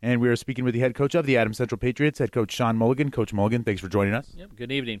And we are speaking with the head coach of the Adams Central Patriots, head coach Sean Mulligan. Coach Mulligan, thanks for joining us. Yep,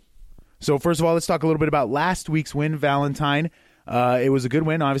 good evening. So first of all, let's talk a little bit about last week's win, Valentine. It was a good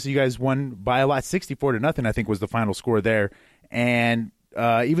win. Obviously, you guys won by a lot, 64-0, I think was the final score there. And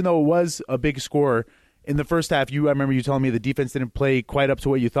even though it was a big score, in the first half, I remember you telling me the defense didn't play quite up to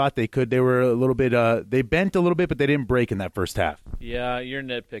what you thought they could. They were a little bit, they bent a little bit, but they didn't break in that first half. Yeah, you're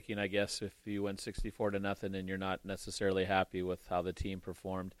nitpicking, I guess, if you win 64-0 and you're not necessarily happy with how the team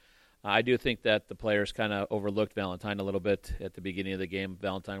performed. I do think that the players kind of overlooked Valentine a little bit at the beginning of the game.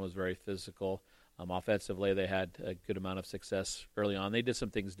 Valentine was very physical. Offensively, they had a good amount of success early on. They did some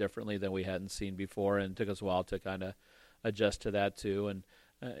things differently than we hadn't seen before, and it took us a while to kind of adjust to that too. And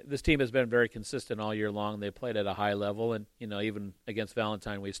this team has been very consistent all year long. They played at a high level, and even against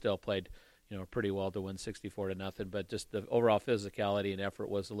Valentine, we still played pretty well to win 64-0. But just the overall physicality and effort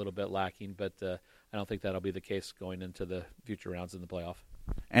was a little bit lacking. But I don't think that'll be the case going into the future rounds in the playoff.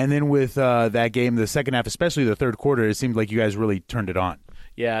 And then with that game, the second half, especially the third quarter, it seemed like you guys really turned it on.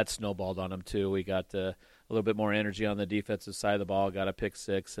 Yeah, it snowballed on them too. We got a little bit more energy on the defensive side of the ball, got a pick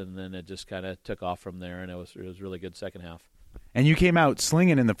six, and then it just kind of took off from there. And it was really good second half. And you came out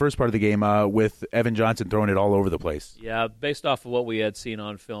slinging in the first part of the game with Evan Johnson throwing it all over the place. Yeah, based off of what we had seen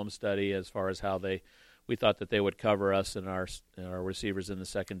on film study as far as how we thought that they would cover us and our receivers in the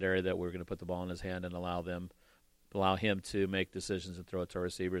secondary, that we were going to put the ball in his hand and allow him to make decisions and throw it to our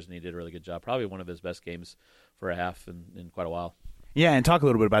receivers, and he did a really good job. Probably one of his best games for a half in quite a while. Yeah, and talk a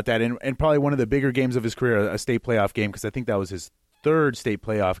little bit about that, and probably one of the bigger games of his career, a state playoff game, because I think that was his third state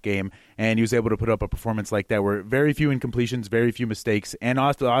playoff game, and he was able to put up a performance like that where very few incompletions, very few mistakes, and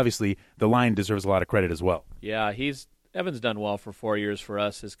also, obviously the line deserves a lot of credit as well. Yeah, Evan's done well for 4 years for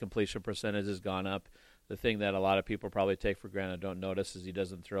us. His completion percentage has gone up. The thing that a lot of people probably take for granted, don't notice, is he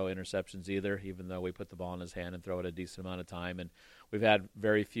doesn't throw interceptions either, even though we put the ball in his hand and throw it a decent amount of time. And we've had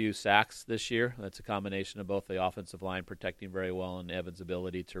very few sacks this year. That's a combination of both the offensive line protecting very well and Evan's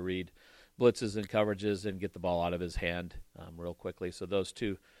ability to read blitzes and coverages and get the ball out of his hand real quickly. So those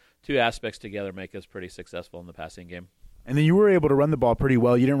two aspects together make us pretty successful in the passing game. And then you were able to run the ball pretty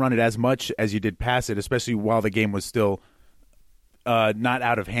well. You didn't run it as much as you did pass it, especially while the game was still not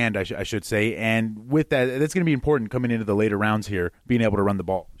out of hand, I should say. And with that, that's going to be important coming into the later rounds here, being able to run the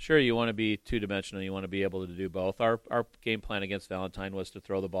ball. Sure, you want to be two-dimensional. You want to be able to do both. Our game plan against Valentine was to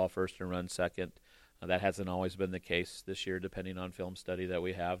throw the ball first and run second. That hasn't always been the case this year, depending on film study that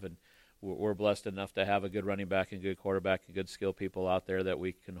we have. And we're blessed enough to have a good running back and good quarterback and good skill people out there that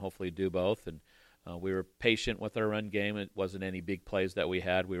we can hopefully do both. And we were patient with our run game. It wasn't any big plays that we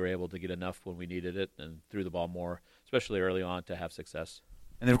had. We were able to get enough when we needed it and threw the ball more, especially early on, to have success.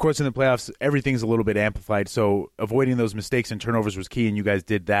 And then, of course, in the playoffs, everything's a little bit amplified, so avoiding those mistakes and turnovers was key, and you guys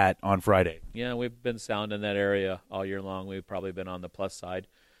did that on Friday. Yeah, we've been sound in that area all year long. We've probably been on the plus side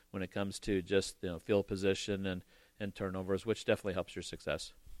when it comes to just field position and turnovers, which definitely helps your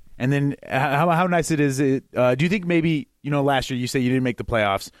success. And then how nice it is. Do you think maybe, last year you say you didn't make the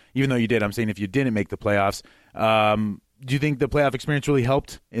playoffs, even though you did. I'm saying if you didn't make the playoffs, do you think the playoff experience really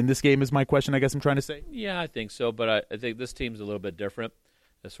helped in this game is my question, I guess I'm trying to say? Yeah, I think so, but I think this team's a little bit different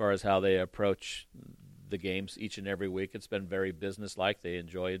as far as how they approach the games each and every week. It's been very businesslike. They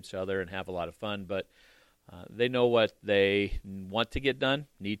enjoy each other and have a lot of fun, but they know what they want to get done,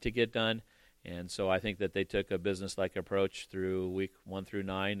 need to get done. And so I think that they took a business-like approach through week 1 through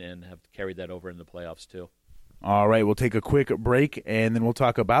 9 and have carried that over in the playoffs too. All right, we'll take a quick break, and then we'll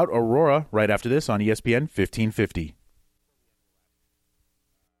talk about Aurora right after this on ESPN 1550.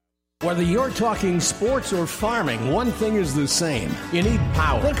 Whether you're talking sports or farming, one thing is the same. You need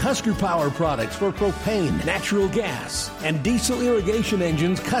power. Think Husker Power products for propane, natural gas, and diesel irrigation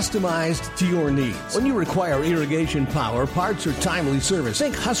engines customized to your needs. When you require irrigation power, parts, or timely service,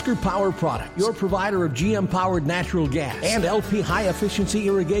 think Husker Power products, your provider of GM-powered natural gas and LP high-efficiency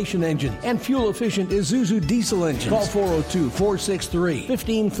irrigation engine and fuel-efficient Isuzu diesel engines. Call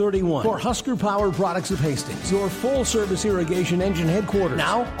 402-463-1531 for Husker Power products of Hastings, your full-service irrigation engine headquarters.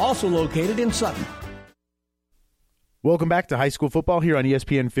 Now, also located in Sutton. Welcome back to high school football here on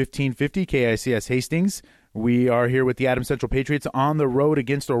ESPN 1550 KICS Hastings. We are here with the Adams Central Patriots on the road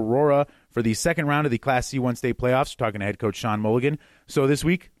against Aurora for the second round of the Class C1 state playoffs. We're talking to head coach Sean Mulligan. So this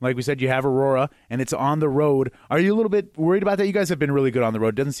week, like we said, you have Aurora, and it's on the road. Are you a little bit worried about that? You guys have been really good on the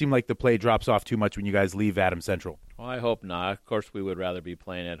road. Doesn't seem like the play drops off too much when you guys leave Adams Central. Well, I hope not. Of course, we would rather be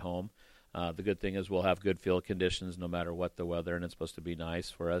playing at home. The good thing is we'll have good field conditions no matter what the weather, and it's supposed to be nice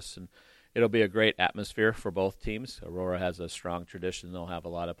for us. And it'll be a great atmosphere for both teams. Aurora has a strong tradition. They'll have a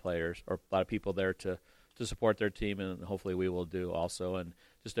lot of players or a lot of people there to support their team, and hopefully we will do also. And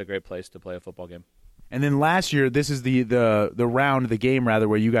just a great place to play a football game. And then last year, this is the game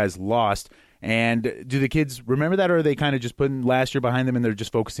where you guys lost. And do the kids remember that, or are they kind of just putting last year behind them and they're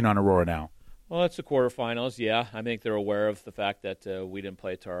just focusing on Aurora now? Well, it's the quarterfinals, yeah. I think they're aware of the fact that we didn't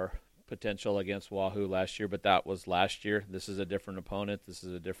play to our potential against Wahoo last year, but that was last year. This is a different opponent. This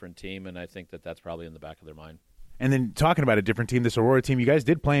is a different team, and I think that that's probably in the back of their mind. And then talking about a different team, this Aurora team, you guys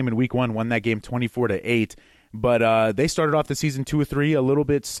did play them in week 1, won that game 24-8. But they started off the season 2-3, a little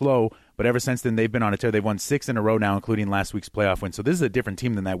bit slow. But ever since then, they've been on a tear. They've won 6 in a row now, including last week's playoff win. So this is a different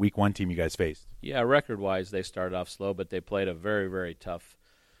team than that week 1 team you guys faced. Yeah, record-wise, they started off slow, but they played a very, very tough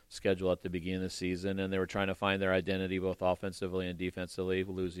schedule at the beginning of the season, and they were trying to find their identity both offensively and defensively,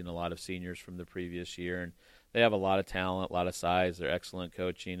 losing a lot of seniors from the previous year. And they have a lot of talent, a lot of size. They're excellent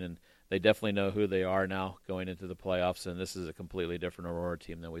coaching, and they definitely know who they are now going into the playoffs, and this is a completely different Aurora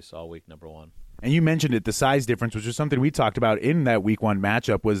team than we saw week number 1. And you mentioned it, the size difference, which was something we talked about in that week 1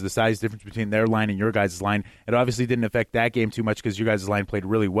 matchup, was the size difference between their line and your guys' line. It obviously didn't affect that game too much because your guys' line played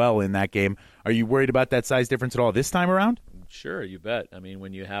really well in that game. Are you worried about that size difference at all this time around? Sure, you bet. I mean,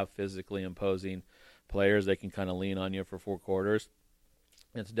 when you have physically imposing players, they can kind of lean on you for 4 quarters.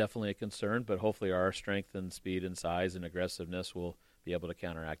 It's definitely a concern, but hopefully our strength and speed and size and aggressiveness will be able to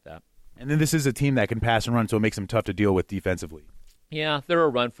counteract that. And then this is a team that can pass and run, so it makes them tough to deal with defensively. Yeah, they're a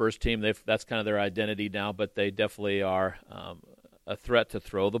run-first team. That's kind of their identity now, but they definitely are a threat to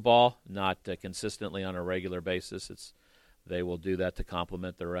throw the ball, not consistently on a regular basis. They will do that to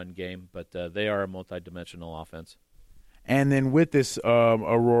complement their run game, but they are a multidimensional offense. And then with this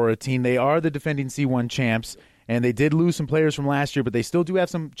Aurora team, they are the defending C1 champs, and they did lose some players from last year, but they still do have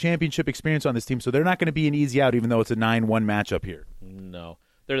some championship experience on this team, so they're not going to be an easy out, even though it's a 9-1 matchup here. No,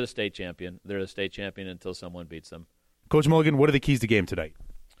 they're the state champion. They're the state champion until someone beats them. Coach Mulligan, what are the keys to game tonight?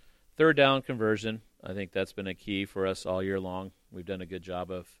 Third down conversion. I think that's been a key for us all year long. We've done a good job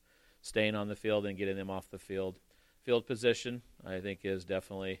of staying on the field and getting them off the field. Field position, I think, is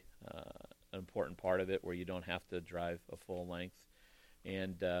definitely an important part of it, where you don't have to drive a full length.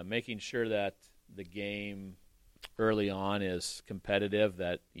 And making sure that the game early on is competitive,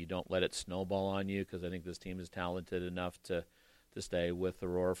 that you don't let it snowball on you, because I think this team is talented enough to stay with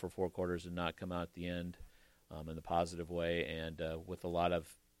Aurora for 4 quarters and not come out at the end in the positive way. And with a lot of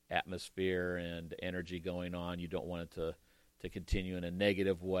atmosphere and energy going on, you don't want it to continue in a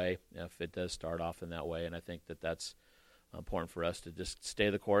negative way if it does start off in that way. And I think that's important for us to just stay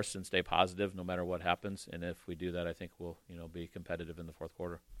the course and stay positive no matter what happens. And if we do that, I think we'll be competitive in the 4th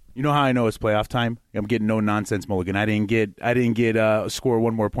quarter. You know how I know it's playoff time? I'm getting no nonsense, Mulligan. I didn't get score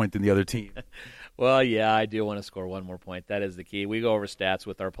one more point than the other team. Well, yeah, I do want to score one more point. That is the key. We go over stats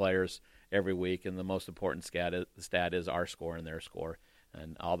with our players every week, and the most important stat is our score and their score.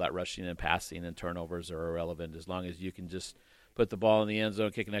 And all that rushing and passing and turnovers are irrelevant. As long as you can just put the ball in the end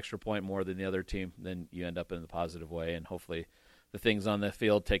zone, kick an extra point more than the other team, then you end up in the positive way. And hopefully the things on the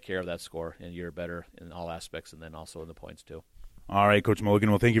field take care of that score, and you're better in all aspects and then also in the points too. All right, Coach Mulligan.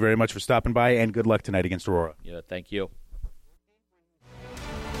 Well, thank you very much for stopping by, and good luck tonight against Aurora. Yeah, thank you.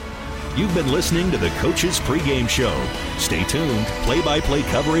 You've been listening to the Coach's Pregame Show. Stay tuned. Play-by-play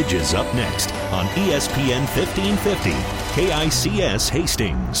coverage is up next on ESPN 1550, KICS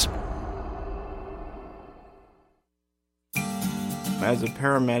Hastings. As a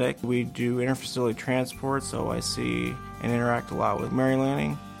paramedic, we do interfacility transport, so I see and interact a lot with Mary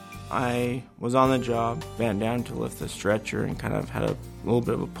Lanning. I was on the job, bent down to lift the stretcher, and kind of had a little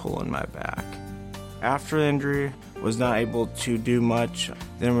bit of a pull in my back. After the injury, was not able to do much,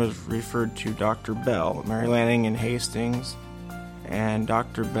 then was referred to Dr. Bell, Mary Lanning in Hastings, and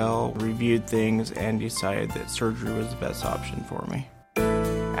Dr. Bell reviewed things and decided that surgery was the best option for me.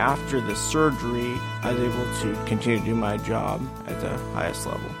 After the surgery, I was able to continue to do my job at the highest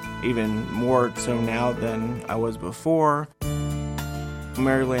level, even more so now than I was before.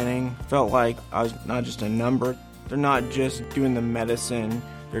 Mary Lanning felt like I was not just a number. They're not just doing the medicine,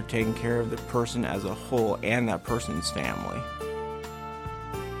 they're taking care of the person as a whole and that person's family.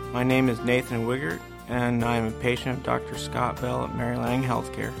 My name is Nathan Wiggert, and I am a patient of Dr. Scott Bell at Mary Lanning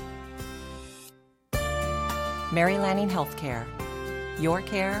Healthcare. Mary Lanning Healthcare. Your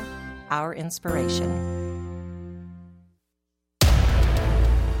care, our inspiration.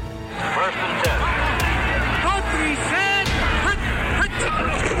 First and 10.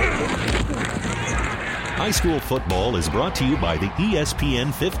 High school football is brought to you by the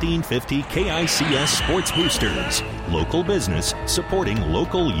ESPN 1550 KICS Sports Boosters. Local business supporting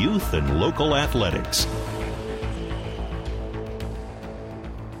local youth and local athletics.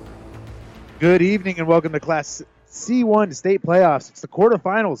 Good evening and welcome to Class C1 State Playoffs. It's the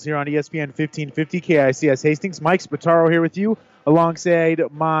quarterfinals here on ESPN 1550 KICS Hastings. Mike Spataro here with you alongside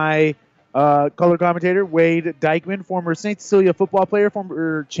my Color commentator Wade Dykeman, former St. Cecilia football player,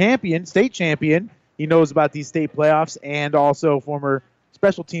 former state champion. He knows about these state playoffs, and also former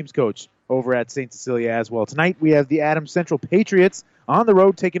special teams coach over at St. Cecilia as well. Tonight we have the Adams Central Patriots on the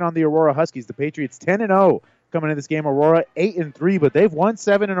road taking on the Aurora Huskies. The Patriots 10-0 coming in this game. Aurora 8-3, but they've won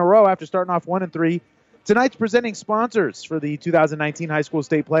 7 in a row after starting off 1-3. Tonight's presenting sponsors for the 2019 high school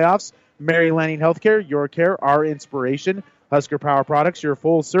state playoffs: Mary Lanning Healthcare, Your Care, Our Inspiration; Husker Power Products, your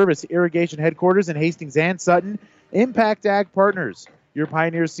full-service irrigation headquarters in Hastings and Sutton; Impact Ag Partners, your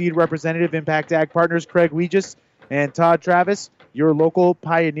Pioneer Seed representative; Impact Ag Partners, Craig Weegis and Todd Travis, your local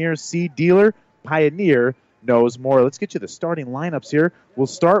Pioneer Seed dealer. Pioneer knows more. Let's get you the starting lineups here. We'll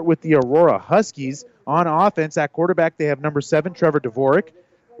start with the Aurora Huskies. On offense, at quarterback, they have number 7, Trevor Dvorak.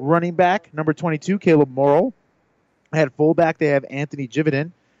 Running back, number 22, Caleb Morrill. At fullback, they have Anthony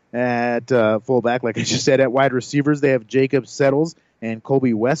Jividan. At fullback, like I just said, at wide receivers, they have Jacob Settles and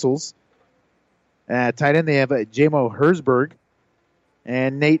Colby Wessels. At tight end, they have Jamo Herzberg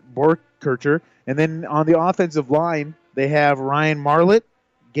and Nate Borkircher. And then on the offensive line, they have Ryan Marlett,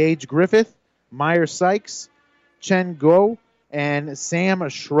 Gage Griffith, Meyer Sykes, Chen Go, and Sam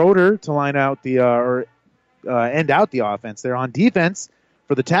Schroeder to line out the end out the offense. They're on defense.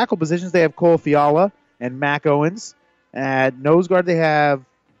 For the tackle positions, they have Cole Fiala and Mac Owens. At nose guard, they have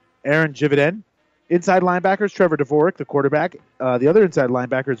Aaron Jividan. Inside linebackers, Trevor Dvorak, the quarterback. The other inside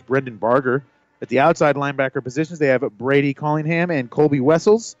linebacker is Brendan Barger. At the outside linebacker positions, they have Brady Collingham and Colby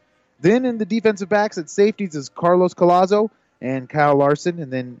Wessels. Then in the defensive backs at safeties is Carlos Colazo and Kyle Larson.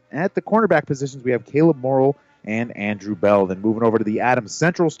 And then at the cornerback positions, we have Caleb Morrill and Andrew Bell. Then moving over to the Adams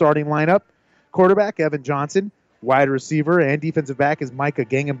Central starting lineup, quarterback Evan Johnson. Wide receiver and defensive back is Micah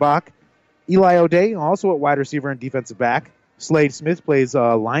Gangenbach. Eli O'Day, also at wide receiver and defensive back. Slade Smith plays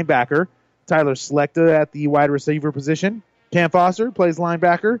linebacker. Tyler Slechta at the wide receiver position. Cam Foster plays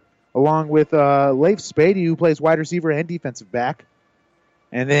linebacker, along with Leif Spady, who plays wide receiver and defensive back.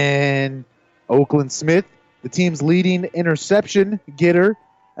 And then Oakland Smith, the team's leading interception getter,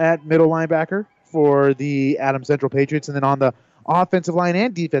 at middle linebacker for the Adams Central Patriots. And then on the offensive line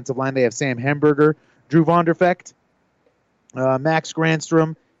and defensive line, they have Sam Hemberger, Drew Vonderfecht, Max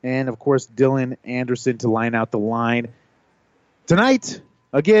Granstrom, and, of course, Dylan Anderson to line out the line. Tonight,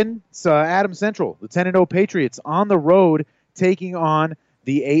 again, it's Adams Central, the 10-0 Patriots, on the road taking on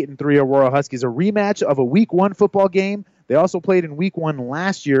the 8-3 Aurora Huskies. A rematch of a Week 1 football game. They also played in Week 1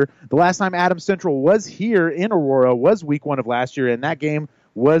 last year. The last time Adams Central was here in Aurora was Week 1 of last year, and that game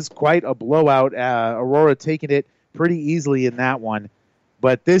was quite a blowout. Aurora taking it pretty easily in that one.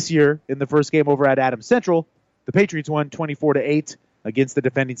 But this year, in the first game over at Adams Central, the Patriots won 24-8 against the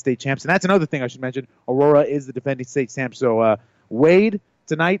defending state champs. And that's another thing I should mention. Aurora is the defending state champ. So, Wade,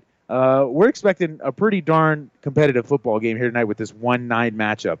 tonight, we're expecting a pretty darn competitive football game here tonight with this 1-9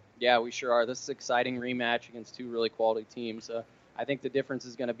 matchup. Yeah, we sure are. This is an exciting rematch against two really quality teams. I think the difference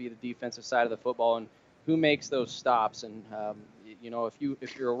is going to be the defensive side of the football and who makes those stops. And,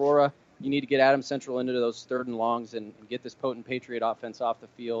 if you're Aurora, you need to get Adams Central into those 3rd and longs and get this potent Patriot offense off the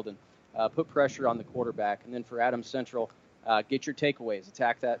field and put pressure on the quarterback. And then for Adams Central, get your takeaways,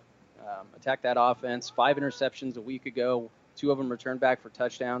 attack that offense. 5 interceptions a week ago, 2 of them returned back for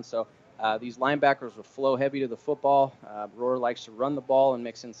touchdowns. So these linebackers will flow heavy to the football. Aurora likes to run the ball and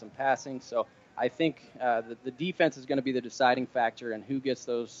mix in some passing. So I think the defense is going to be the deciding factor in who gets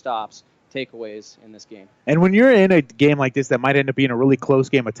those stops, takeaways in this game. And when you're in a game like this that might end up being a really close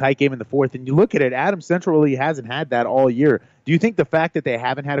game, a tight game in the 4th, and you look at it, Adams Central really hasn't had that all year. Do you think the fact that they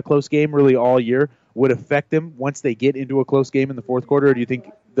haven't had a close game really all year would affect them once they get into a close game in the 4th quarter, or do you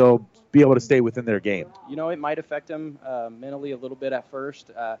think they'll be able to stay within their game? It might affect them mentally a little bit at first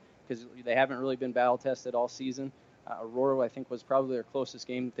because they haven't really been battle-tested all season. Aurora, I think, was probably their closest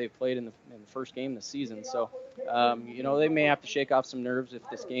game that they've played in the first game this season. So, they may have to shake off some nerves if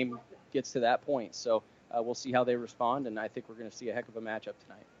this game gets to that point. So we'll see how they respond, and I think we're going to see a heck of a matchup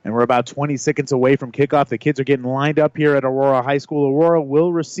tonight. And we're about 20 seconds away from kickoff. The kids are getting lined up here at Aurora High School. Aurora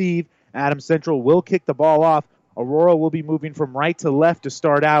will receive. Adams Central will kick the ball off. Aurora will be moving from right to left to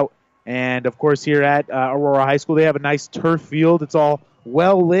start out. And, of course, here at Aurora High School, they have a nice turf field. It's all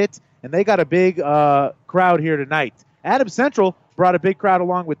well lit, and they got a big crowd here tonight. Adams Central brought a big crowd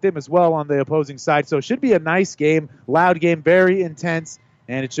along with them as well on the opposing side. So it should be a nice game, loud game, very intense,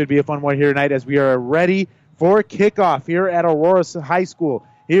 and it should be a fun one here tonight as we are ready for kickoff here at Aurora High School.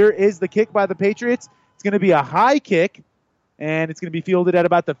 Here is the kick by the Patriots. It's going to be a high kick, and it's going to be fielded at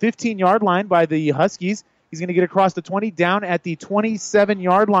about the 15-yard line by the Huskies. He's going to get across the 20, down at the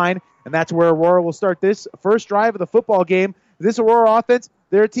 27-yard line, and that's where Aurora will start this first drive of the football game. This Aurora offense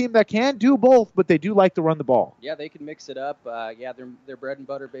they're a team that can do both, but they do like to run the ball. Yeah, they can mix it up. Their bread and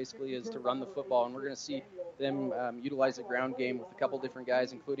butter basically is to run the football, and we're going to see them utilize the ground game with a couple different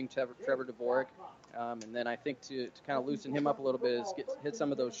guys, including Trevor Dvorak. And then I think to kind of loosen him up a little bit is hit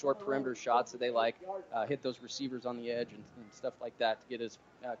some of those short perimeter shots that they like, hit those receivers on the edge and stuff like that to get his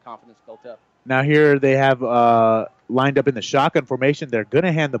confidence built up. Now here they have lined up in the shotgun formation. They're going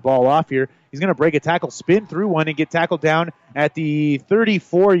to hand the ball off here. He's going to break a tackle, spin through one, and get tackled down at the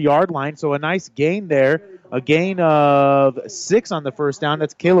 34-yard line. So a nice gain there, a gain of 6 on the first down.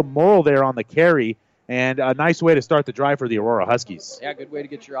 That's Caleb Morrill there on the carry, and a nice way to start the drive for the Aurora Huskies. Yeah, good way to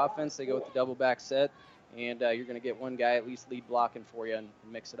get your offense. They go with the double back set, and you're going to get one guy at least lead blocking for you and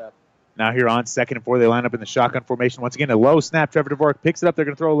mix it up. Now here on 2nd and 4, they line up in the shotgun formation. Once again, a low snap. Trevor Dvorak picks it up. They're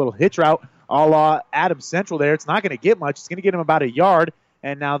going to throw a little hitch route a la Adams Central there. It's not going to get much. It's going to get him about a yard.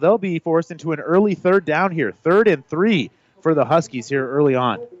 And now they'll be forced into an early 3rd down here. 3rd and 3 for the Huskies here early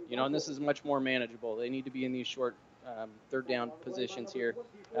on. And this is much more manageable. They need to be in these short 3rd down positions here.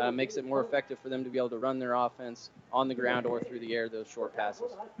 Makes it more effective for them to be able to run their offense on the ground or through the air, those short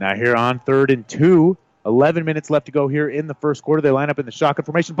passes. Now here on 3rd and 2. 11 minutes left to go here in the first quarter. They line up in the shotgun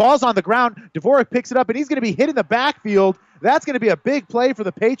formation. Ball's on the ground. Dvorak picks it up, and he's going to be hit in the backfield. That's going to be a big play for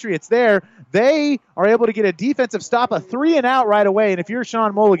the Patriots there. They are able to get a defensive stop, a 3-and-out right away. And if you're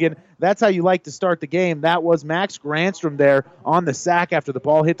Sean Mulligan, that's how you like to start the game. That was Max Granstrom there on the sack after the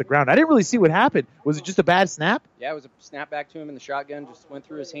ball hit the ground. I didn't really see what happened. Was it just a bad snap? Yeah, it was a snap back to him in the shotgun. Just went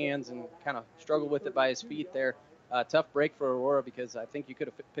through his hands and kind of struggled with it by his feet there. Tough break for Aurora because I think you could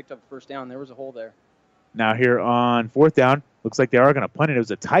have picked up the first down. There was a hole there. Now here on 4th down, looks like they are going to punt it. It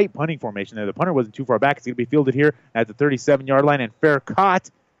was a tight punting formation there. The punter wasn't too far back. It's going to be fielded here at the 37-yard line, and fair caught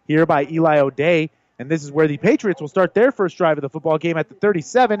here by Eli O'Day. And this is where the Patriots will start their first drive of the football game at the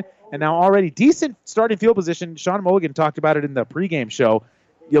 37. And now already decent starting field position. Sean Mulligan talked about it in the pregame show.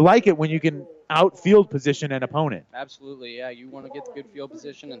 You like it when you can outfield position an opponent. Absolutely, yeah. You want to get the good field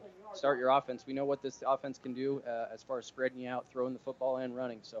position and start your offense. We know what this offense can do as far as spreading you out, throwing the football, and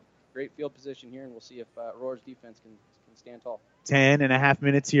running. So great field position here, and we'll see if Aurora's defense can stand tall. 10.5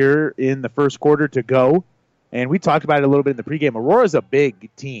 minutes here in the first quarter to go. And we talked about it a little bit in the pregame. Aurora's a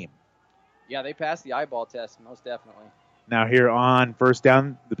big team. Yeah, they passed the eyeball test, most definitely. Now here on 1st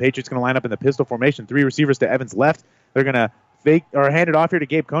down, the Patriots going to line up in the pistol formation. 3 receivers to Evans' left. They're going to hand it off here to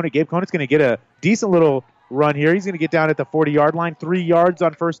Gabe Conant. Gabe Conant's going to get a decent little run here. He's going to get down at the 40-yard line. 3 yards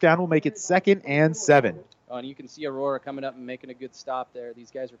on 1st down will make it 2nd and 7. Oh, and you can see Aurora coming up and making a good stop there. These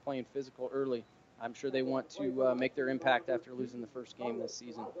guys are playing physical early. I'm sure they want to make their impact after losing the first game this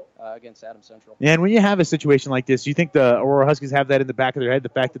season against Adams Central. Yeah, and when you have a situation like this, you think the Aurora Huskies have that in the back of their head, the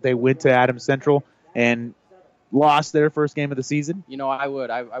fact that they went to Adams Central and lost their first game of the season? I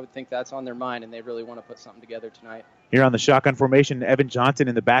would think that's on their mind, and they really want to put something together tonight. Here on the shotgun formation, Evan Johnson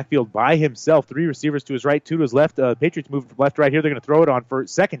in the backfield by himself. 3 receivers to his right, 2 to his left. Patriots moving from left to right here. They're going to throw it on for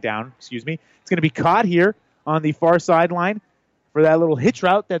 2nd down. It's going to be caught here on the far sideline for that little hitch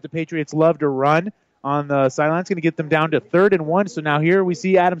route that the Patriots love to run on the sideline. It's going to get them down to 3rd and 1. So now here we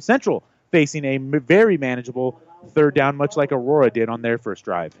see Adams Central facing a very manageable 3rd down, much like Aurora did on their first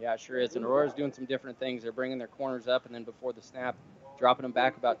drive. Yeah, it sure is. And Aurora's doing some different things. They're bringing their corners up, and then before the snap, dropping them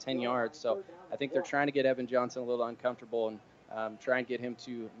back about 10 yards. So I think they're trying to get Evan Johnson a little uncomfortable and try and get him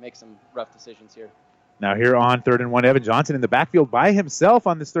to make some rough decisions here. Now here on 3rd and 1, Evan Johnson in the backfield by himself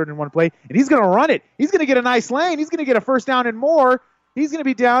on this 3rd and 1 play, and he's going to run it. He's going to get a nice lane. He's going to get a first down and more. He's going to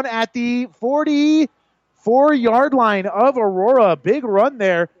be down at the 44-yard line of Aurora. Big run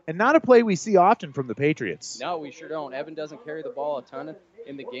there, and not a play we see often from the Patriots. No, we sure don't. Evan doesn't carry the ball a ton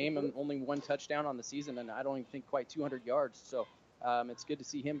in the game, and only 1 touchdown on the season, and I don't even think quite 200 yards. So it's good to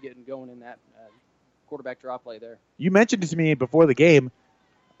see him getting going in that quarterback draw play there. You mentioned it to me before the game.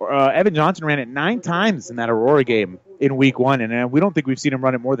 Evan Johnson ran it 9 times in that Aurora game in week 1, and we don't think we've seen him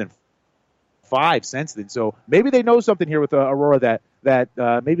run it more than 5 since then. So maybe they know something here with Aurora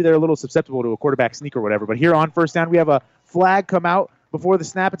that maybe they're a little susceptible to a quarterback sneak or whatever. But here on 1st down, we have a flag come out before the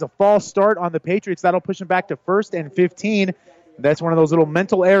snap. It's a false start on the Patriots. That'll push them back to 1st and 15. That's one of those little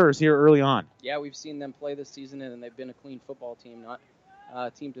mental errors here early on. Yeah, we've seen them play this season, and they've been a clean football team, not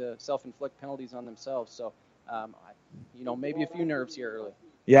a team to self-inflict penalties on themselves. So, maybe a few nerves here early.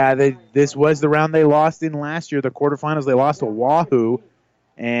 Yeah, this was the round they lost in last year, the quarterfinals. They lost to Wahoo,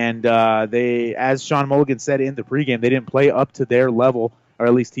 and they, as Sean Mulligan said in the pregame, they didn't play up to their level, or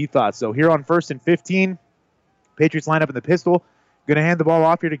at least he thought. So here on 1st and 15, Patriots line up in the pistol. Going to hand the ball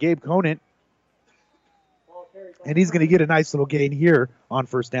off here to Gabe Conant, and he's going to get a nice little gain here on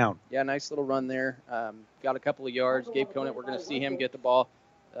 1st down. Yeah, nice little run there. Got a couple of yards. Gabe Conant, we're going to see him get the ball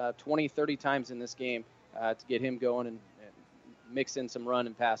 20, 30 times in this game to get him going and mix in some run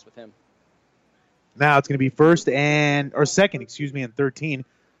and pass with him. Now it's going to be second, and 13.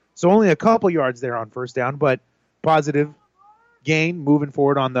 So only a couple yards there on first down, but positive gain moving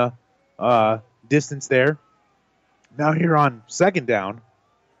forward on the distance there. Now here on second down,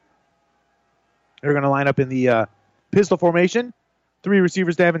 they're going to line up in the pistol formation. 3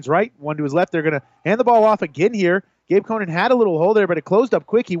 receivers to Evan's right, 1 to his left. They're going to hand the ball off again here. Gabe Conan had a little hole there, but it closed up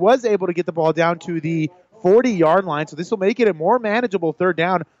quick. He was able to get the ball down to the 40-yard line, so this will make it a more manageable third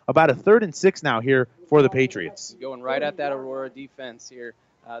down, about a 3rd and 6 now here for the Patriots. Going right at that Aurora defense here.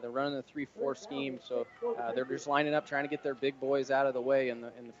 They're running the 3-4 scheme, so they're just lining up, trying to get their big boys out of the way in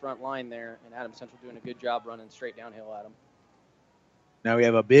the front line there, and Adams Central doing a good job running straight downhill at them. Now we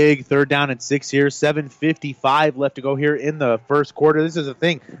have a big 3rd down and 6 here. 7:55 left to go here in the first quarter. This is the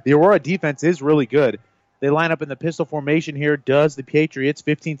thing. The Aurora defense is really good. They line up in the pistol formation here. Does the Patriots.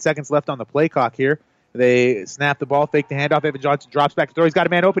 15 seconds left on the play clock here. They snap the ball, fake the handoff. Evan Johnson drops back to throw. He's got a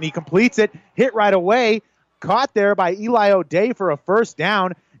man open. He completes it. Hit right away. Caught there by Eli O'Day for a first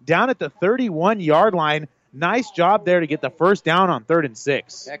down at the 31-yard line. Nice job there to get the first down on 3rd and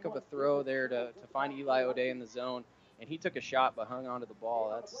 6. Heck of a throw there to find Eli O'Day in the zone. And he took a shot but hung onto the ball.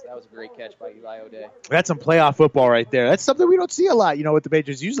 That was a great catch by Eli O'Day. That's some playoff football right there. That's something we don't see a lot, with the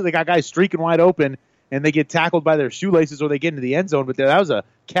Patriots. Usually they got guys streaking wide open and they get tackled by their shoelaces or they get into the end zone. But that was a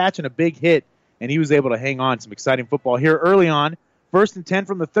catch and a big hit, and he was able to hang on. Some exciting football here early on. 1st and 10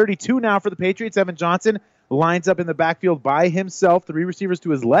 from the 32 now for the Patriots. Evan Johnson lines up in the backfield by himself. 3 receivers to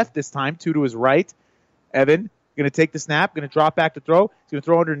his left this time, 2 to his right. Evan going to take the snap, going to drop back to throw. He's going to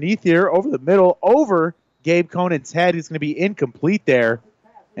throw underneath here, over the middle, over Gabe Conan's head. Is going to be incomplete there.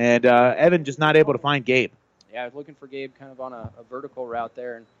 And Evan just not able to find Gabe. Yeah, I was looking for Gabe kind of on a vertical route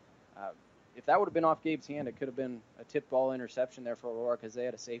there. And if that would have been off Gabe's hand, it could have been a tip ball interception there for Aurora because they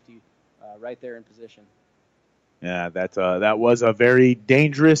had a safety right there in position. Yeah, that was a very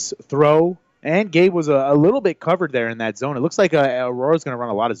dangerous throw. And Gabe was a little bit covered there in that zone. It looks like Aurora's going to run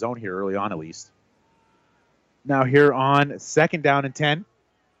a lot of zone here early on at least. Now here on 2nd down and 10.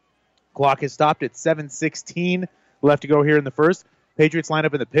 Clock has stopped at 7:16 left to go here in the first. Patriots line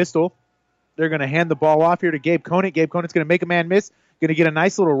up in the pistol. They're going to hand the ball off here to Gabe Conant. Gabe Conant's going to make a man miss. Going to get a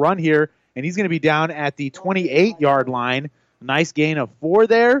nice little run here, and he's going to be down at the 28-yard line. Nice gain of 4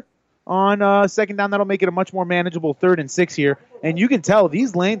 there on 2nd down. That'll make it a much more manageable 3rd and 6 here. And you can tell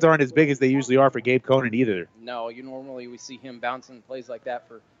these lanes aren't as big as they usually are for Gabe Conant either. No, we see him bouncing plays like that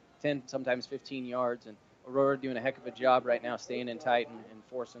for 10, sometimes 15 yards, and Aurora doing a heck of a job right now staying in tight and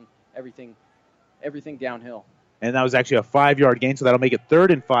forcing everything downhill. And that was actually a 5-yard gain, so that'll make it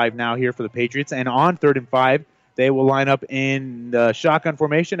 3rd and 5 now here for the Patriots. And on 3rd and 5, they will line up in the shotgun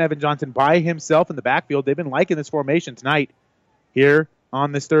formation. Evan Johnson by himself in the backfield. They've been liking this formation tonight. Here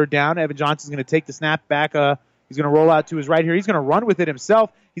on this 3rd down, Evan Johnson's going to take the snap back. He's going to roll out to his right here. He's going to run with it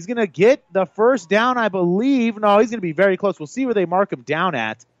himself. He's going to get the first down, I believe. No, he's going to be very close. We'll see where they mark him down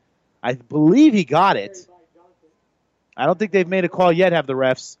at. I believe he got it. I don't think they've made a call yet, have the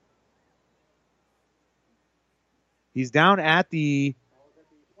refs. He's down at the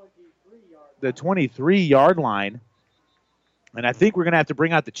 23-yard line. And I think we're going to have to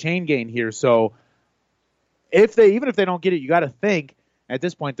bring out the chain gain here. So even if they don't get it, you got to think at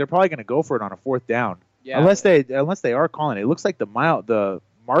this point they're probably going to go for it on a 4th down. Yeah. Unless they are calling it. It looks like the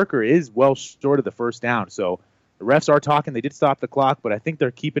marker is well short of the first down. So the refs are talking. They did stop the clock, but I think they're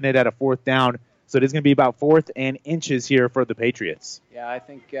keeping it at a 4th down. So it is going to be about 4th and inches here for the Patriots. Yeah, I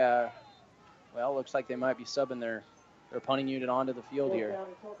think, looks like they might be subbing their punting unit onto the field here.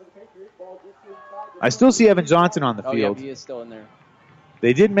 I still see Evan Johnson on the field. Yeah, he is still in there.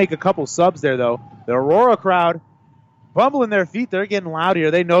 They did make a couple subs there, though. The Aurora crowd bumbling their feet. They're getting loud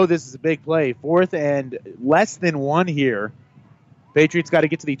here. They know this is a big play. 4th and less than 1 here. Patriots got to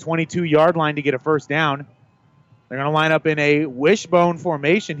get to the 22-yard line to get a first down. They're going to line up in a wishbone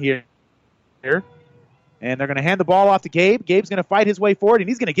formation here. And they're going to hand the ball off to Gabe. Gabe's going to fight his way forward, and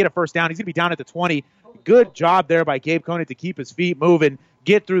he's going to get a first down. He's going to be down at the 20. Good job there by Gabe Conant to keep his feet moving,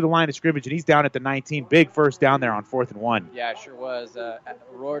 get through the line of scrimmage, and he's down at the 19. Big first down there on 4th and 1. Yeah, it sure was.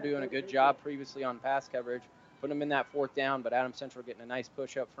 Aurora doing a good job previously on pass coverage, putting him in that 4th down, but Adams Central getting a nice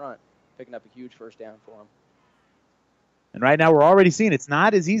push up front, picking up a huge first down for him. And right now we're already seeing it's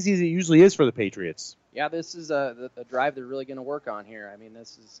not as easy as it usually is for the Patriots. Yeah, this is a drive they're really going to work on here. I mean,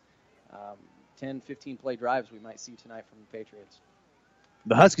 this is 10, 15-play drives we might see tonight from the Patriots.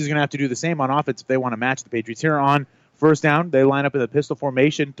 The Huskies are going to have to do the same on offense if they want to match the Patriots. Here on 1st down, they line up in the pistol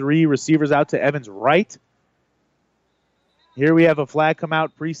formation. 3 receivers out to Evan's right. Here we have a flag come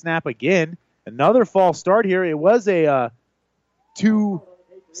out pre-snap again. Another false start here. It was a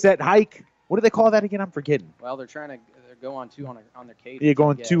 2-set hike What do they call that again? I'm forgetting. Well, they're go on 2 on their cadence. Yeah,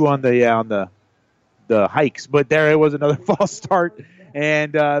 going 2 on the hikes. But there it was another false start,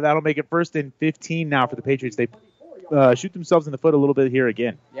 and that'll make it 1st and 15 now for the Patriots. They shoot themselves in the foot a little bit here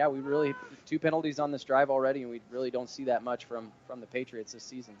again. Yeah, we really 2 penalties on this drive already, and we really don't see that much from the Patriots this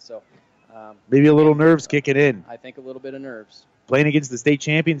season. So maybe a little nerves kicking in. I think a little bit of nerves. Playing against the state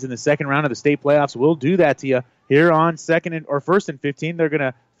champions in the second round of the state playoffs will do that to you. Here on 1st and 15, they're going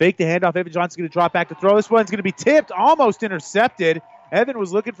to fake the handoff. Evan Johnson's going to drop back to throw. This one's going to be tipped, almost intercepted. Evan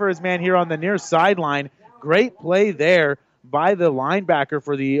was looking for his man here on the near sideline. Great play there by the linebacker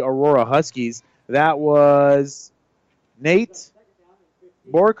for the Aurora Huskies. That was Nate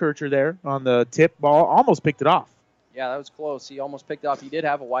Borkircher there on the tip ball. Almost picked it off. Yeah, that was close. He almost picked it off. He did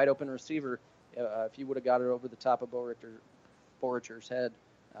have a wide-open receiver. If he would have got it over the top of Borkircher's head,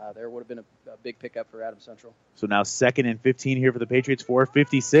 there would have been a big pickup for Adams Central. So now 2nd and 15 here for the Patriots.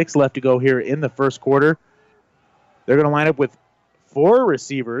 4:56 left to go here in the first quarter. They're going to line up with 4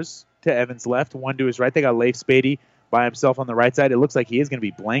 receivers to Evan's left, 1 to his right. They got Leif Spady by himself on the right side. It looks like he is going to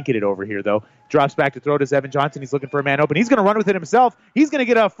be blanketed over here, though. Drops back to throw to Evan Johnson. He's looking for a man open. He's going to run with it himself. He's going to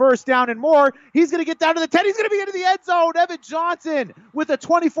get a first down and more. He's going to get down to the 10. He's going to be into the end zone. Evan Johnson with a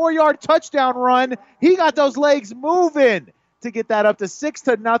 24-yard touchdown run. He got those legs moving to get that up to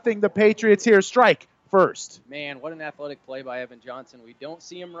 6-0. The Patriots here strike first. Man, what an athletic play by Evan Johnson. We don't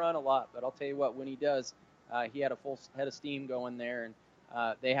see him run a lot, but I'll tell you what, when he does, he had a full head of steam going there,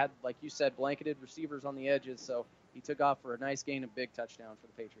 and they had, like you said, blanketed receivers on the edges, so he took off for a nice gain, a big touchdown for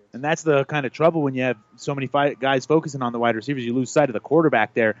the Patriots. And that's the kind of trouble when you have so many guys focusing on the wide receivers. You lose sight of the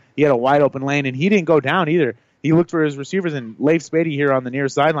quarterback there. He had a wide open lane, and he didn't go down either. He looked for his receivers, and Leif Spady here on the near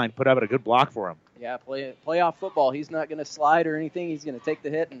sideline put up a good block for him. Yeah, playoff football. He's not going to slide or anything. He's going to take the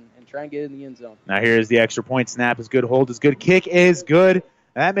hit and try and get in the end zone. Now here's the extra point. Snap is good. Hold is good. Kick is good.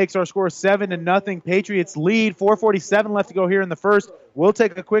 That makes our score 7-0. Patriots lead. 4:47 left to go here in the first. We'll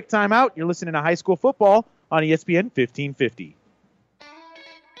take a quick timeout. You're listening to High School Football on ESPN 1550.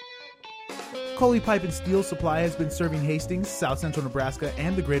 Coley Pipe and Steel Supply has been serving Hastings, South Central Nebraska,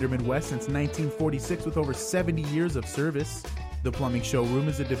 and the greater Midwest since 1946 with over 70 years of service. The Plumbing Showroom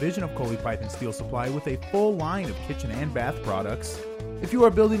is a division of Coley Pipe and Steel Supply with a full line of kitchen and bath products. If you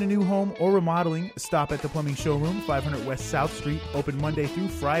are building a new home or remodeling, stop at the Plumbing Showroom, 500 West South Street, open Monday through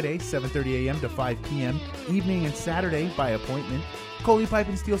Friday, 7:30 a.m. to 5 p.m., evening and Saturday by appointment. Coley Pipe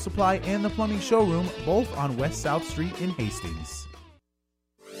and Steel Supply and the Plumbing Showroom, both on West South Street in Hastings.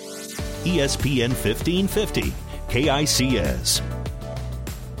 ESPN 1550, KICS.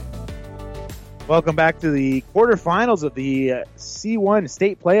 Welcome back to the quarterfinals of the C1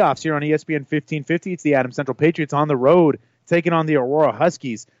 state playoffs here on ESPN 1550. It's the Adams Central Patriots on the road taking on the Aurora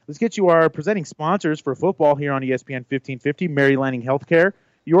Huskies. Let's get you our presenting sponsors for football here on ESPN 1550. Mary Lanning Healthcare,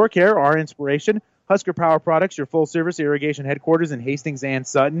 Your Care, Our Inspiration, Husker Power Products, your full-service irrigation headquarters in Hastings and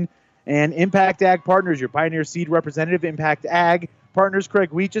Sutton, and Impact Ag Partners, your Pioneer Seed representative. Impact Ag Partners,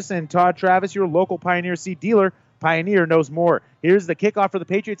 Craig Weeches and Todd Travis, your local Pioneer Seed dealer. Pioneer knows more. Here's the kickoff for the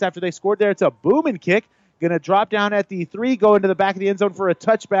Patriots after they scored there. It's a booming kick. Going to drop down at the 3, go into the back of the end zone for a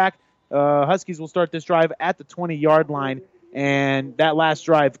touchback. Huskies will start this drive at the 20-yard line, and that last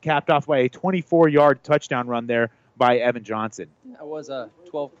drive capped off by a 24-yard touchdown run there by Evan Johnson. That was a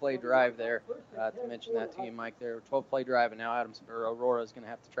 12-play drive there, to mention that to you, Mike. There, 12-play drive, and now Aurora is going to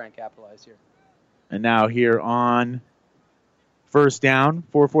have to try and capitalize here. And now here on first down,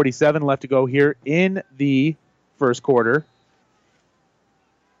 4:47 left to go here in the first quarter.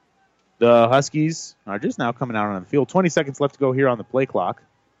 The Huskies are just now coming out on the field. 20 seconds left to go here on the play clock.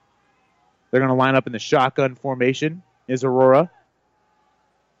 They're going to line up in the shotgun formation is Aurora.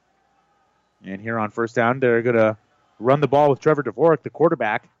 And here on first down, they're going to run the ball with Trevor Dvorak, the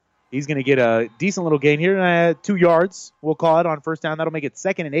quarterback. He's going to get a decent little gain here, 2 yards, we'll call it, on first down. That'll make it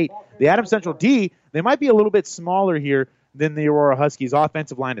 2nd and 8. The Adams Central D, they might be a little bit smaller here than the Aurora Huskies,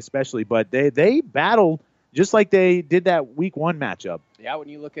 offensive line especially, but they battled just like they did that Week 1 matchup. Yeah, when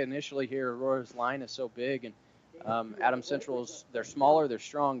you look at initially here, Aurora's line is so big, and Adams Central's, they're smaller, they're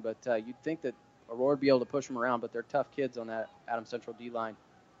strong, but you'd think that Aurora would be able to push them around, but they're tough kids on that Adams Central D-line.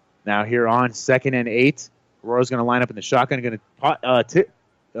 Now here on 2nd and 8, Aurora's going to line up in the shotgun, going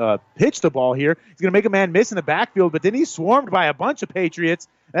to pitch the ball here. He's going to make a man miss in the backfield, but then he's swarmed by a bunch of Patriots.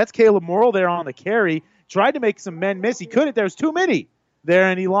 That's Caleb Morrill there on the carry. Tried to make some men miss. He couldn't. There's too many there,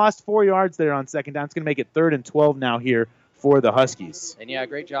 and he lost 4 yards there on second down. It's going to make it 3rd and 12 now here for the Huskies. And, yeah,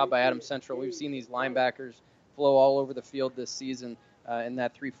 great job by Adams Central. We've seen these linebackers flow all over the field this season in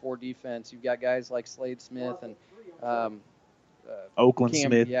that 3-4 defense. You've got guys like Slade Smith and Oakland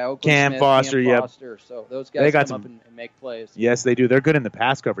Cam, Smith, yeah, Oakland Cam Smith, Foster, Cam Foster. So those guys come up and make plays. Yes, they do. They're good in the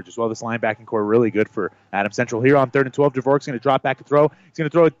pass coverage as well. This linebacking core really good for Adams Central. Here on 3rd and 12, Dvorak's going to drop back to throw. He's going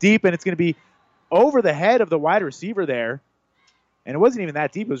to throw it deep, and it's going to be over the head of the wide receiver there. And it wasn't even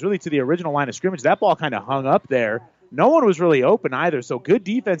that deep. It was really to the original line of scrimmage. That ball kind of hung up there. No one was really open either. So good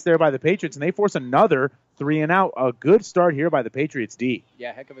defense there by the Patriots, and they force another 3-and-out. A good start here by the Patriots D.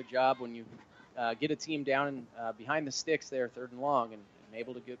 Yeah, heck of a job when you get a team down and behind the sticks there, 3rd and long, and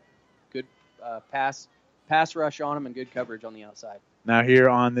able to get good pass rush on them and good coverage on the outside. Now here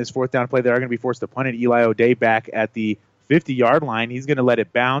on this 4th down play, they are going to be forced to punt it. Eli O'Day back at the 50-yard line. He's going to let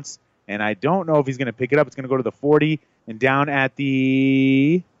it bounce, and I don't know if he's going to pick it up. It's going to go to the 40 and down at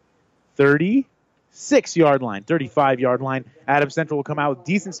the 36-yard line, 35-yard line. Adams Central will come out with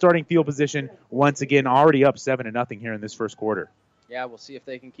decent starting field position once again, already up 7-0 here in this first quarter. Yeah, we'll see if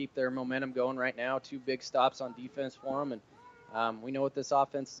they can keep their momentum going right now. 2 big stops on defense for them, and we know what this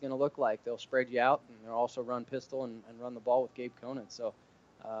offense is going to look like. They'll spread you out, and they'll also run pistol and run the ball with Gabe Conant. So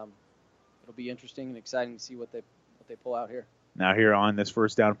it'll be interesting and exciting to see what they pull out here. Now here on this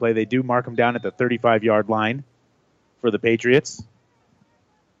first down play, they do mark him down at the 35-yard line for the Patriots.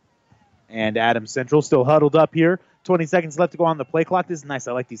 And Adams Central still huddled up here. 20 seconds left to go on the play clock. This is nice.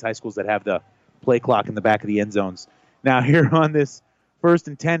 I like these high schools that have the play clock in the back of the end zones. Now here on this 1st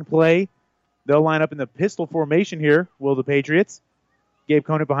and 10 play, they'll line up in the pistol formation here, will the Patriots. Gabe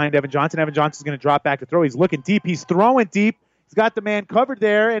Conant behind Evan Johnson. Evan Johnson's going to drop back to throw. He's looking deep. He's throwing deep. He's got the man covered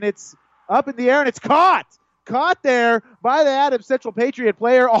there, and it's up in the air, and it's caught. Caught there by the Adams Central Patriot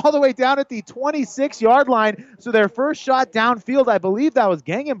player all the way down at the 26-yard line. So their first shot downfield, I believe that was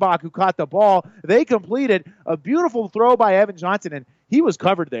Gangenbach who caught the ball. They completed a beautiful throw by Evan Johnson, and he was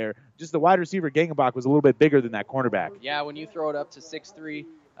covered there. Just the wide receiver, Gangenbach, was a little bit bigger than that cornerback. Yeah, when you throw it up to 6'3",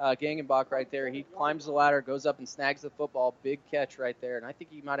 Gangenbach right there, he climbs the ladder, goes up and snags the football. Big catch right there, and I think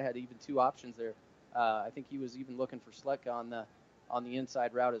he might have had even 2 options there. I think he was even looking for Sletka on the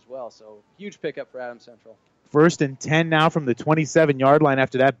inside route as well. So huge pickup for Adams Central. 1st and 10 now from the 27-yard line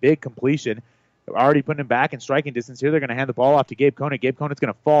after that big completion. They're already putting him back in striking distance here. They're going to hand the ball off to Gabe Conant. Gabe Conant's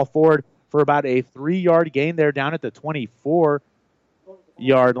going to fall forward for about a 3-yard gain there down at the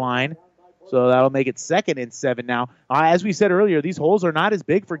 24-yard line. So that'll make it 2nd and 7 now. As we said earlier, these holes are not as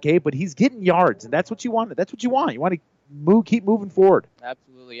big for Gabe, but he's getting yards, and that's what you want. That's what you want. You want to keep moving forward.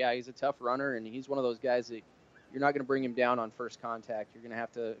 Absolutely, yeah. He's a tough runner, and he's one of those guys that you're not going to bring him down on first contact. You're going to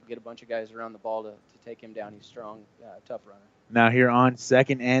have to get a bunch of guys around the ball to take him down. He's strong, tough runner. Now here on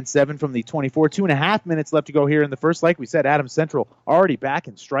 2nd and 7 from the 24. 2.5 minutes left to go here in the first. Like we said, Adams Central already back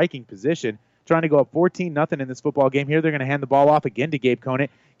in striking position, trying to go up 14-0 in this football game. Here they're going to hand the ball off again to Gabe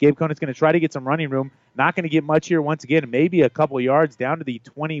Conant. Gabe Conant's going to try to get some running room. Not going to get much here once again. Maybe a couple yards down to the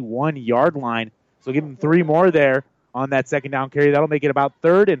 21-yard line. So give him 3 more there on that 2nd down carry. That'll make it about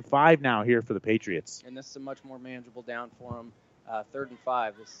 3rd and 5 now here for the Patriots. And this is a much more manageable down for them. 3rd and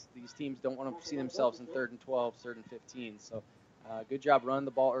 5. These teams don't want to see themselves in 3rd and 12, 3rd and 15. So good job running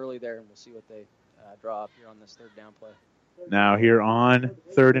the ball early there, and we'll see what they draw up here on this 3rd down play. Now here on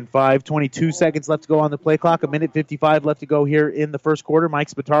 3rd and 5, 22 seconds left to go on the play clock. 1:55 left to go here in the first quarter. Mike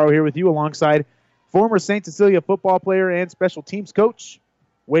Spataro here with you alongside former St. Cecilia football player and special teams coach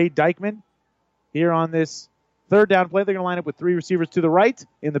Wade Dykeman. Here on this 3rd down play, they're going to line up with 3 receivers to the right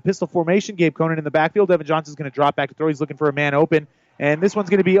in the pistol formation. Gabe Conant in the backfield. Evan Johnson's going to drop back to throw. He's looking for a man open. And this one's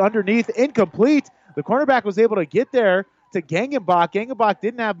going to be underneath, incomplete. The cornerback was able to get there to Gangenbach. Gangenbach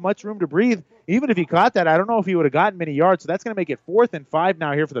didn't have much room to breathe. Even if he caught that, I don't know if he would have gotten many yards. So that's going to make it 4th and 5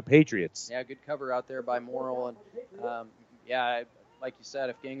 now here for the Patriots. Yeah, good cover out there by Morrill. And, like you said,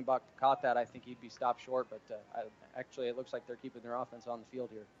 if Gangenbach caught that, I think he'd be stopped short. But actually, it looks like they're keeping their offense on the field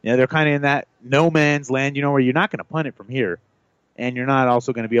here. Yeah, they're kind of in that no man's land, where you're not going to punt it from here. And you're not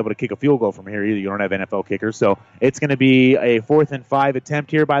also going to be able to kick a field goal from here either. You don't have NFL kickers. So it's going to be a 4th and 5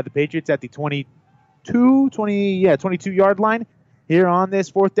 attempt here by the Patriots at the 22-yard line. Here on this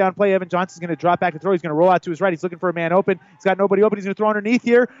 4th down play, Evan Johnson's going to drop back and throw. He's going to roll out to his right. He's looking for a man open. He's got nobody open. He's going to throw underneath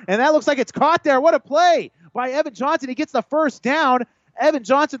here. And that looks like it's caught there. What a play by Evan Johnson. He gets the first down. Evan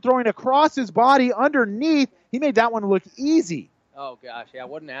Johnson throwing across his body underneath. He made that one look easy. Oh, gosh. Yeah,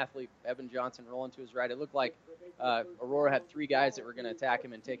 what an athlete. Evan Johnson rolling to his right. It looked like Aurora had 3 guys that were going to attack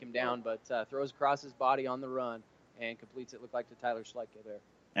him and take him down, but throws across his body on the run and completes it. Looked like to Tyler Schletka there.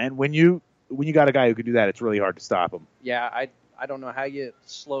 And when you got a guy who can do that, it's really hard to stop him. Yeah, I don't know how you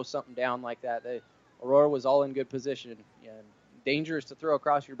slow something down like that. Aurora was all in good position. Yeah, dangerous to throw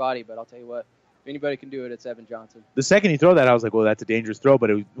across your body, but I'll tell you what, if anybody can do it, it's Evan Johnson. The second he threw that, I was like, well, that's a dangerous throw,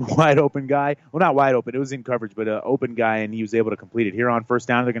 but it was wide open guy. Well, not wide open. It was in coverage, but an open guy, and he was able to complete it. Here on first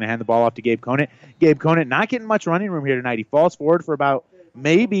down, they're going to hand the ball off to Gabe Conant. Gabe Conant not getting much running room here tonight. He falls forward for about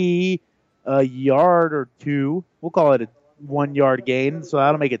maybe a yard or two. We'll call it a 1-yard gain, so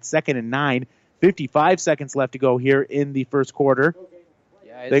that'll make it 2nd and 9. 55 seconds left to go here in the first quarter.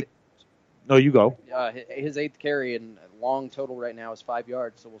 Yeah, no, you go. His 8th carry and long total right now is 5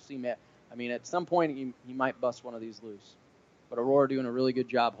 yards, so we'll see Matt. I mean, at some point he might bust one of these loose, but Aurora doing a really good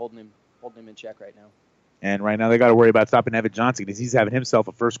job holding him in check right now. And right now they got to worry about stopping Evan Johnson because he's having himself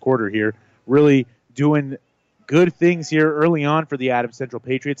a first quarter here, really doing good things here early on for the Adams Central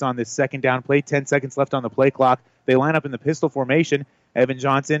Patriots on this second down play. 10 seconds left on the play clock. They line up in the pistol formation. Evan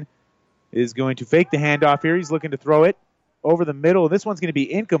Johnson is going to fake the handoff here. He's looking to throw it over the middle. This one's going to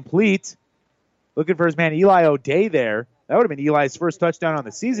be incomplete. Looking for his man Eli O'Day there. That would have been Eli's first touchdown on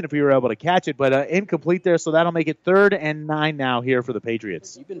the season if he were able to catch it, but incomplete there, so that'll make it 3rd and 9 now here for the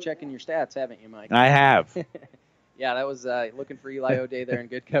Patriots. You've been checking your stats, haven't you, Mike? I have. Yeah, that was looking for Eli O'Day there and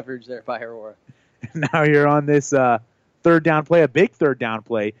good coverage there by Aurora. Now you're on this third down play, a big third down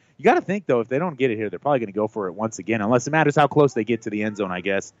play. You got to think, though, if they don't get it here, they're probably going to go for it once again, unless it matters how close they get to the end zone, I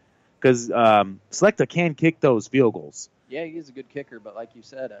guess, because Selecta can kick those field goals. Yeah, he is a good kicker, but like you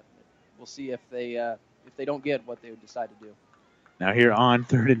said, we'll see if they don't get what they would decide to do. Now here on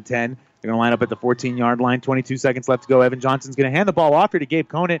 3rd and 10, they're going to line up at the 14-yard line. 22 seconds left to go. Evan Johnson's going to hand the ball off here to Gabe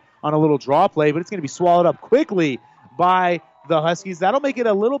Conant on a little draw play, but it's going to be swallowed up quickly by the Huskies. That'll make it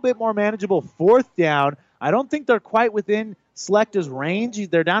a little bit more manageable 4th down. I don't think they're quite within Selecta's range.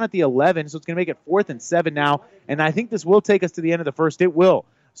 They're down at the 11, so it's going to make it 4th and 7 now, and I think this will take us to the end of the first. It will.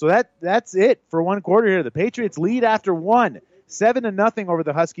 So that's it for one quarter here. The Patriots lead after 1, 7-0 over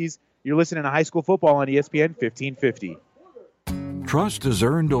the Huskies. You're listening to High School Football on ESPN 1550. Trust is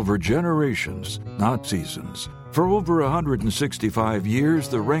earned over generations, not seasons. For over 165 years,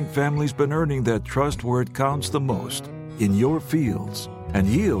 the Rank family's been earning that trust where it counts the most, in your fields. And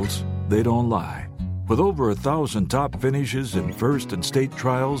yields, they don't lie. With over 1,000 top finishes in first and state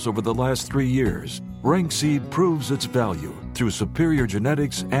trials over the last 3 years, Rank Seed proves its value through superior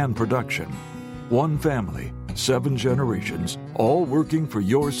genetics and production. One family, 7 generations, all working for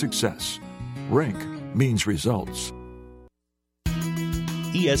your success. Rank means results.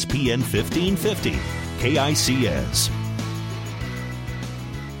 ESPN 1550, KICS.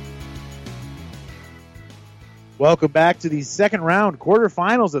 Welcome back to the second round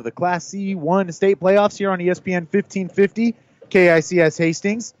quarterfinals of the Class C1 state playoffs here on ESPN 1550, KICS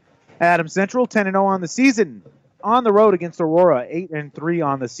Hastings. Adams Central 10-0 on the season. On the road against Aurora, 8-3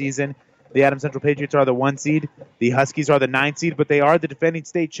 on the season. The Adams Central Patriots are the 1 seed. The Huskies are the 9 seed, but they are the defending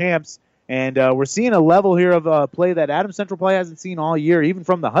state champs. And we're seeing a level here of play that Adams Central play hasn't seen all year, even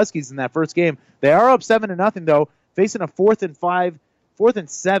from the Huskies in that first game. They are up 7-0 though, facing a 4th and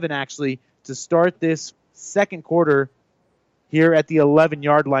 7 actually to start this second quarter here at the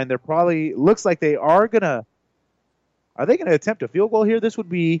 11-yard line. They're probably looks like they are gonna. Are they gonna attempt a field goal here? This would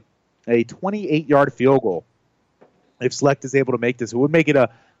be a 28-yard field goal if Select is able to make this. It would make it a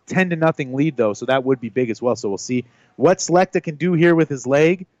 10-0 lead though, so that would be big as well. So we'll see what Selecta can do here with his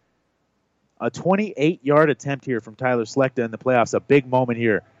leg. A 28-yard attempt here from Tyler Selecta in the playoffs. A big moment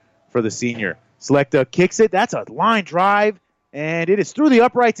here for the senior. Selecta kicks it. That's a line drive, and it is through the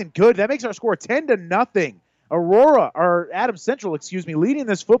uprights and good. That makes our score 10-0. Aurora, or Adams Central, leading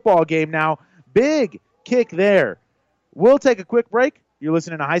this football game now. Big kick there. We'll take a quick break. You're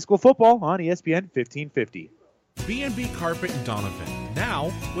listening to High School Football on ESPN 1550. B&B Carpet in Donovan,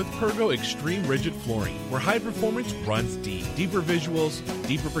 now with Pergo Extreme Rigid Flooring, where high performance runs deep. Deeper visuals,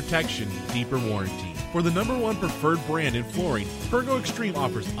 deeper protection, deeper warranty. For the #1 preferred brand in flooring, Pergo Extreme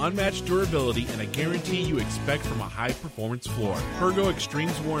offers unmatched durability and a guarantee you expect from a high-performance floor. Pergo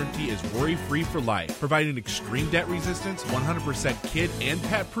Extreme's warranty is worry-free for life, providing extreme debt resistance, 100% kid and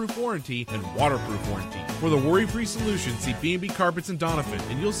pet-proof warranty, and waterproof warranty. For the worry-free solution, see B&B Carpets in Donovan,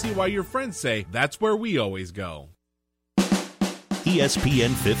 and you'll see why your friends say, that's where we always go.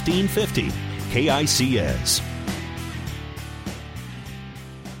 ESPN 1550, KICS.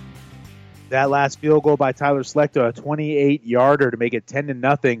 That last field goal by Tyler Selecta, a 28-yarder to make it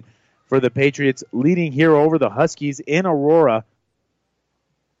 10-0 for the Patriots, leading here over the Huskies in Aurora.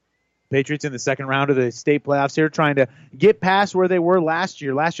 Patriots in the second round of the state playoffs here, trying to get past where they were last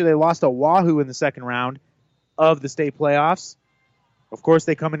year. Last year they lost to Wahoo in the second round of the state playoffs. Of course,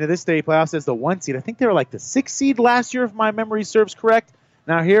 they come into this state playoffs as the 1 seed. I think they were like the 6 seed last year, if my memory serves correct.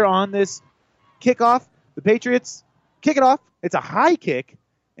 Now here on this kickoff, the Patriots kick it off. It's a high kick,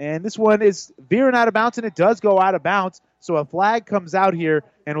 and this one is veering out of bounds, and it does go out of bounds. So a flag comes out here,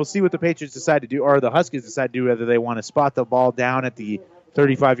 and we'll see what the Patriots decide to do, or the Huskies decide to do, whether they want to spot the ball down at the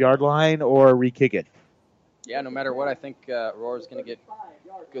 35-yard line or re-kick it. Yeah, no matter what, I think Aurora's going to get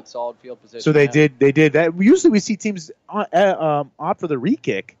good, solid field position. So they did that. Usually we see teams opt for the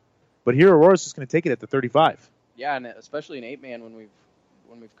re-kick, but here Aurora's just going to take it at the 35. Yeah, and especially in 8-man when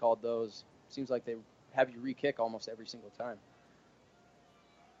we've called those, seems like they have you re-kick almost every single time.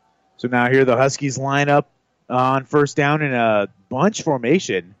 So now here the Huskies line up on first down in a bunch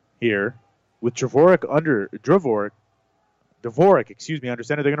formation here with Dvorak under center. They're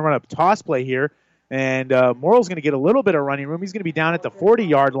going to run a toss play here, and Morrell's going to get a little bit of running room. He's going to be down at the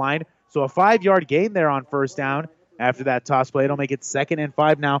 40-yard line, so a 5-yard gain there on first down after that toss play. It'll make it 2nd and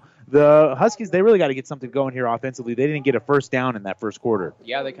 5 now. The Huskies, they really got to get something going here offensively. They didn't get a first down in that first quarter.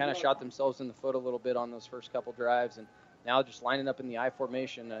 Yeah, they kind of shot themselves in the foot a little bit on those first couple drives, and now just lining up in the I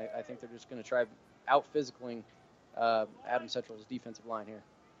formation, I think they're just going to try out-physicaling Adams Central's defensive line here.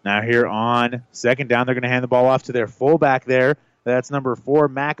 Now here on second down, they're going to hand the ball off to their fullback there. That's number 4,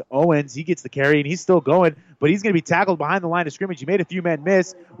 Mac Owens. He gets the carry, and he's still going, but he's going to be tackled behind the line of scrimmage. He made a few men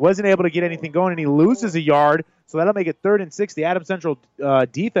miss, wasn't able to get anything going, and he loses a yard, so that'll make it 3rd and 6. The Adams Central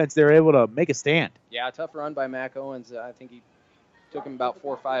defense, they're able to make a stand. Yeah, a tough run by Mac Owens. I think he took him about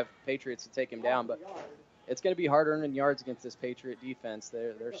 4 or 5 Patriots to take him down, but it's going to be hard earning yards against this Patriot defense.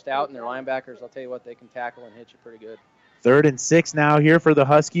 They're stout, and their linebackers, I'll tell you what, they can tackle and hit you pretty good. 3rd and 6 now here for the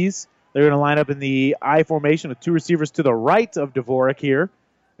Huskies. They're going to line up in the I formation with 2 receivers to the right of Dvorak here.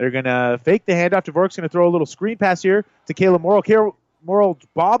 They're going to fake the handoff. Dvorak's going to throw a little screen pass here to Caleb Morrell. Morrell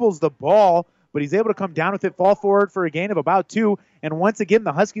bobbles the ball, but he's able to come down with it, fall forward for a gain of about 2. And once again,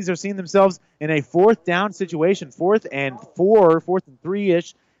 the Huskies are seeing themselves in a 4th down situation, 4th and 4, 4th and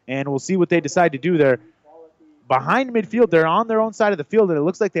 3-ish, and we'll see what they decide to do there. Behind midfield, they're on their own side of the field, and it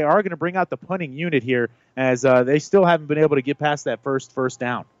looks like they are going to bring out the punting unit here as they still haven't been able to get past that first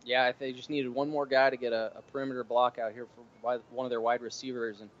down. Yeah, they just needed one more guy to get a perimeter block out here for one of their wide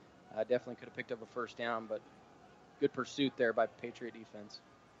receivers, and definitely could have picked up a first down, but good pursuit there by Patriot defense.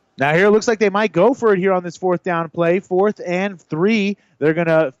 Now here it looks like they might go for it here on this 4th down play. 4th and 3. They're going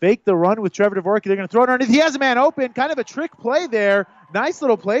to fake the run with Trevor Dvorak. They're going to throw it underneath. He has a man open. Kind of a trick play there. Nice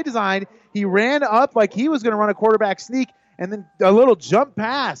little play design. He ran up like he was going to run a quarterback sneak, and then a little jump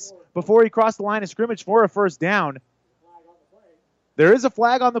pass before he crossed the line of scrimmage for a first down. There is a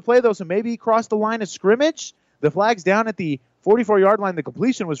flag on the play, though, so maybe he crossed the line of scrimmage. The flag's down at the 44-yard line. The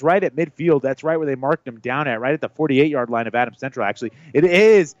completion was right at midfield. That's right where they marked him down at, right at the 48-yard line of Adams Central, actually. It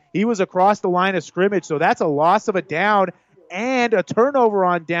is. He was across the line of scrimmage, so that's a loss of a down and a turnover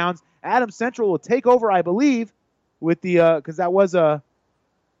on downs. Adams Central will take over, I believe, with the because that was a –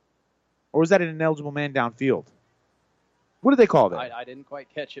 or was that an ineligible man downfield? What did they call that? I didn't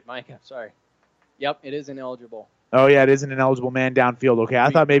quite catch it, Mike. I'm sorry. Yep, it is ineligible. Oh, yeah, it is an ineligible man downfield. Okay, I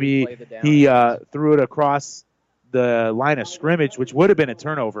thought maybe he threw it across the line of scrimmage, which would have been a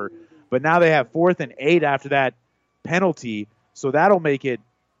turnover. But now they have 4th and 8 after that penalty, so that'll make it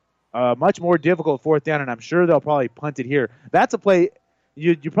much more difficult 4th down, and I'm sure they'll probably punt it here. That's a play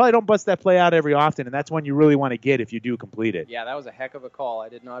you probably don't bust that play out every often, and that's one you really want to get if you do complete it. Yeah, that was a heck of a call. I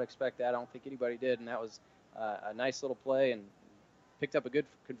did not expect that. I don't think anybody did, and that was a nice little play and picked up a good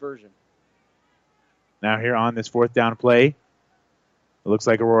conversion. Now here on this 4th down play, it looks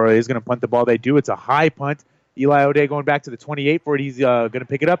like Aurora is going to punt the ball. They do. It's a high punt. Eli O'Day going back to the 28 for it. He's going to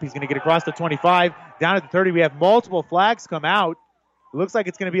pick it up. He's going to get across the 25. Down at the 30, we have multiple flags come out. It looks like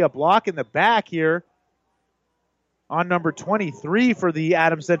it's going to be a block in the back here on number 23 for the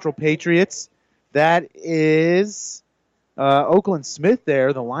Adams Central Patriots. That is Oakland Smith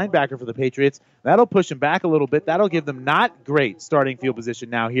there, the linebacker for the Patriots. That'll push him back a little bit. That'll give them not great starting field position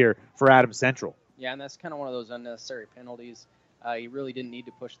now here for Adams Central. Yeah, and that's kind of one of those unnecessary penalties. You really didn't need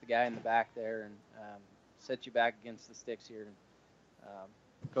to push the guy in the back there and set you back against the sticks here.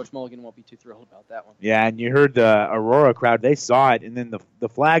 Coach Mulligan won't be too thrilled about that one. Yeah, and you heard the Aurora crowd. They saw it, and then the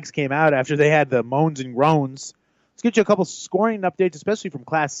flags came out after they had the moans and groans. Let's get you a couple scoring updates, especially from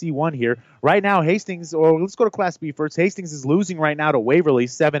Class C1 here. Right now, Hastings, or let's go to Class B first. Hastings is losing right now to Waverly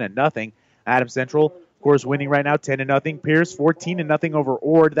 7-0. Adams Central, of course, winning right now 10-0. Pierce 14-0 over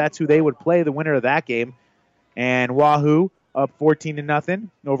Ord. That's who they would play, the winner of that game. And Wahoo up 14-0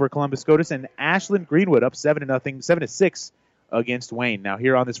 over Columbus Scotus, and Ashland Greenwood up 7-6 against Wayne. Now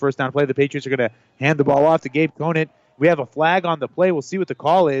here on this first down play, the Patriots are going to hand the ball off to Gabe Conant. We have a flag on the play. We'll see what the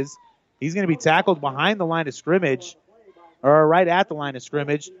call is. He's going to be tackled behind the line of scrimmage, or right at the line of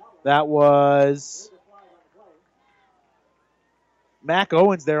scrimmage. That was Mac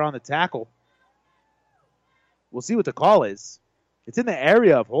Owens there on the tackle. We'll see what the call is. It's in the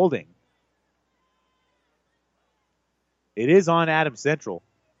area of holding. It is on Adams Central.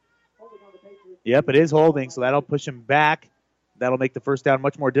 Yep, it is holding, so that'll push him back. That'll make the first down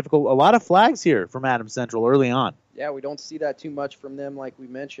much more difficult. A lot of flags here from Adams Central early on. Yeah, we don't see that too much from them like we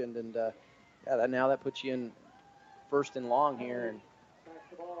mentioned. And, now that puts you in first and long here and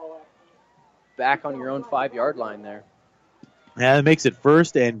back on your own 5-yard line there. Yeah, that makes it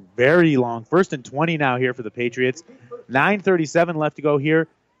first and very long. First and 20 now here for the Patriots. 9:37 left to go here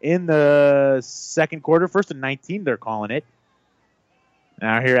in the second quarter. First and 19, they're calling it.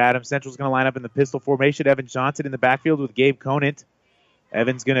 Now here, Adams Central's going to line up in the pistol formation. Evan Johnson in the backfield with Gabe Conant.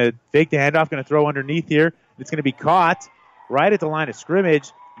 Evan's going to fake the handoff, going to throw underneath here. It's going to be caught right at the line of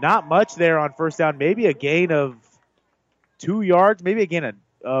scrimmage. Not much there on first down. Maybe a gain of 2 yards. Maybe a gain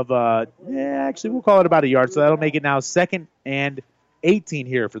actually we'll call it about a yard. So that'll make it now 2nd and 18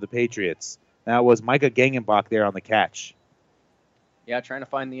 here for the Patriots. That was Micah Gangenbach there on the catch. Yeah, trying to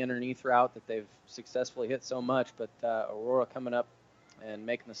find the underneath route that they've successfully hit so much, but Aurora coming up and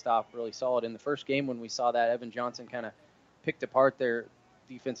making the stop really solid. In the first game when we saw that, Evan Johnson kind of picked apart their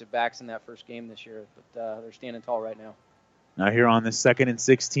defensive backs in that first game this year, but they're standing tall right now. Now here on the 2nd and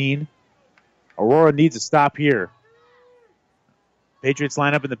 16, Aurora needs a stop here. Patriots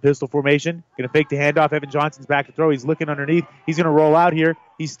line up in the pistol formation. Going to fake the handoff. Evan Johnson's back to throw. He's looking underneath. He's going to roll out here.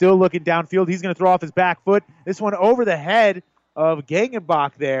 He's still looking downfield. He's going to throw off his back foot. This one over the head of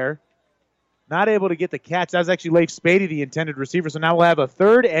Gangenbach there. Not able to get the catch. That was actually Leif Spady, the intended receiver. So now we'll have a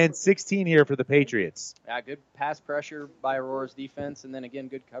 3rd and 16 here for the Patriots. Yeah, good pass pressure by Aurora's defense, and then again,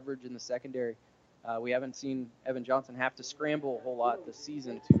 good coverage in the secondary. We haven't seen Evan Johnson have to scramble a whole lot this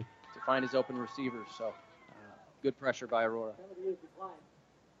season to find his open receivers. So good pressure by Aurora.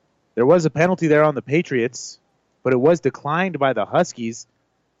 There was a penalty there on the Patriots, but it was declined by the Huskies.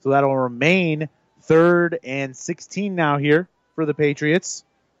 So that'll remain 3rd and 16 now here for the Patriots.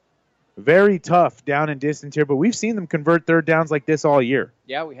 Very tough down and distance here, but we've seen them convert 3rd downs like this all year.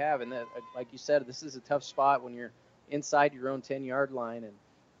 Yeah, we have, and like you said, this is a tough spot when you're inside your own 10-yard line,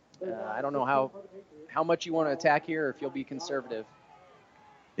 and I don't know how much you want to attack here or if you'll be conservative.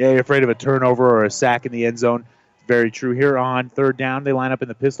 Yeah, you're afraid of a turnover or a sack in the end zone. Very true. Here on 3rd down, they line up in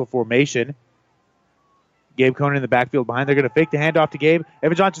the pistol formation. Gabe Conant in the backfield behind. They're going to fake the handoff to Gabe.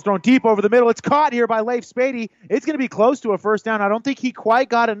 Evan Johnson's thrown deep over the middle. It's caught here by Leif Spady. It's going to be close to a first down. I don't think he quite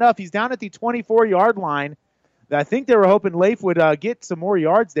got enough. He's down at the 24-yard line. I think they were hoping Leif would get some more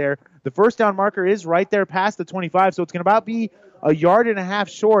yards there. The first down marker is right there past the 25, so it's going to about be a yard and a half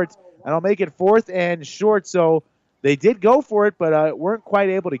short. And I'll make it 4th and short. So they did go for it, but weren't quite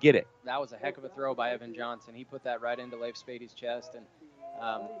able to get it. That was a heck of a throw by Evan Johnson. He put that right into Leif Spady's chest, and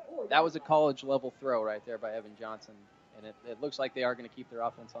that was a college-level throw right there by Evan Johnson. And it looks like they are going to keep their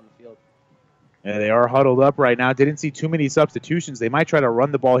offense on the field. Yeah, they are huddled up right now. Didn't see too many substitutions. They might try to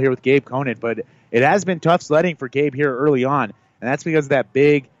run the ball here with Gabe Conant, but it has been tough sledding for Gabe here early on, and that's because of that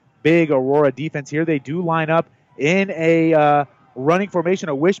big Aurora defense here. They do line up in a running formation,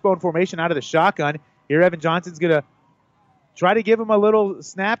 a wishbone formation out of the shotgun. Here Evan Johnson's going to try to give him a little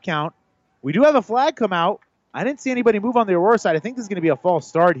snap count. We do have a flag come out. I didn't see anybody move on the Aurora side. I think this is going to be a false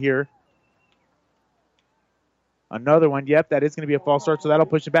start here. Another one. Yep, that is going to be a false start, so that'll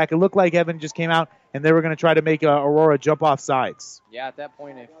push it back. It looked like Evan just came out, and they were going to try to make Aurora jump off sides. Yeah, at that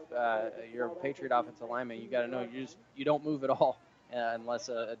point, if you're a Patriot offensive lineman, you got to know you don't move at all unless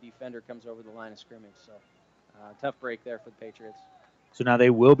a defender comes over the line of scrimmage. So tough break there for the Patriots. So now they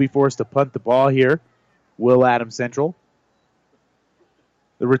will be forced to punt the ball here. Will Adams Central.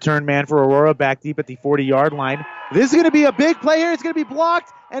 The return man for Aurora back deep at the 40-yard line. This is going to be a big play here. It's going to be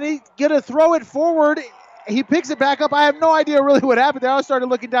blocked, and he's going to throw it forward. He picks it back up. I have no idea really what happened there. I started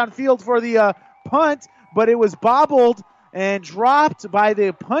looking downfield for the punt, but it was bobbled and dropped by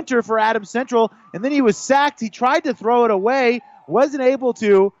the punter for Adams Central, and then he was sacked. He tried to throw it away, wasn't able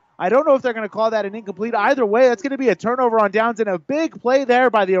to. I don't know if they're going to call that an incomplete. Either way, that's going to be a turnover on downs and a big play there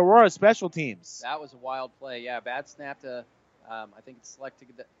by the Aurora special teams. That was a wild play. Yeah, bad snap to, I think it's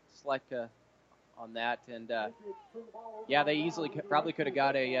Seleka on that. And, they easily probably could have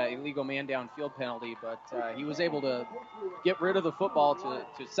got a illegal man downfield penalty, but he was able to get rid of the football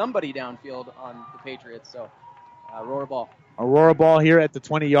to somebody downfield on the Patriots. So, Aurora ball. Aurora ball here at the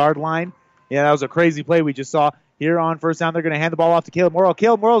 20-yard line. Yeah, that was a crazy play we just saw. Here on first down, they're going to hand the ball off to Caleb Morrow.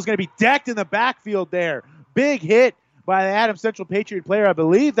 Caleb Morrow is going to be decked in the backfield there. Big hit by the Adams Central Patriot player. I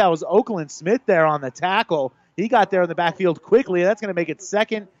believe that was Oakland Smith there on the tackle. He got there in the backfield quickly. That's going to make it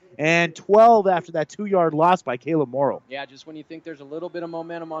 2nd and 12 after that 2-yard loss by Caleb Morrow. Yeah, just when you think there's a little bit of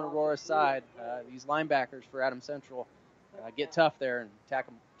momentum on Aurora's side, these linebackers for Adams Central get tough there and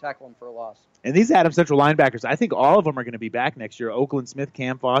tackle them for a loss. And these Adams Central linebackers, I think all of them are going to be back next year. Oakland Smith,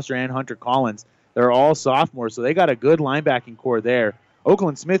 Cam Foster, and Hunter Collins. They're all sophomores, so they got a good linebacking core there.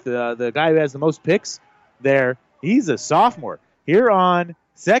 Oakland Smith, the guy who has the most picks there, he's a sophomore. Here on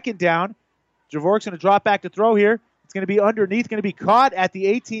second down, Javork's going to drop back to throw here. It's going to be underneath, going to be caught at the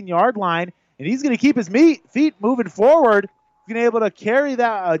 18-yard line, and he's going to keep his feet moving forward. He's going to be able to carry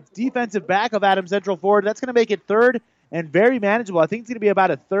that defensive back of Adams Central forward. That's going to make it third and very manageable. I think it's going to be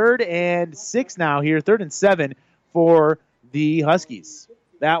about a 3rd and 6 now here, 3rd and 7 for the Huskies.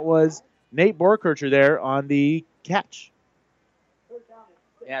 That was Nate Borkircher there on the catch.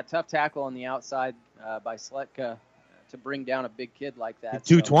 Yeah, tough tackle on the outside by Sletka to bring down a big kid like that.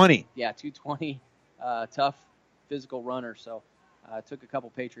 220. So, yeah, 220. Tough physical runner. So it took a couple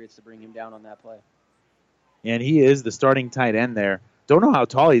Patriots to bring him down on that play. And he is the starting tight end there. Don't know how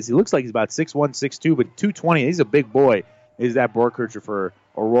tall he is. He looks like he's about 6'1", 6'2", but 220. He's a big boy. Is that Borkircher for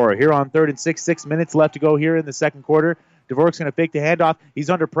Aurora. Here on 3rd and 6 minutes left to go here in the second quarter. Dvorak's going to fake the handoff. He's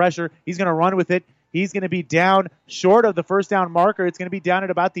under pressure. He's going to run with it. He's going to be down short of the first down marker. It's going to be down at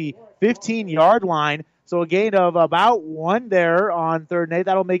about the 15-yard line. So a gain of about 1 there on 3rd and 8.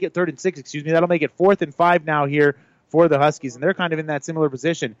 That'll make it 3rd and 6, That'll make it 4th and 5 now here for the Huskies. And they're kind of in that similar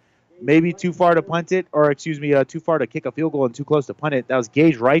position. Maybe too far to punt it, or too far to kick a field goal and too close to punt it. That was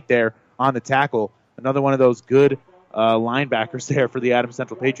Gage right there on the tackle. Another one of those good linebackers there for the Adams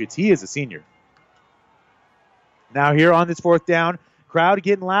Central Patriots. He is a senior. Now here on this 4th down, crowd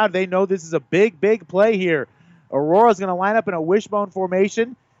getting loud. They know this is a big, big play here. Aurora's going to line up in a wishbone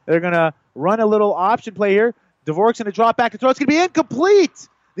formation. They're going to run a little option play here. Dvorak's going to drop back to throw. It's going to be incomplete.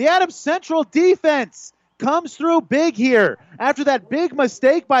 The Adams Central defense comes through big here. After that big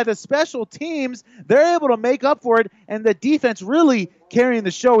mistake by the special teams, they're able to make up for it, and the defense really carrying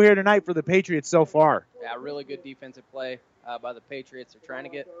the show here tonight for the Patriots so far. Yeah, really good defensive play by the Patriots. They're trying to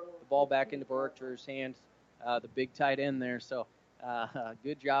get the ball back into Borkircher's hands, the big tight end there. So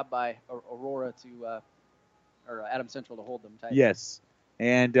good job by Aurora or Adams Central to hold them tight. Yes.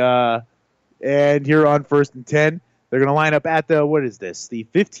 And here on 1st and 10, they're going to line up at the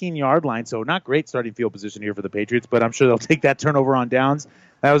 15-yard line. So not great starting field position here for the Patriots, but I'm sure they'll take that turnover on downs.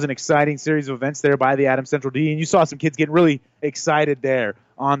 That was an exciting series of events there by the Adams Central D, and you saw some kids getting really excited there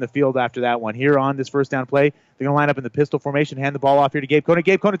on the field after that one. Here on this first down play, they're going to line up in the pistol formation, hand the ball off here to Gabe Conant.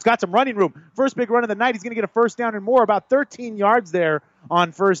 Gabe Conant's got some running room. First big run of the night. He's going to get a first down and more, about 13 yards there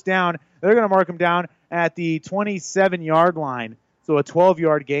on first down. They're going to mark him down at the 27-yard line, so a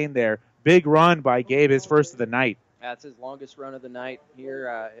 12-yard gain there. Big run by Gabe, his first of the night. That's his longest run of the night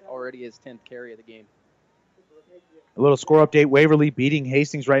here, already his 10th carry of the game. A little score update, Waverly beating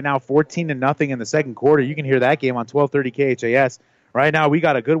Hastings right now 14-0 in the second quarter. You can hear that game on 1230 KHAS. Right now we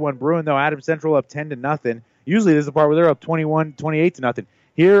got a good one brewing, though. Adams Central up 10-0. Usually this is the part where they're up 28-0.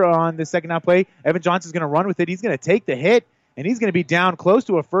 Here on the second down play, Evan Johnson's going to run with it. He's going to take the hit, and he's going to be down close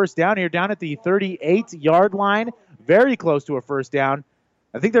to a first down here, down at the 38-yard line. Very close to a first down.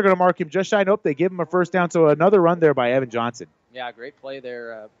 I think they're going to mark him just shy. Nope, they give him a first down, so another run there by Evan Johnson. Yeah, great play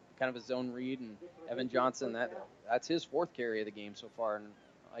there. Kind of a zone read, and Evan Johnson, that's his 4th carry of the game so far. And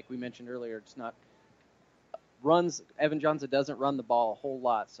like we mentioned earlier, it's not runs. Evan Johnson doesn't run the ball a whole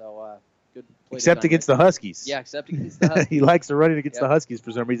lot, so good play. Except against the Huskies. Yeah, except against the Huskies. He likes to run it against the Huskies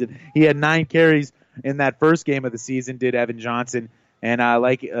for some reason. He had 9 carries in that first game of the season, did Evan Johnson. And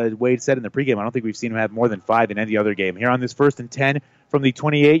like Wade said in the pregame, I don't think we've seen him have more than 5 in any other game. Here on this 1st and 10 from the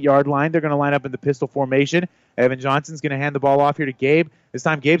 28-yard line, they're going to line up in the pistol formation. Evan Johnson's going to hand the ball off here to Gabe. This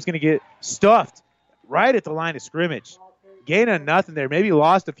time Gabe's going to get stuffed right at the line of scrimmage. Gain of nothing there. Maybe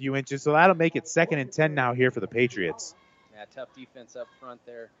lost a few inches, so that'll make it 2nd and 10 now here for the Patriots. Yeah, tough defense up front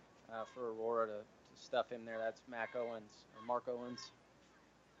there for Aurora to stuff him there. That's Mark Owens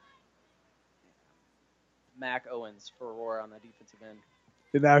for Aurora on the defensive end.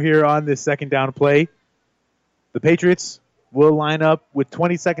 And now here on this second down play, the Patriots will line up with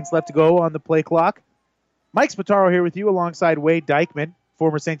 20 seconds left to go on the play clock. Mike Spataro here with you alongside Wade Dykeman,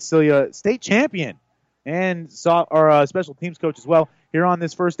 former St. Cecilia state champion and special teams coach as well. Here on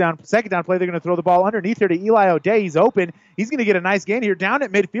this second down play, they're going to throw the ball underneath here to Eli O'Day. He's open. He's going to get a nice gain here down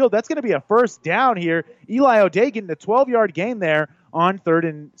at midfield. That's going to be a first down here. Eli O'Day getting a 12-yard gain there on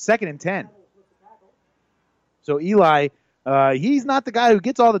 2nd and 10. So Eli, he's not the guy who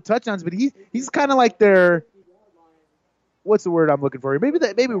gets all the touchdowns, but he's kind of like their, what's the word I'm looking for here?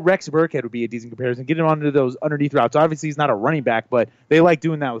 Maybe Rex Burkhead would be a decent comparison. Get him onto those underneath routes. Obviously, he's not a running back, but they like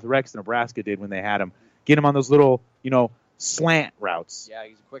doing that with Rex. Nebraska did when they had him. Get him on those little, slant routes. Yeah,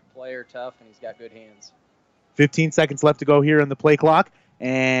 he's a quick player, tough, and he's got good hands. 15 seconds left to go here in the play clock,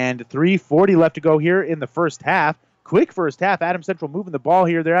 and 3:40 left to go here in the first half. Quick first half. Adams Central moving the ball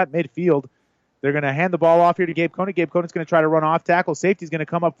here. They're at midfield. They're going to hand the ball off here to Gabe Conant. Gabe Conant's going to try to run off tackle. Safety's going to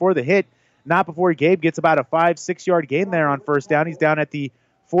come up for the hit. not before Gabe gets about a 5-6 yard gain there on first down. He's down at the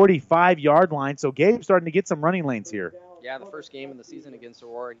 45-yard line, so Gabe's starting to get some running lanes here. Yeah, the first game of the season against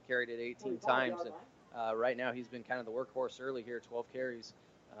Aurora, he carried it 18 times, and right now he's been kind of the workhorse early here, 12 carries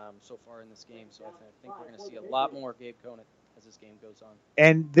so far in this game. So I think we're going to see a lot more Gabe Conant as this game goes on.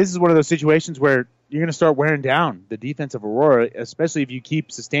 And this is one of those situations where you're going to start wearing down the defense of Aurora, especially if you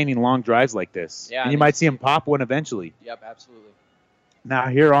keep sustaining long drives like this. Yeah, and you might see him pop one eventually. Yep, absolutely. Now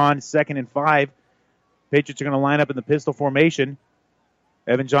here on 2nd and 5, Patriots are going to line up in the pistol formation.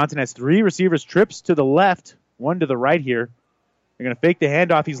 Evan Johnson has 3 receivers, trips to the left, 1 to the right here. They're going to fake the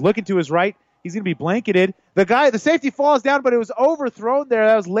handoff. He's looking to his right. He's going to be blanketed. The safety falls down, but it was overthrown there.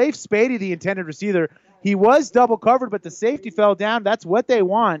 That was Leif Spady, the intended receiver. He was double covered, but the safety fell down. That's what they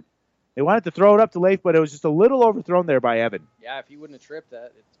want. They wanted to throw it up to Leif, but it was just a little overthrown there by Evan. Yeah, if he wouldn't have tripped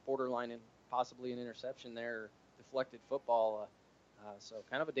that, it's borderline and possibly an interception there, or deflected football. So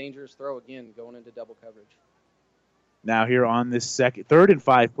kind of a dangerous throw again, going into double coverage. Now here on this 3rd and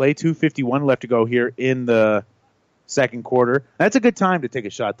 5 play, 2:51 left to go here in the second quarter. That's a good time to take a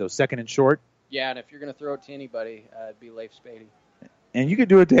shot, though, 2nd and short. Yeah, and if you're going to throw it to anybody, it'd be Leif Spady. And you can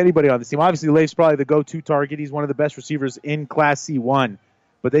do it to anybody on this team. Obviously, Leif's probably the go-to target. He's one of the best receivers in Class C1.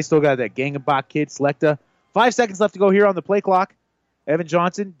 But they still got that Gangenbach kid, Selecta. 5 seconds left to go here on the play clock. Evan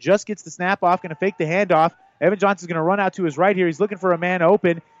Johnson just gets the snap off, going to fake the handoff. Evan Johnson's going to run out to his right here. He's looking for a man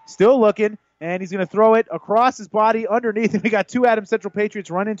open, still looking, and he's going to throw it across his body underneath. And we got 2 Adams Central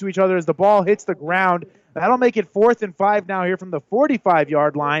Patriots run into each other as the ball hits the ground. That'll make it 4th and 5 now here from the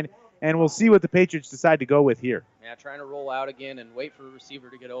 45-yard line, and we'll see what the Patriots decide to go with here. Yeah, trying to roll out again and wait for a receiver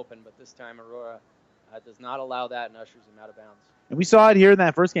to get open, but this time Aurora does not allow that and ushers him out of bounds. And we saw it here in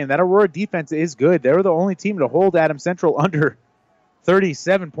that first game. That Aurora defense is good. They were the only team to hold Adams Central under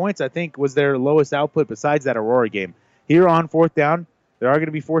 37 points, I think, was their lowest output besides that Aurora game. Here on 4th down, they are going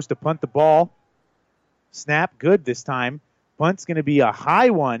to be forced to punt the ball. Snap, good this time. Punt's going to be a high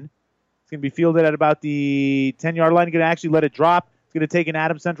one. It's going to be fielded at about the 10-yard line. Going to actually let it drop. It's going to take an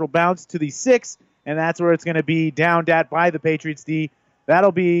Adams Central bounce to the 6, and that's where it's going to be downed at by the Patriots D.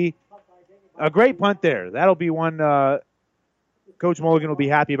 That'll be a great punt there. That'll be one Coach Mulligan will be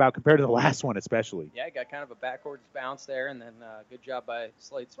happy about compared to the last one especially. Yeah, he got kind of a backwards bounce there, and then good job by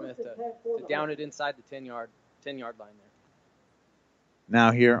Slade Smith to down it inside the 10-yard line there.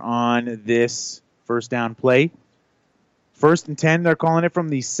 Now here on this first down play. 1st and 10, they're calling it from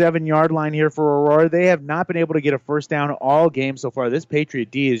the 7-yard line here for Aurora. They have not been able to get a first down all game so far. This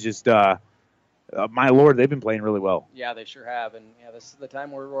Patriot D is just, my Lord, they've been playing really well. Yeah, they sure have, and yeah, this is the time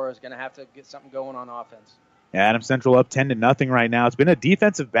where Aurora is going to have to get something going on offense. Adams Central up 10-0 right now. It's been a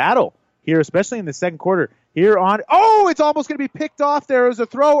defensive battle here, especially in the second quarter. Here on, it's almost going to be picked off there. It was a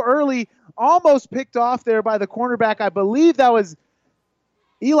throw early, almost picked off there by the cornerback. I believe that was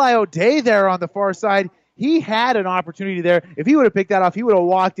Eli O'Day there on the far side. He had an opportunity there. If he would have picked that off, he would have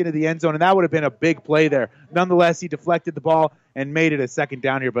walked into the end zone, and that would have been a big play there. Nonetheless, he deflected the ball and made it a second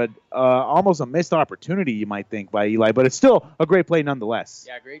down here, but almost a missed opportunity, you might think, by Eli. But it's still a great play nonetheless.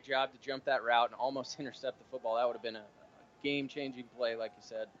 Yeah, great job to jump that route and almost intercept the football. That would have been a game-changing play, like you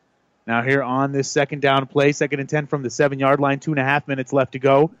said. Now here on this second down play, 2nd and 10 from the 7-yard line, 2.5 minutes left to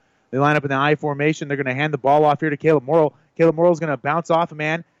go. They line up in the I formation. They're going to hand the ball off here to Caleb Morrill. Caleb Morrill's going to bounce off a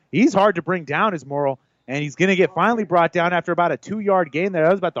man. He's hard to bring down, is Morrill. And he's going to get finally brought down after about a 2-yard gain there.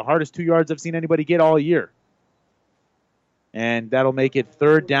 That was about the hardest 2 yards I've seen anybody get all year. And that'll make it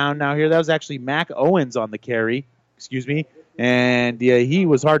 3rd down now here. That was actually Mac Owens on the carry. And yeah, he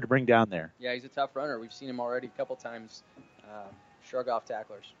was hard to bring down there. Yeah, he's a tough runner. We've seen him already a couple times shrug off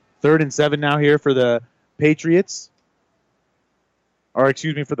tacklers. 3rd and 7 now here for the Patriots. For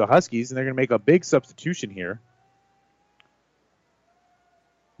the Huskies. And they're going to make a big substitution here.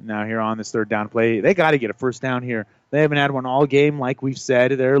 Now here on this 3rd down play, they got to get a first down here. They haven't had one all game, like we've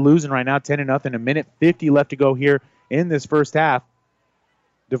said. They're losing right now, 10-0. A minute 50 left to go here in this first half.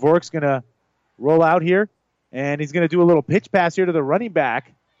 Dvorak's going to roll out here, and he's going to do a little pitch pass here to the running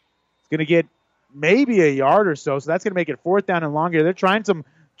back. He's going to get maybe a yard or so, so that's going to make it 4th down and longer. They're trying some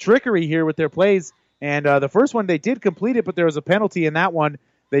trickery here with their plays, and the first one they did complete it, but there was a penalty in that one.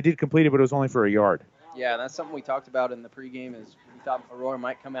 They did complete it, but it was only for a yard. Yeah, that's something we talked about in the pregame is we thought Aurora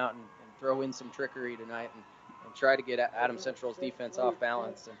might come out and throw in some trickery tonight and try to get Adams Central's defense off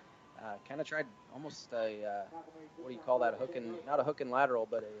balance and kind of tried almost a, what do you call that, not a hook and lateral,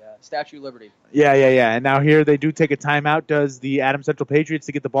 but a Statue of Liberty. Yeah. And now here they do take a timeout. Does the Adams Central Patriots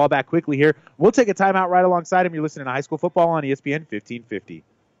to get the ball back quickly here? We'll take a timeout right alongside him. You're listening to High School Football on ESPN 1550.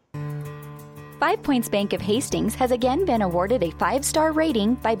 5 Points Bank of Hastings has again been awarded a 5-star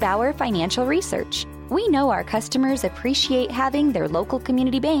rating by Bauer Financial Research. We know our customers appreciate having their local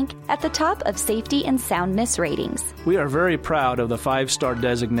community bank at the top of safety and soundness ratings. We are very proud of the 5-star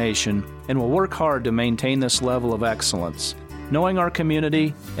designation and will work hard to maintain this level of excellence. Knowing our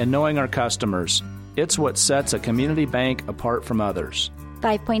community and knowing our customers, it's what sets a community bank apart from others.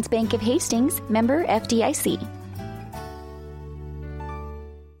 5 Points Bank of Hastings, member FDIC.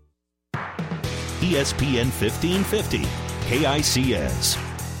 ESPN 1550, KICS.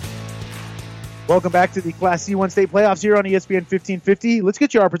 Welcome back to the Class C1 state playoffs here on ESPN 1550. Let's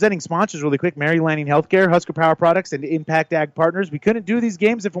get you our presenting sponsors really quick. Mary Lanning Healthcare, Husker Power Products, and Impact Ag Partners. We couldn't do these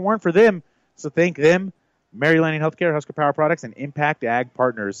games if it weren't for them, so thank them. Mary Lanning Healthcare, Husker Power Products, and Impact Ag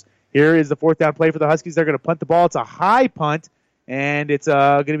Partners. Here is the fourth down play for the Huskies. They're going to punt the ball. It's a high punt, and it's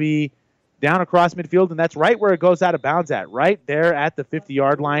going to be down across midfield, and that's right where it goes out of bounds at, right there at the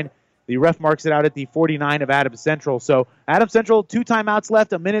 50-yard line. The ref marks it out at the 49 of Adams Central. So Adams Central, 2 timeouts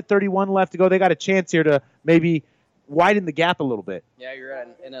left, 1:31 left to go. They got a chance here to maybe widen the gap a little bit. Yeah, you're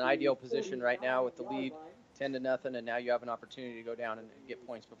in an ideal position right now with the lead 10-0, and now you have an opportunity to go down and get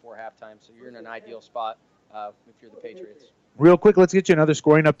points before halftime. So you're in an ideal spot if you're the Patriots. Real quick, let's get you another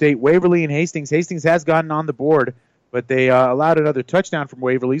scoring update. Waverly and Hastings. Hastings has gotten on the board, but they allowed another touchdown from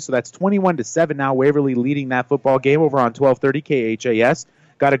Waverly, so that's 21-7 now. Waverly leading that football game over on 1230 KHAS.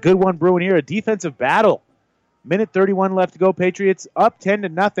 Got a good one brewing here, a defensive battle. 1:31 left to go. Patriots up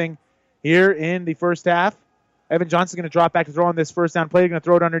 10-0 here in the first half. Evan Johnson's going to drop back to throw on this first down play. They're going to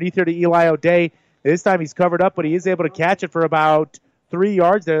throw it underneath here to Eli O'Day. This time he's covered up, but he is able to catch it for about 3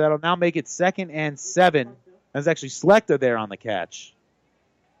 yards there. That'll now make it 2nd and 7. That's actually Slechta there on the catch.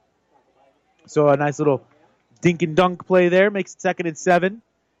 So a nice little dink and dunk play there. Makes it 2nd and 7.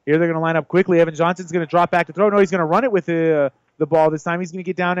 Here they're going to line up quickly. Evan Johnson's going to drop back to throw. No, he's going to run it with the ball this time. He's going to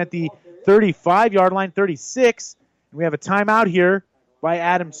get down at the 35-yard line, 36. And we have a timeout here by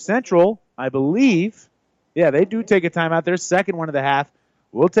Adams Central, I believe. Yeah, they do take a timeout. Their second one of the half.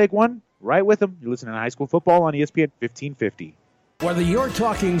 We'll take one right with them. You're listening to High School Football on ESPN 1550. Whether you're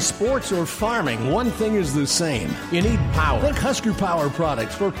talking sports or farming, one thing is the same. You need power. Think Husker Power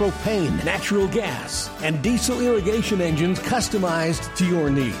products for propane, natural gas, and diesel irrigation engines customized to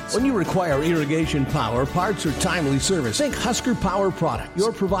your needs. When you require irrigation power, parts, or timely service, think Husker Power products,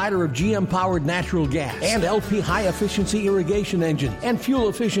 your provider of GM-powered natural gas and LP high-efficiency irrigation engine and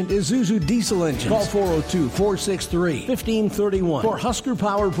fuel-efficient Isuzu diesel engines. Call 402-463-1531 for Husker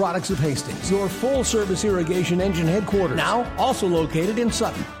Power Products of Hastings, your full-service irrigation engine headquarters. Now, also located in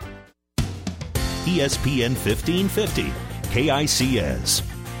Sutton. ESPN 1550, KICS.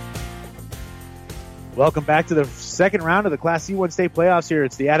 Welcome back to the second round of the Class C1 state playoffs here.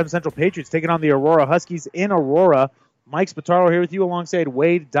 It's the Adams Central Patriots taking on the Aurora Huskies in Aurora. Mike Spataro here with you alongside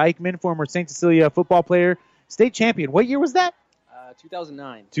Wade Dykeman, former St. Cecilia football player, state champion. What year was that?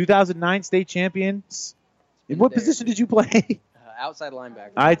 2009. 2009 state champions. In what position did you play? Outside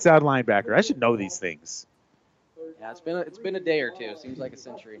linebacker. Outside linebacker. I should know these things. Yeah, it's been a day or two. Seems like a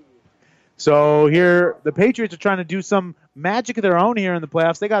century. So here, the Patriots are trying to do some magic of their own here in the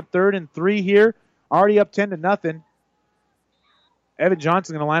playoffs. They got 3rd and 3 here, already up 10-0. Evan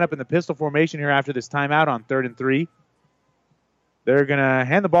Johnson's going to line up in the pistol formation here after this timeout on 3rd and 3. They're going to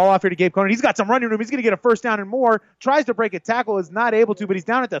hand the ball off here to Gabe Conan. He's got some running room. He's going to get a first down and more. Tries to break a tackle, is not able to, but he's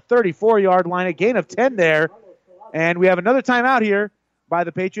down at the 34-yard line. A gain of 10 there. And we have another timeout here by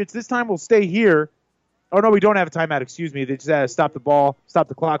the Patriots. This time we'll stay here. Oh, no, we don't have a timeout. Excuse me. They just had to stop the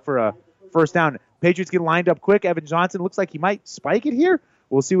clock for a first down. Patriots get lined up quick. Evan Johnson looks like he might spike it here.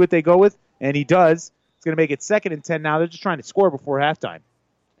 We'll see what they go with, and he does. It's going to make it 2nd and 10 now. They're just trying to score before halftime.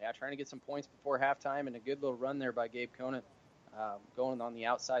 Yeah, trying to get some points before halftime, and a good little run there by Gabe Conant going on the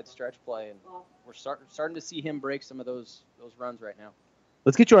outside stretch play. And we're starting to see him break some of those runs right now.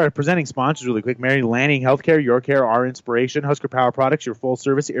 Let's get you our presenting sponsors really quick. Mary Lanning Healthcare, your care, our inspiration. Husker Power Products, your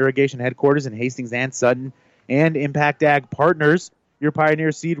full-service irrigation headquarters in Hastings and Sutton. And Impact Ag Partners, your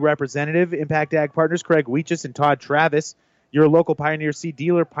Pioneer Seed representative. Impact Ag Partners, Craig Weeches and Todd Travis. Your local Pioneer Seed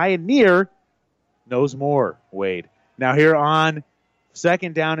dealer. Pioneer knows more, Wade. Now here on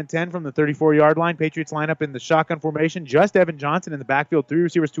 2nd down and 10 from the 34-yard line. Patriots line up in the shotgun formation. Just Evan Johnson in the backfield. 3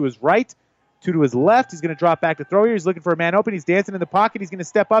 receivers to his right. 2 to his left. He's going to drop back to throw here. He's looking for a man open. He's dancing in the pocket. He's going to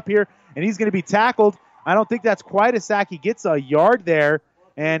step up here, and he's going to be tackled. I don't think that's quite a sack. He gets a yard there,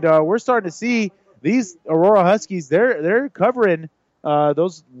 and we're starting to see these Aurora Huskies, they're covering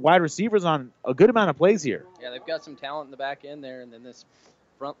those wide receivers on a good amount of plays here. Yeah, they've got some talent in the back end there, and then this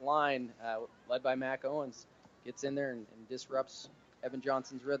front line, led by Mac Owens, gets in there and disrupts Evan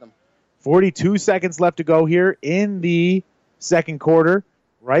Johnson's rhythm. 42 seconds left to go here in the second quarter.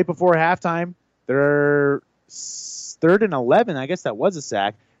 Right before halftime, they're 3rd and 11. I guess that was a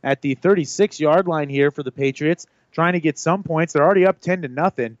sack. at the 36-yard line here for the Patriots, trying to get some points. They're already up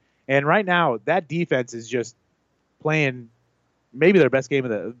 10-0, and right now that defense is just playing maybe their best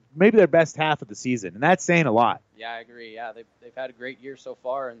half of the season, and that's saying a lot. Yeah, I agree. Yeah, they've had a great year so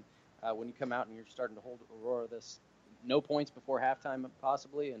far, and when you come out and you're starting to hold Aurora this no points before halftime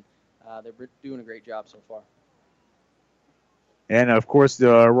possibly, and they're doing a great job so far. And, of course,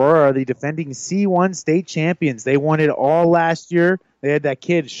 the Aurora are the defending C1 state champions. They won it all last year. They had that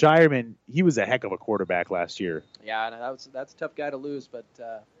kid, Shireman. He was a heck of a quarterback last year. Yeah, and that's a tough guy to lose, but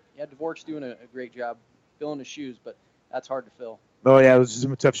Dvorak's doing a great job filling his shoes, but that's hard to fill. Oh, yeah, it was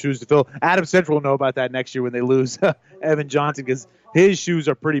some tough shoes to fill. Adam Central will know about that next year when they lose Evan Johnson, because his shoes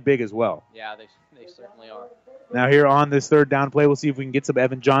are pretty big as well. Yeah, they certainly are. Now here on this third down play, we'll see if we can get some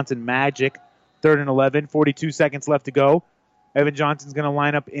Evan Johnson magic. 3rd and 11, 42 seconds left to go. Evan Johnson's going to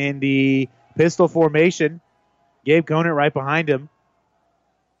line up in the pistol formation. Gabe Conant right behind him.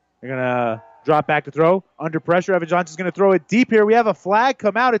 They're going to drop back to throw. Under pressure, Evan Johnson's going to throw it deep here. We have a flag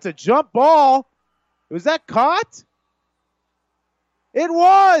come out. It's a jump ball. Was that caught? It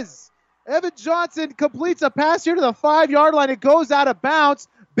was. Evan Johnson completes a pass here to the 5-yard line. It goes out of bounds.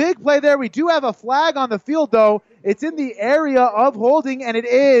 Big play there. We do have a flag on the field, though. It's in the area of holding, and it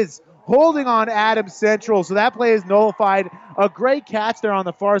is holding on Adam Central. So that play is nullified. A great catch there on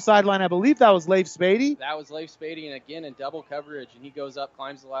the far sideline. I believe that was Leif Spady. That was Leif Spady, and again in double coverage. And he goes up,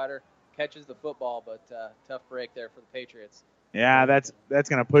 climbs the ladder, catches the football, but tough break there for the Patriots. Yeah, that's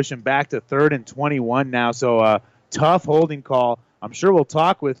going to push him back to 3rd and 21 now. So tough holding call. I'm sure we'll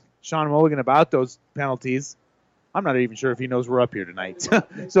talk with Sean Mulligan about those penalties. I'm not even sure if he knows we're up here tonight.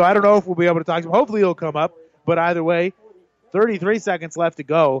 So I don't know if we'll be able to talk to him. Hopefully he'll come up. But either way, 33 seconds left to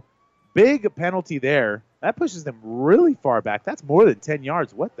go. Big penalty there. That pushes them really far back. That's more than 10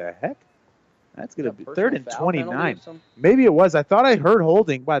 yards. What the heck? That's going to be 3rd and 29. Maybe it was. I thought I heard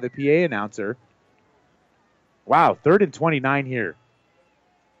holding by the PA announcer. Wow, 3rd and 29 here.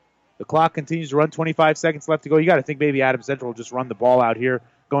 The clock continues to run. 25 seconds left to go. You got to think maybe Adam Central will just run the ball out here,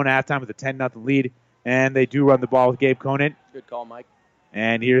 going to halftime with a 10-0 lead. And they do run the ball with Gabe Conant. Good call, Mike.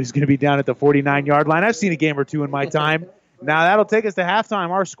 And here's going to be down at the 49-yard line. I've seen a game or two in my time. Now that'll take us to halftime.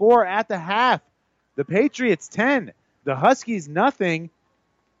 Our score at the half, the Patriots 10, the Huskies nothing.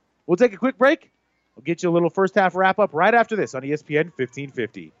 We'll take a quick break. We'll get you a little first half wrap-up right after this on ESPN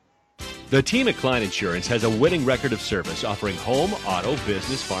 1550. The team at Klein Insurance has a winning record of service, offering home, auto,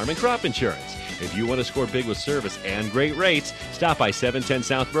 business, farm, and crop insurance. If you want to score big with service and great rates, stop by 710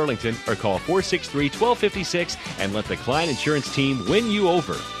 South Burlington or call 463-1256 and let the Klein Insurance team win you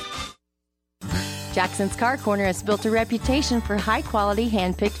over. Jackson's Car Corner has built a reputation for high-quality,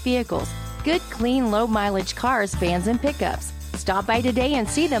 hand-picked vehicles. Good, clean, low-mileage cars, vans, and pickups. Stop by today and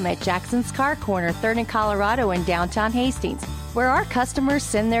see them at Jackson's Car Corner, 3rd and Colorado in downtown Hastings, where our customers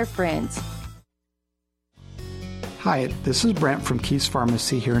send their friends. Hi, this is Brent from Keys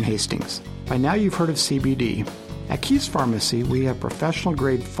Pharmacy here in Hastings. By now you've heard of CBD. At Keys Pharmacy, we have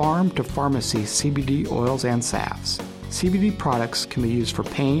professional-grade farm-to-pharmacy CBD oils and salves. CBD products can be used for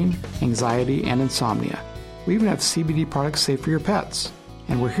pain, anxiety, and insomnia. We even have CBD products safe for your pets.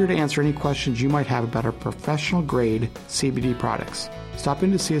 And we're here to answer any questions you might have about our professional-grade CBD products. Stop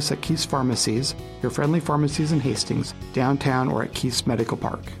in to see us at Keys Pharmacies, your friendly pharmacies in Hastings, downtown, or at Keys Medical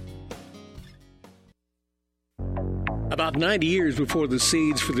Park. About 90 years before the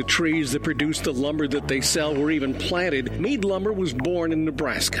seeds for the trees that produce the lumber that they sell were even planted, Mead Lumber was born in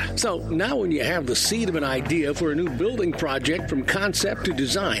Nebraska. So now when you have the seed of an idea for a new building project from concept to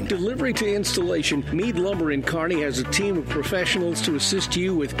design, delivery to installation, Mead Lumber in Kearney has a team of professionals to assist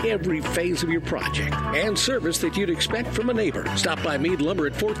you with every phase of your project and service that you'd expect from a neighbor. Stop by Mead Lumber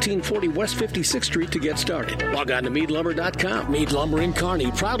at 1440 West 56th Street to get started. Log on to meadlumber.com. Mead Lumber in Kearney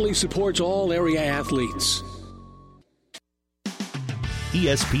proudly supports all area athletes.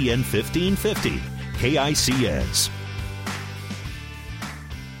 ESPN 1550, KICS.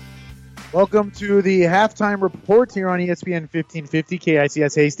 Welcome to the halftime report here on ESPN 1550,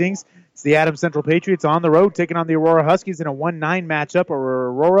 KICS Hastings. It's the Adams Central Patriots on the road taking on the Aurora Huskies in a 1-9 matchup.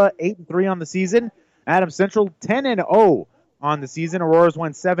 Aurora 8-3 on the season. Adams Central 10-0 on the season. Aurora's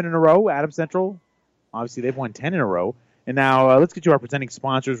won 7 in a row. Adams Central, obviously, they've won 10 in a row. And now let's get to our presenting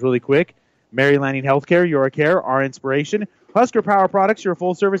sponsors really quick. Mary Lanning Healthcare, Your Care, our inspiration. Husker Power Products, your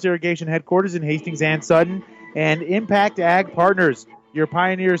full-service irrigation headquarters in Hastings and Sutton. And Impact Ag Partners, your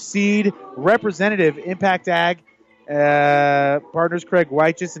Pioneer Seed representative. Impact Ag Partners, Craig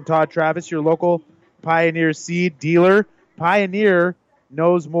Weichus and Todd Travis, your local Pioneer Seed dealer. Pioneer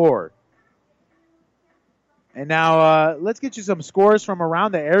knows more. And now let's get you some scores from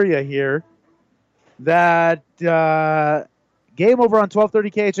around the area here that game over on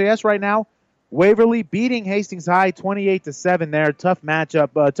 1230 KHAS right now. Waverly beating Hastings High 28-7 there. Tough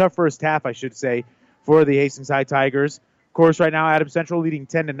matchup, tough first half, I should say, for the Hastings High Tigers. Of course, right now, Adams Central leading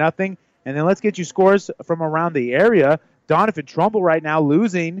 10-0. And then let's get you scores from around the area. Donovan Trumbull right now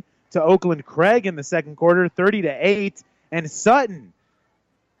losing to Oakland Craig in the second quarter, 30-8. And Sutton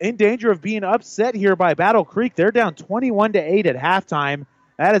in danger of being upset here by Battle Creek. They're down 21-8 at halftime.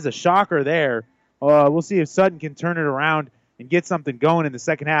 That is a shocker there. We'll see if Sutton can turn it around and get something going in the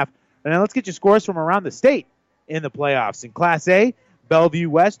second half. And then let's get you scores from around the state in the playoffs. In Class A, Bellevue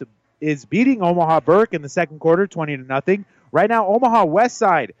West is beating Omaha Burke in the second quarter, 20-0. Right now, Omaha West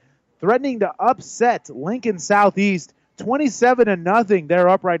Side threatening to upset Lincoln Southeast, 27-0. They're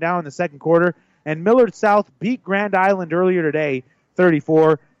up right now in the second quarter. And Millard South beat Grand Island earlier today,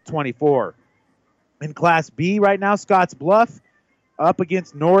 34-24. In Class B right now, Scotts Bluff up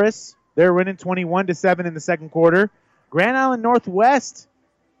against Norris. They're winning 21-7 in the second quarter. Grand Island Northwest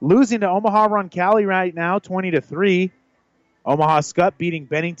losing to Omaha Roncalli right now, 20-3. Omaha Scup beating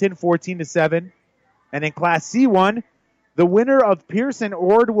Bennington, 14-7. And in Class C1, the winner of Pierce and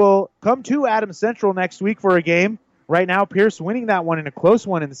Ord will come to Adams Central next week for a game. Right now, Pierce winning that one in a close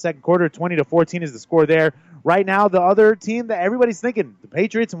one in the second quarter. 20-14 is the score there. Right now, the other team that everybody's thinking, the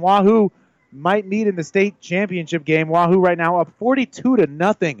Patriots and Wahoo, might meet in the state championship game. Wahoo right now up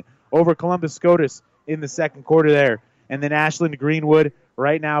 42-0 over Columbus SCOTUS in the second quarter there. And then Ashland Greenwood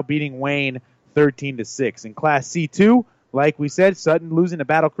right now beating Wayne 13-6. In Class C2, like we said, Sutton losing to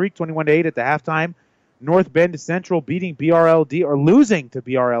Battle Creek 21-8 at the halftime. North Bend Central beating BRLD, or losing to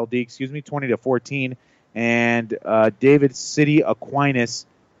BRLD, 20-14. And David City Aquinas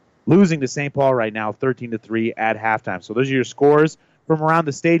losing to St. Paul right now, 13-3 at halftime. So those are your scores from around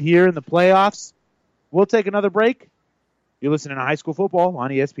the state here in the playoffs. We'll take another break. You're listening to High School Football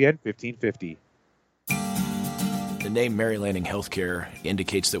on ESPN 1550. The name Mary Lanning Healthcare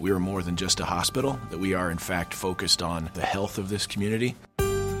indicates that we are more than just a hospital, that we are in fact focused on the health of this community.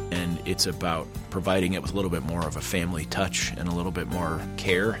 And it's about providing it with a little bit more of a family touch and a little bit more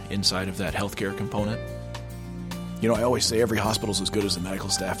care inside of that healthcare component. You know, I always say every hospital is as good as the medical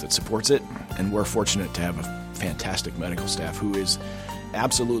staff that supports it, and we're fortunate to have a fantastic medical staff who is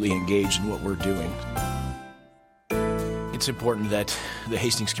absolutely engaged in what we're doing. It's important that the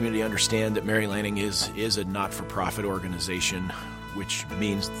Hastings community understand that Mary Lanning is a not-for-profit organization, which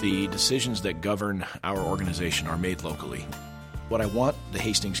means the decisions that govern our organization are made locally. What I want the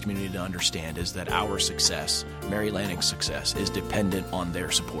Hastings community to understand is that our success, Mary Lanning's success, is dependent on their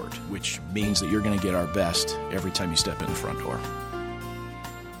support, which means that you're going to get our best every time you step in the front door.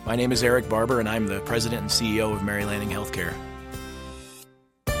 My name is Eric Barber, and I'm the president and CEO of Mary Lanning Healthcare.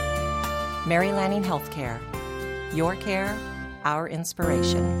 Mary Lanning Healthcare. Your care, our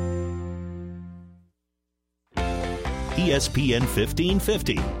inspiration. ESPN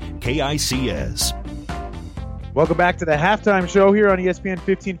 1550, KICS. Welcome back to the halftime show here on ESPN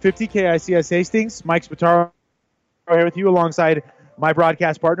 1550 KICS Hastings. Mike Spataro here with you alongside my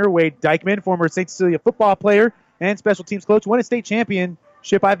broadcast partner, Wade Dykeman, former St. Cecilia football player and special teams coach, won a state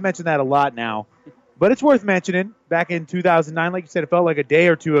championship. I've mentioned that a lot now, but it's worth mentioning. Back in 2009, like you said, it felt like a day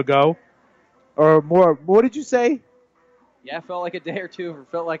or two ago or more. What did you say? Yeah, it felt like a day or two, or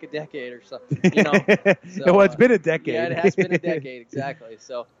felt like a decade or something. You know, so, well, it's been a decade. Yeah, it has been a decade, exactly.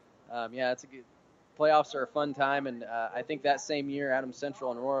 So, it's a good. Playoffs are a fun time, and I think that same year, Adams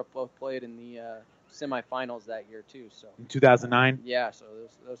Central and Aurora both played in the semifinals that year too. So in 2009. Yeah, so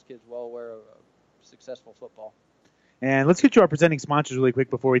those kids well aware of successful football. And let's get to our presenting sponsors really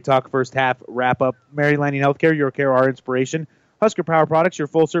quick before we talk first half wrap up. Mary Lanning Healthcare, your care, our inspiration. Husker Power Products, your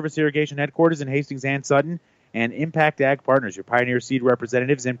full service irrigation headquarters in Hastings and Sutton, and Impact Ag Partners, your Pioneer Seed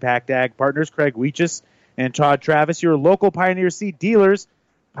representatives. Impact Ag Partners, Craig Weeches and Todd Travis, your local Pioneer Seed dealers.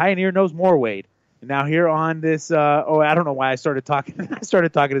 Pioneer knows more, Wade. And now here on this, I don't know why I started talking. I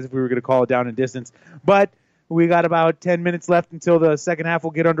started talking as if we were going to call it down in distance. But we got about 10 minutes left until the second half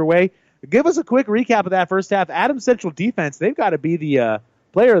will get underway. Give us a quick recap of that first half. Adams Central defense, they've got to be the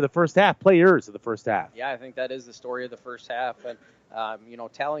players of the first half. Yeah, I think that is the story of the first half. And,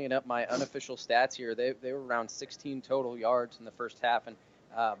 tallying up my unofficial stats here, they were around 16 total yards in the first half. And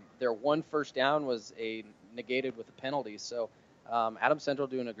their one first down was negated with a penalty. So, Adams Central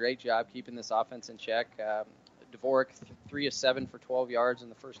doing a great job keeping this offense in check. Dvorak 3 of 7 for 12 yards in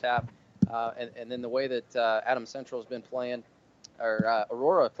the first half. And then the way that Adams Central has been playing, or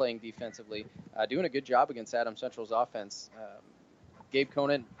Aurora playing defensively, doing a good job against Adams Central's offense. Gabe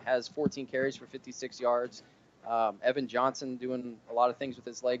Conant has 14 carries for 56 yards. Evan Johnson doing a lot of things with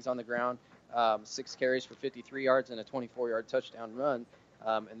his legs on the ground. 6 carries for 53 yards and a 24-yard touchdown run.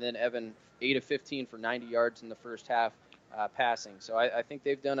 And then Evan 8 of 15 for 90 yards in the first half. passing. So I think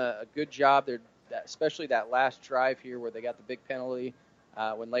they've done a good job. Especially that last drive here where they got the big penalty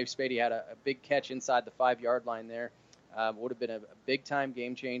when Leif Spady had a big catch inside the 5-yard line there. Would have been a big-time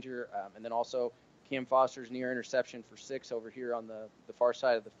game changer. And then also Cam Foster's near interception for 6 over here on the far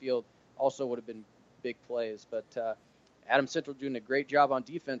side of the field also would have been big plays. But Adams Central doing a great job on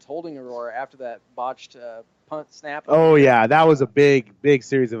defense, holding Aurora after that botched punt snap. Oh, yeah, that was a big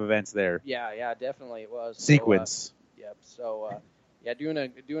series of events there. Yeah, definitely it was. Sequence. So, doing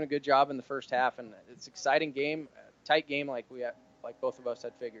a good job in the first half, and it's an exciting game, tight game like both of us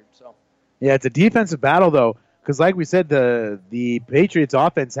had figured. So. Yeah, it's a defensive battle though, because like we said, the Patriots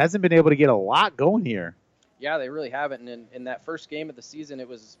offense hasn't been able to get a lot going here. Yeah, they really haven't. And in that first game of the season, it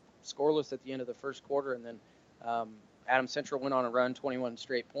was scoreless at the end of the first quarter, and then Adams Central went on a run, 21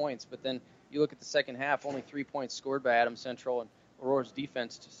 straight points. But then you look at the second half, only 3 points scored by Adams Central, and Aurora's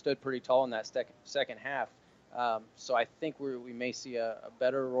defense stood pretty tall in that second half. So I think we may see a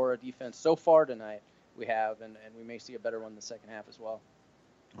better Aurora defense so far tonight. We have, and we may see a better one in the second half as well.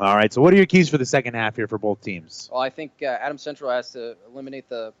 All right, so what are your keys for the second half here for both teams? Well, I think Adams Central has to eliminate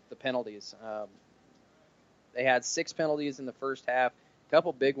the penalties. They had 6 penalties in the first half, a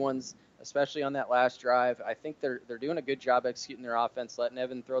couple big ones, especially on that last drive. I think they're doing a good job executing their offense, letting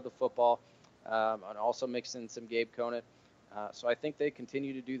Evan throw the football, and also mixing some Gabe Conant. So I think they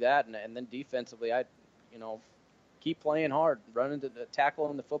continue to do that, and then defensively, keep playing hard,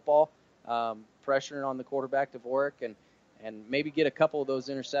 tackling the football, pressuring on the quarterback, Dvorak, and maybe get a couple of those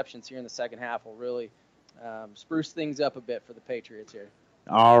interceptions here in the second half will really spruce things up a bit for the Patriots here.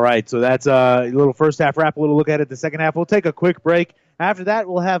 All right, so that's a little first half wrap, a little look at it the second half. We'll take a quick break. After that,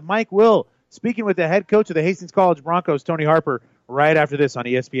 we'll have Mike Will speaking with the head coach of the Hastings College Broncos, Tony Harper, right after this on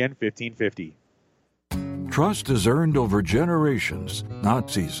ESPN 1550. Trust is earned over generations, not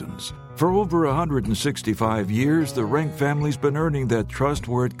seasons. For over 165 years, the Rank family's been earning that trust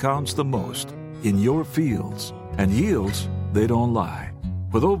where it counts the most, in your fields. And yields, they don't lie.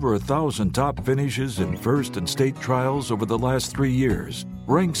 With over 1,000 top finishes in first and state trials over the last 3 years,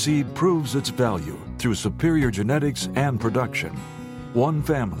 Rank Seed proves its value through superior genetics and production. One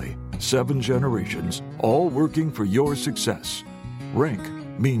family, 7 generations, all working for your success. Rank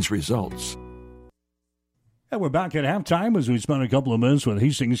means results. And we're back at halftime as we spent a couple of minutes with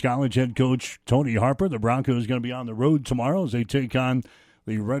Hastings College head coach Tony Harper. The Broncos going to be on the road tomorrow as they take on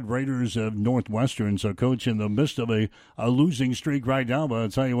the Red Raiders of Northwestern. So, Coach, in the midst of a losing streak right now, but I'll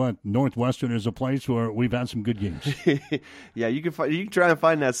tell you what, Northwestern is a place where we've had some good games. Yeah, you can try and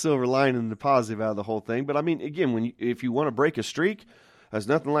find that silver lining and the positive out of the whole thing. But, I mean, again, if you want to break a streak, there's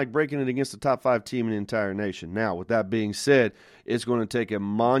nothing like breaking it against the top 5 team in the entire nation. Now, with that being said, it's going to take a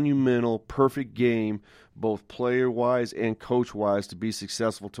monumental, perfect game, both player-wise and coach-wise, to be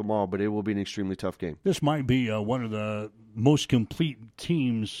successful tomorrow, but it will be an extremely tough game. This might be one of the most complete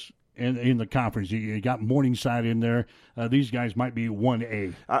teams in the conference. You got Morningside in there. These guys might be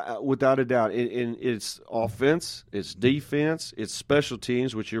 1A. Without a doubt. It's offense, it's defense, it's special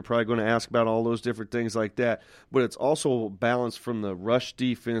teams, which you're probably going to ask about all those different things like that. But it's also balanced from the rush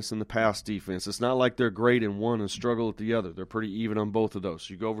defense and the pass defense. It's not like they're great in one and struggle with the other. They're pretty even on both of those.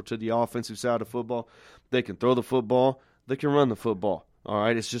 You go over to the offensive side of football, they can throw the football, they can run the football. All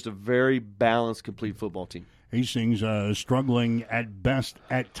right, it's just a very balanced, complete football team. Hastings struggling at best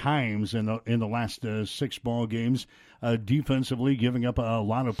at times in the last 6 ball games, defensively giving up a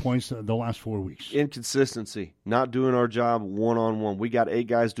lot of points the last 4 weeks. Inconsistency, not doing our job one-on-one. We got 8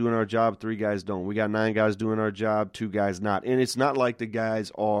 guys doing our job, 3 guys don't. We got 9 guys doing our job, 2 guys not. And it's not like the guys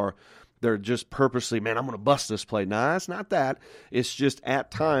they're just purposely, man, I'm going to bust this play. Nah, it's not that. It's just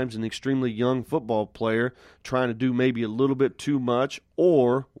at times an extremely young football player trying to do maybe a little bit too much,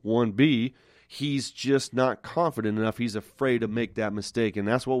 or 1B, he's just not confident enough. He's afraid to make that mistake, and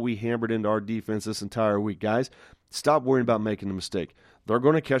that's what we hammered into our defense this entire week. Guys, stop worrying about making a mistake. They're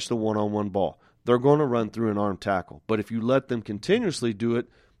going to catch the one-on-one ball. They're going to run through an arm tackle. But if you let them continuously do it,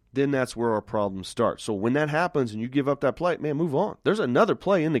 then that's where our problems start. So when that happens and you give up that play, man, move on. There's another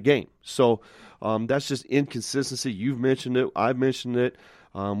play in the game. So that's just inconsistency. You've mentioned it. I've mentioned it.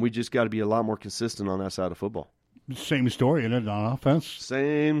 We just got to be a lot more consistent on that side of football. Same story, isn't it, on offense?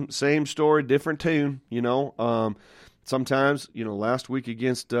 Same story, different tune. Sometimes, last week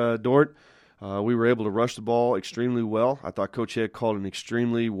against Dort, we were able to rush the ball extremely well. I thought Coach Head called an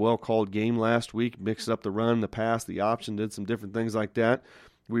extremely well-called game last week, mixed up the run, the pass, the option, did some different things like that.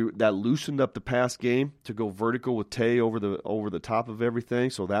 That loosened up the pass game to go vertical with Tay over the top of everything,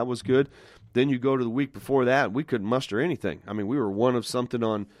 so that was good. Then you go to the week before that, we couldn't muster anything. I mean, we were one of something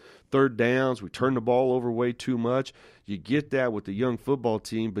on third downs. We turn the ball over way too much. You get that with the young football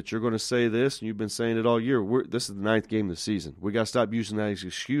team, but you're going to say this, and you've been saying it all year. This is the 9th game of the season. We got to stop using that as an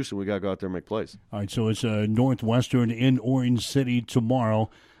excuse, and we got to go out there and make plays. All right, so it's Northwestern in Orange City tomorrow.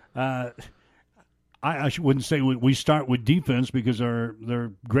 I wouldn't say we start with defense because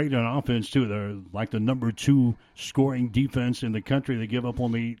they're great on offense, too. They're like the number 2 scoring defense in the country. They give up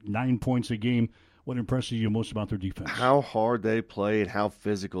only 9 points a game. What impresses you most about their defense? How hard they play and how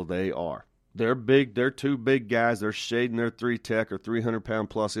physical they are. They're big. They're 2 big guys. They're shading their 3-tech or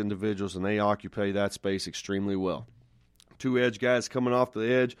 300-pound-plus individuals, and they occupy that space extremely well. 2 edge guys coming off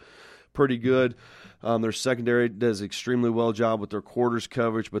the edge, pretty good. Their secondary does extremely well job with their quarters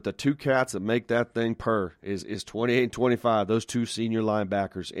coverage, but the 2 cats that make that thing purr is 28 and 25, those 2 senior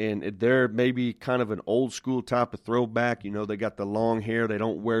linebackers. And they're maybe kind of an old-school type of throwback. You know, they got the long hair. They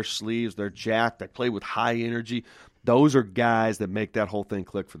don't wear sleeves. They're jacked. They play with high energy. Those are guys that make that whole thing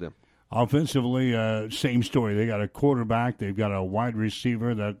click for them. Offensively, same story. They got a quarterback. They've got a wide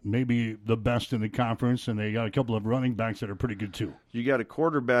receiver that may be the best in the conference, and they got a couple of running backs that are pretty good too. You got a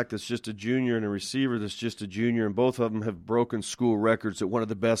quarterback that's just a junior and a receiver that's just a junior, and both of them have broken school records at one of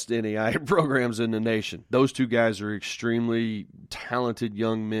the best NAIA programs in the nation. Those 2 guys are extremely talented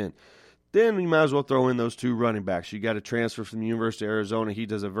young men. Then you might as well throw in those 2 running backs. You got a transfer from the University of Arizona. He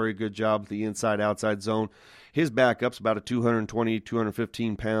does a very good job with the inside-outside zone. His backup's about a 220,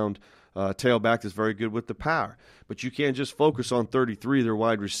 215-pound tailback that's very good with the power. But you can't just focus on 33, their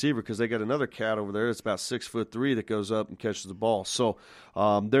wide receiver, because they got another cat over there that's about 6'3" that goes up and catches the ball. So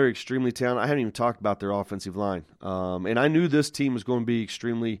they're extremely talented. I haven't even talked about their offensive line. And I knew this team was going to be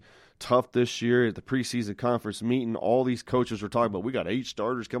extremely tough this year at the preseason conference meeting. All these coaches were talking about, we got 8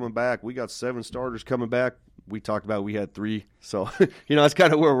 starters coming back. We got 7 starters coming back. We talked about we had 3. So, that's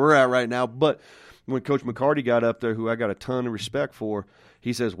kind of where we're at right now. But when Coach McCarty got up there, who I got a ton of respect for,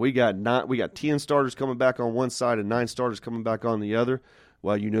 he says, we got 10 starters coming back on one side and 9 starters coming back on the other.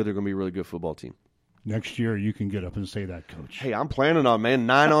 Well, they're going to be a really good football team. Next year, you can get up and say that, Coach. Hey, I'm planning on, 9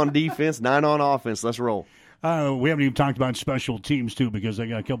 on defense, 9 on offense. Let's roll. We haven't even talked about special teams, too, because they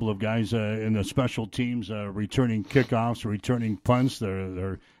got a couple of guys in the special teams returning kickoffs, returning punts.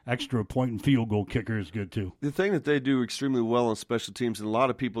 Their extra point and field goal kicker is good, too. The thing that they do extremely well on special teams, and a lot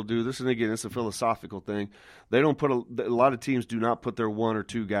of people do, this, and again, it's a philosophical thing, they don't put a lot of teams do not put their 1 or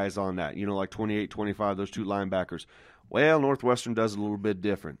 2 guys on that, like 28, 25, those 2 linebackers. Well, Northwestern does it a little bit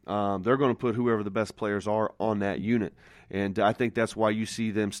different. They're going to put whoever the best players are on that unit, and I think that's why you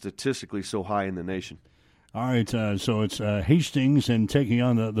see them statistically so high in the nation. All right, so it's Hastings and taking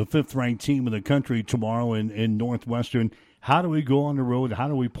on the 5th-ranked team in the country tomorrow in Northwestern. How do we go on the road? How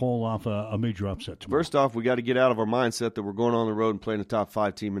do we pull off a major upset tomorrow? First off, we got to get out of our mindset that we're going on the road and playing the top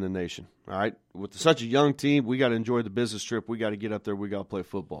 5 team in the nation. All right, with such a young team, we got to enjoy the business trip. We got to get up there. We got to play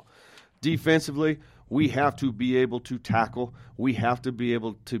football. Defensively, we have to be able to tackle. We have to be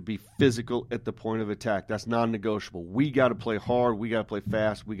able to be physical at the point of attack. That's non-negotiable. We got to play hard. We got to play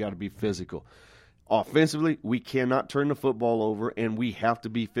fast. We got to be physical. Offensively, we cannot turn the football over, and we have to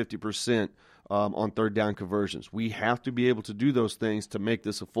be 50% on 3rd down conversions. We have to be able to do those things to make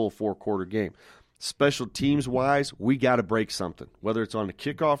this a full 4-quarter game. Special teams-wise, we got to break something. Whether it's on a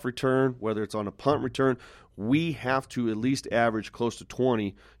kickoff return, whether it's on a punt return, we have to at least average close to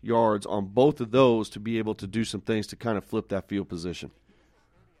 20 yards on both of those to be able to do some things to kind of flip that field position.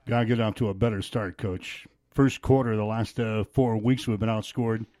 Got to get off to a better start, Coach. First quarter, the last 4 weeks, we've been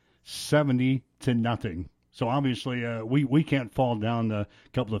outscored 70-0. So obviously, we can't fall down a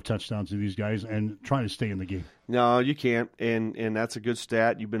couple of touchdowns to these guys and try to stay in the game. No, you can't, and that's a good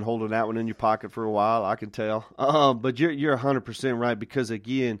stat. You've been holding that one in your pocket for a while, I can tell. But you're 100% right, because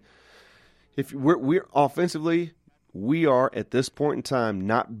again, if we're offensively, we are at this point in time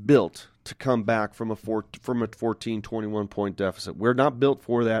not built to come back from a 14, 21 point deficit. We're not built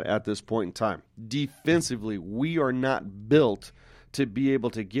for that at this point in time. Defensively, we are not built to be able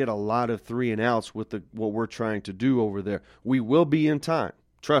to get a lot of 3 and outs with what we're trying to do over there. We will be in time.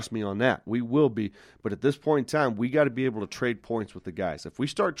 Trust me on that. We will be. But at this point in time, we got to be able to trade points with the guys. If we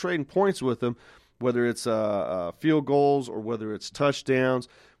start trading points with them, whether it's field goals or whether it's touchdowns,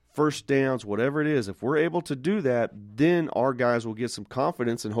 first downs, whatever it is, if we're able to do that, then our guys will get some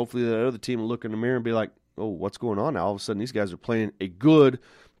confidence, and hopefully that other team will look in the mirror and be like, oh, what's going on now? All of a sudden these guys are playing a good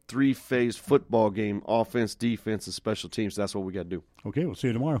 3-phase football game, offense, defense, and special teams. That's what we got to do. Okay, we'll see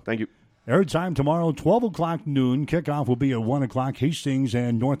you tomorrow. Thank you. Air time tomorrow, 12 o'clock noon. Kickoff will be at 1 o'clock. Hastings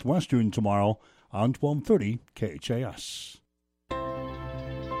and Northwestern tomorrow on 1230 KHAS.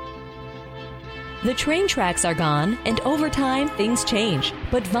 The train tracks are gone, and over time, things change.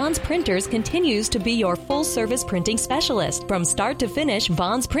 But Vaughn's Printers continues to be your full-service printing specialist. From start to finish,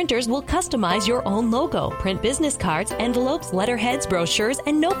 Vaughn's Printers will customize your own logo, print business cards, envelopes, letterheads, brochures,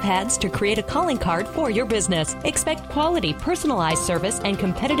 and notepads to create a calling card for your business. Expect quality, personalized service and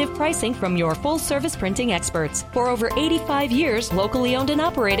competitive pricing from your full-service printing experts. For over 85 years, locally owned and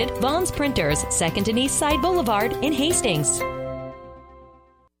operated, Vaughn's Printers, 2nd and East Side Boulevard in Hastings.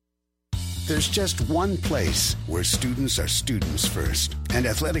 There's just one place where students are students first, and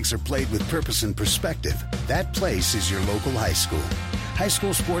athletics are played with purpose and perspective. That place is your local high school. High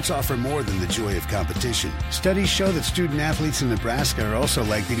school sports offer more than the joy of competition. Studies show that student athletes in Nebraska are also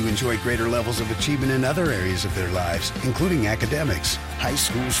likely to enjoy greater levels of achievement in other areas of their lives, including academics. High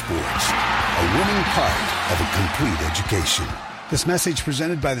school sports, a winning part of a complete education. This message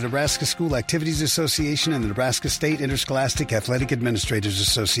presented by the Nebraska School Activities Association and the Nebraska State Interscholastic Athletic Administrators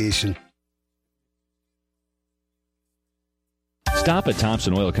Association. Stop at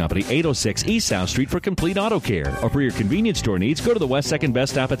Thompson Oil Company, 806 East South Street for complete auto care. Or for your convenience store needs, go to the West 2nd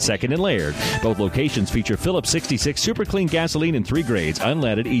Best Stop at 2nd and Laird. Both locations feature Phillips 66 Super Clean gasoline in 3 grades,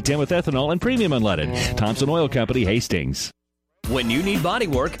 unleaded, E10 with ethanol, and premium unleaded. Thompson Oil Company, Hastings. When you need body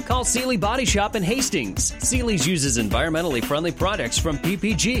work, call Seeley Body Shop in Hastings. Seeley's uses environmentally friendly products from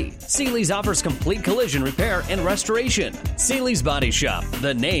PPG. Seeley's offers complete collision repair and restoration. Seeley's Body Shop,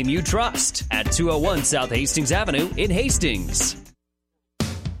 the name you trust, at 201 South Hastings Avenue in Hastings.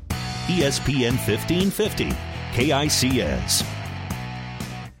 ESPN 1550, KICS.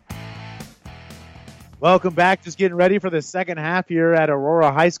 Welcome back. Just getting ready for the second half here at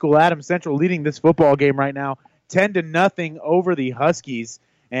Aurora High School. Adams Central leading this football game right now, 10-0 over the Huskies.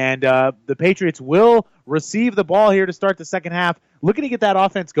 And the Patriots will receive the ball here to start the second half, looking to get that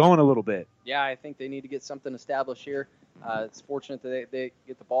offense going a little bit. Yeah, I think they need to get something established here. It's fortunate that they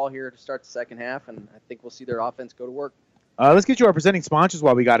get the ball here to start the second half, and I think we'll see their offense go to work. Let's get you our presenting sponsors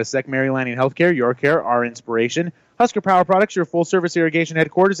while we got a sec. Mary Lanning Healthcare, your care, our inspiration. Husker Power Products, your full-service irrigation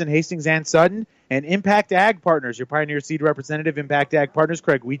headquarters in Hastings and Sutton. And Impact Ag Partners, your Pioneer Seed representative. Impact Ag Partners,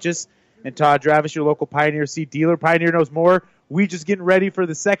 Craig Weeches and Todd Dravis, your local Pioneer Seed dealer. Pioneer knows more. We just getting ready for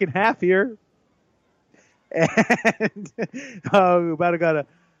the second half here. And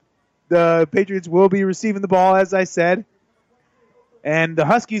the Patriots will be receiving the ball, as I said. And the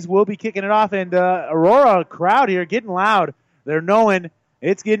Huskies will be kicking it off. And Aurora crowd here getting loud. They're knowing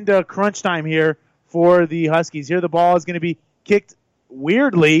it's getting to crunch time here for the Huskies. Here the ball is going to be kicked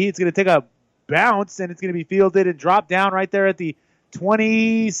weirdly. It's going to take a bounce, and it's going to be fielded and dropped down right there at the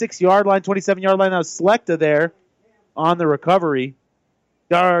 26-yard line, 27-yard line. That was Selecta there on the recovery.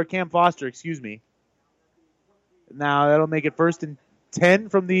 Or Cam Foster, excuse me. Now that'll make it 1st and 10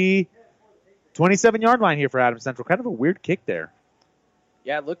 from the 27-yard line here for Adams Central. Kind of a weird kick there.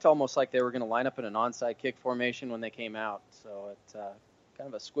 Yeah, it looked almost like they were going to line up in an onside kick formation when they came out. So it's kind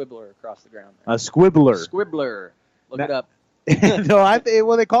of a squibbler across the ground there. A squibbler. Squibbler. Look it up.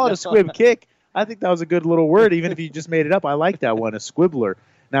 No, they call it a squib kick. I think that was a good little word, even if you just made it up. I like that one, a squibbler.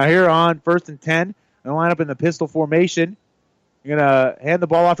 Now here on 1st and 10, they'll line up in the pistol formation. You're going to hand the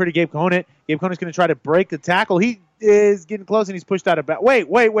ball off here to Gabe Conant. Gabe Conant's going to try to break the tackle. He is getting close, and he's pushed out of bounds. Wait.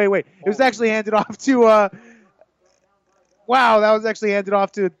 It was actually handed off to wow, that was actually handed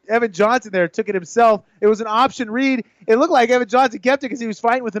off to Evan Johnson there. Took it himself. It was an option read. It looked like Evan Johnson kept it because he was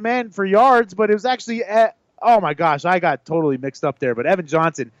fighting with a man for yards, but it was actually oh, my gosh, I got totally mixed up there. But Evan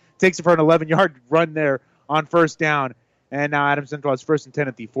Johnson takes it for an 11-yard run there on 1st down. And now Adams Central has 1st and 10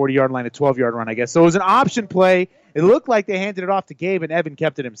 at the 40-yard line, a 12-yard run, I guess. So it was an option play. It looked like they handed it off to Gabe, and Evan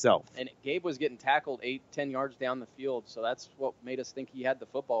kept it himself. And Gabe was getting tackled 8-10 yards down the field, so that's what made us think he had the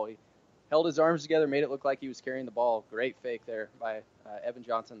football. He held his arms together, made it look like he was carrying the ball. Great fake there by Evan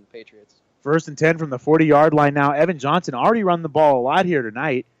Johnson and the Patriots. 1st and 10 from the 40-yard line now. Evan Johnson already run the ball a lot here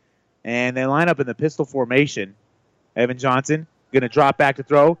tonight, and they line up in the pistol formation. Evan Johnson going to drop back to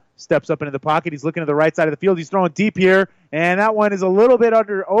throw, steps up into the pocket. He's looking to the right side of the field. He's throwing deep here, and that one is a little bit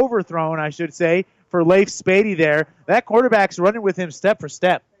overthrown, I should say, for Leif Spady there. That quarterback's running with him step for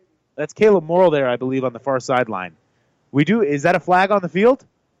step. That's Caleb Morrill there, I believe, on the far sideline. Is that a flag on the field?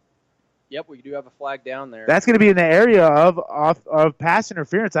 Yep, we do have a flag down there. That's going to be in the area of pass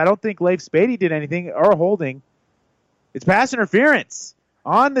interference. I don't think Leif Spady did anything or holding. It's pass interference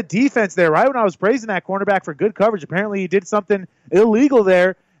on the defense there, right when I was praising that cornerback for good coverage. Apparently he did something illegal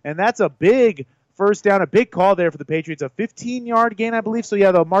there, and that's a big 1st down, a big call there for the Patriots. A 15-yard gain, I believe. So,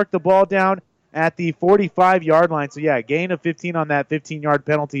 yeah, they'll mark the ball down at the 45-yard line. So, yeah, gain of 15 on that 15-yard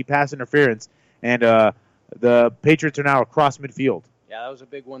penalty pass interference. And the Patriots are now across midfield. Yeah, that was a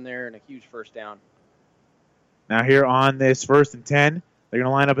big one there and a huge 1st down. Now here on this 1st and 10, They're going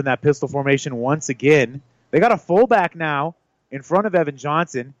to line up in that pistol formation once again. They got a fullback now in front of Evan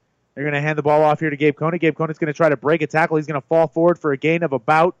Johnson. They're going to hand the ball off here to Gabe Conant. Gabe Conant's going to try to break a tackle. He's going to fall forward for a gain of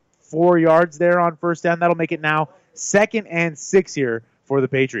about 4 yards there on first down. That'll make it now 2nd and 6 here for the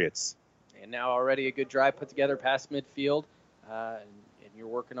Patriots. And now already a good drive put together past midfield. And you're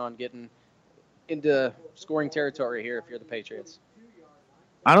working on getting into scoring territory here if you're the Patriots.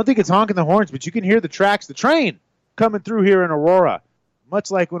 I don't think it's honking the horns, but you can hear the tracks, the train coming through here in Aurora,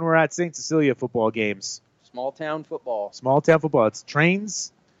 much like when we're at St. Cecilia football games. Small town football. Small town football. It's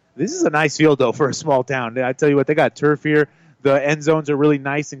trains. This is a nice field, though, for a small town. I tell you what, they got turf here. The end zones are really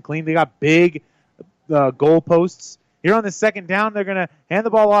nice and clean. They got big goal posts. Here on the second down, they're going to hand the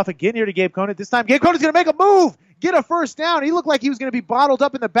ball off again here to Gabe Conant. This time, Gabe Conant's going to make a move, get a first down. He looked like he was going to be bottled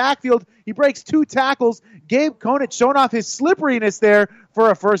up in the backfield. He breaks 2 tackles. Gabe Conant showing off his slipperiness there for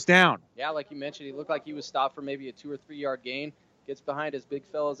a first down. Yeah, like you mentioned, he looked like he was stopped for maybe a 2 or 3 yard gain. Gets behind his big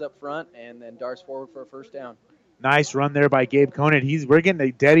fellas up front and then darts forward for a first down. Nice run there by Gabe Conant. We're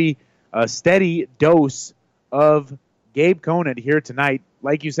getting a steady dose of Gabe Conant here tonight.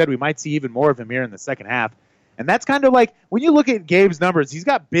 Like you said, we might see even more of him here in the second half. And that's kind of like, when you look at Gabe's numbers, he's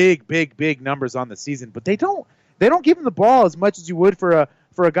got big numbers on the season, but they don't give him the ball as much as you would for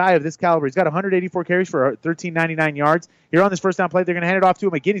a guy of this caliber. He's got 184 carries for 1,399 yards. Here on this first down play, they're going to hand it off to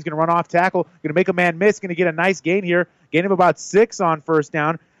him again. He's going to run off tackle, going to make a man miss, going to get a nice gain here. Gain of about 6 on first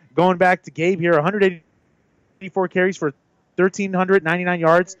down. Going back to Gabe here, 184 carries for 1,399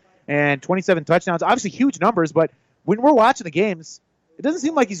 yards and 27 touchdowns. Obviously huge numbers, but when we're watching the games, it doesn't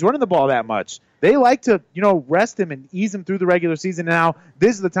seem like he's running the ball that much. They like to, rest him and ease him through the regular season. Now,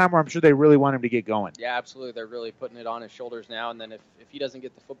 this is the time where I'm sure they really want him to get going. Yeah, absolutely. They're really putting it on his shoulders now. And then if he doesn't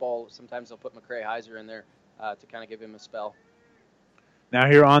get the football, sometimes they'll put McCray Heiser in there to kind of give him a spell. Now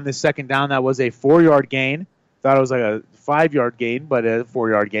here on this second down, that was a 4-yard gain. Thought it was like a 5-yard gain, but a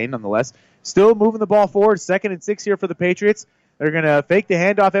 4-yard gain nonetheless. Still moving the ball forward. 2nd and 6 here for the Patriots. They're going to fake the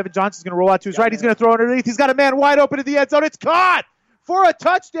handoff. Evan Johnson's going to roll out to his right. He's going to throw underneath. He's got a man wide open in the end zone. It's caught for a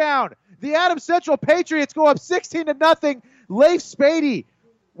touchdown. The Adams Central Patriots go up 16-0. Leif Spady.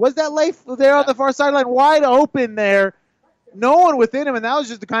 Was that Leif there on the far sideline? Wide open there. No one within him, and that was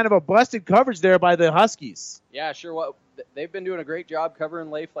just a kind of a busted coverage there by the Huskies. Yeah, sure. Well, they've been doing a great job covering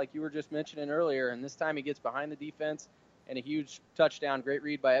Leif, like you were just mentioning earlier, and this time he gets behind the defense, and a huge touchdown. Great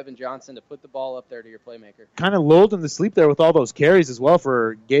read by Evan Johnson to put the ball up there to your playmaker. Kind of lulled him to sleep there with all those carries as well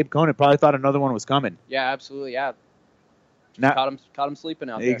for Gabe Conant. Probably thought another one was coming. Yeah, absolutely, yeah. Now, caught him sleeping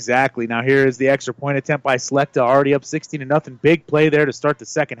out there. Exactly. Now here is the extra point attempt by Slekta, already up 16-0. Big play there to start the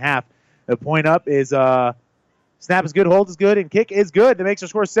second half. The point up is snap is good, hold is good, and kick is good. That makes our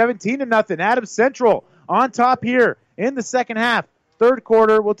score 17-0. Adams Central on top here in the second half. Third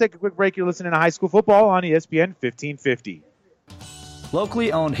quarter. We'll take a quick break. You're listening to High School Football on ESPN 1550.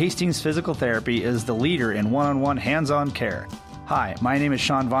 Locally owned Hastings Physical Therapy is the leader in one-on-one hands-on care. Hi, my name is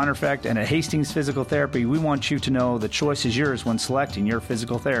Sean Vonderfecht, and at Hastings Physical Therapy, we want you to know the choice is yours when selecting your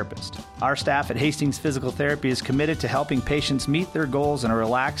physical therapist. Our staff at Hastings Physical Therapy is committed to helping patients meet their goals in a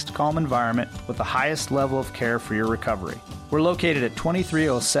relaxed, calm environment with the highest level of care for your recovery. We're located at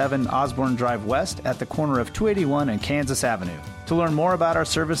 2307 Osborne Drive West at the corner of 281 and Kansas Avenue. To learn more about our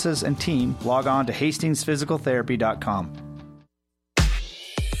services and team, log on to hastingsphysicaltherapy.com.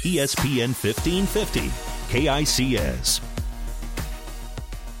 ESPN 1550, KICS.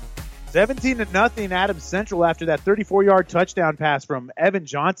 17-0 Adams Central after that 34-yard touchdown pass from Evan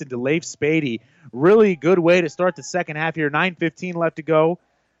Johnson to Leif Spady. Really good way to start the second half here. 9:15 left to go.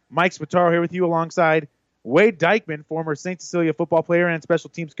 Mike Spataro here with you alongside Wade Dykeman, former St. Cecilia football player and special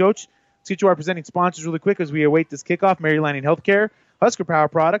teams coach. Let's get you our presenting sponsors really quick as we await this kickoff. Mary Lanning Healthcare, Husker Power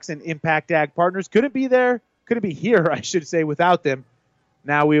Products, and Impact Ag Partners. Couldn't be here, I should say, without them.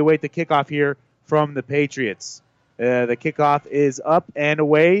 Now we await the kickoff here from the Patriots. The kickoff is up and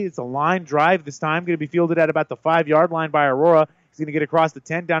away. It's a line drive this time. Going to be fielded at about the 5-yard line by Aurora. He's going to get across the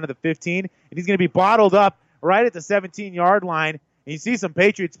 10 down to the 15, and he's going to be bottled up right at the 17-yard line. And you see some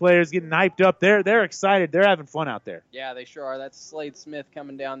Patriots players getting hyped up. They're excited. They're having fun out there. Yeah, they sure are. That's Slade Smith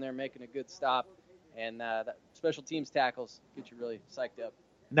coming down there making a good stop. And that special teams tackles get you really psyched up.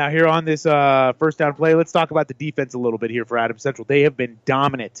 Now here on this first down play, let's talk about the defense a little bit here for Adams Central. They have been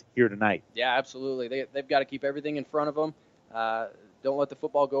dominant here tonight. Yeah, absolutely. They've got to keep everything in front of them. Don't let the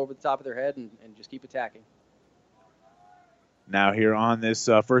football go over the top of their head and just keep attacking. Now here on this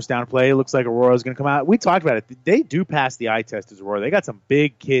first down play, it looks like Aurora's going to come out. We talked about it. They do pass the eye test as Aurora. They got some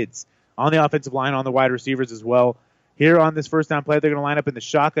big kids on the offensive line, on the wide receivers as well. Here on this first down play, they're going to line up in the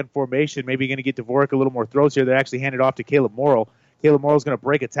shotgun formation. Maybe going to get Dvorak a little more throws here. They actually hand it off to Caleb Morrill. Caleb Morrill's going to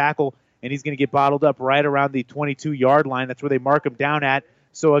break a tackle and he's going to get bottled up right around the 22-yard line. That's where they mark him down at.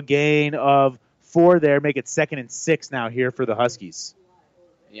 So a gain of 4 there, make it 2nd and 6 now here for the Huskies.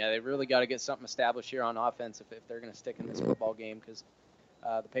 Yeah, they really got to get something established here on offense if they're going to stick in this football game, because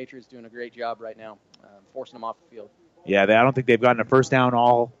the Patriots doing a great job right now, forcing them off the field. Yeah, I don't think they've gotten a first down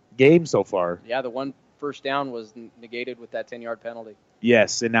all game so far. Yeah, the one first down was negated with that 10-yard penalty.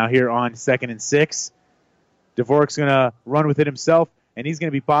 Yes, and now here on 2nd and 6, Dvorak's going to run with it himself, and he's going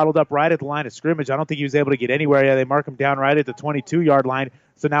to be bottled up right at the line of scrimmage. I don't think he was able to get anywhere. Yeah, they mark him down right at the 22-yard line.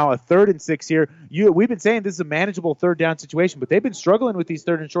 So now a 3rd and 6 here. We've been saying this is a manageable third down situation, but they've been struggling with these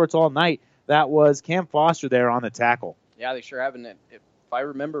 3rd and shorts all night. That was Cam Foster there on the tackle. Yeah, they sure haven't. If I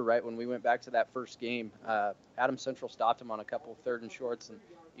remember right, when we went back to that first game, Adams Central stopped him on a couple of 3rd and shorts and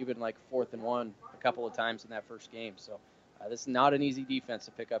even like 4th and 1 a couple of times in that first game. So this is not an easy defense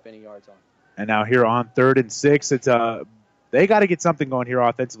to pick up any yards on. And now here on 3rd and 6, it's they got to get something going here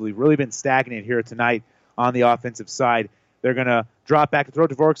offensively. Really been stagnant here tonight on the offensive side. They're going to drop back to throw.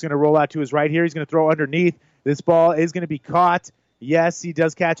 Dvorak's going to roll out to his right here. He's going to throw underneath. This ball is going to be caught. Yes, he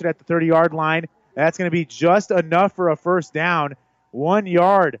does catch it at the 30-yard line. That's going to be just enough for a first down. 1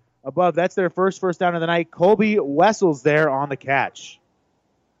 yard above. That's their first down of the night. Colby Wessels there on the catch.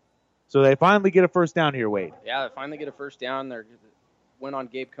 So they finally get a first down here, Wade. Yeah, they finally get a first down. They went on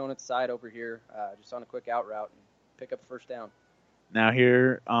Gabe Conant's side over here, just on a quick out route, and pick up the first down. Now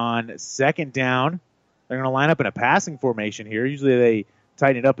here on 2nd down, they're going to line up in a passing formation here. Usually they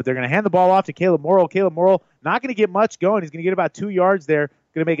tighten it up, but they're going to hand the ball off to Caleb Morrill. Caleb Morrill not going to get much going. He's going to get about 2 yards there.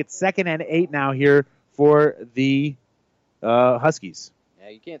 Going to make it 2nd and 8 now here for the Huskies. Yeah,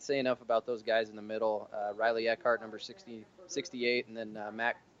 you can't say enough about those guys in the middle. Riley Eckhart, number 68, and then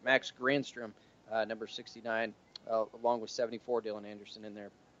Max Granstrom, number 69, along with 74, Dylan Anderson in there.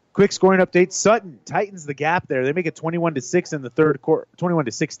 Quick scoring update. Sutton tightens the gap there. They make it 21-6 in the third quarter,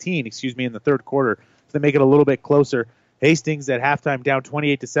 21-16, in the third quarter. So they make it a little bit closer. Hastings at halftime down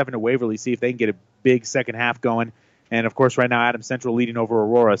 28-7 to Waverly. See if they can get a big second half going. And of course, right now Adams Central leading over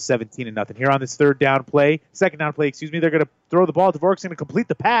Aurora 17-0. Here on this second down play, they're going to throw the ball. Dvorak's going to complete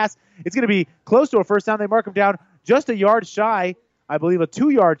the pass. It's going to be close to a first down. They mark him down just a yard shy. I believe a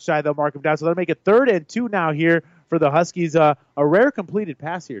 2 yard shy. They'll mark him down. So they'll make it 3rd and 2 now here for the Huskies. A rare completed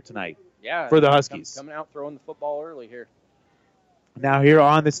pass here tonight for the Huskies. Coming out throwing the football early here. Now here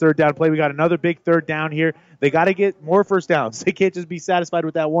on this 3rd down play, we got another big 3rd down here. They got to get more first downs. They can't just be satisfied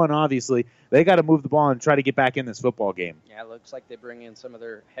with that one, obviously. They got to move the ball and try to get back in this football game. Yeah, it looks like they bring in some of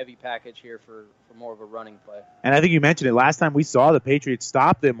their heavy package here for more of a running play. And I think you mentioned it. Last time we saw the Patriots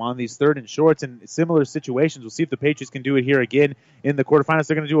stop them on these 3rd and shorts in similar situations. We'll see if the Patriots can do it here again in the quarterfinals.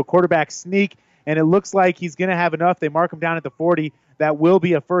 They're going to do a quarterback sneak, and it looks like he's going to have enough. They mark him down at the 40. That will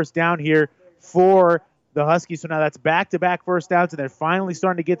be a first down here for the Huskies. So now that's back-to-back first downs, and they're finally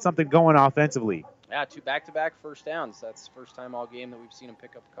starting to get something going offensively. Yeah, 2 back-to-back first downs. That's the first time all game that we've seen them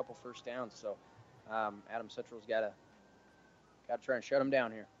pick up a couple first downs. So Adams Central's got to try and shut them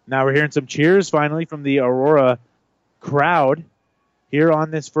down here. Now we're hearing some cheers finally from the Aurora crowd here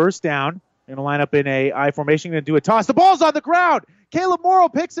on this first down. They're going to line up in a I formation, going to do a toss. The ball's on the ground. Caleb Morrill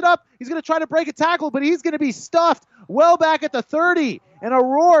picks it up. He's going to try to break a tackle, but he's going to be stuffed well back at the 30. And a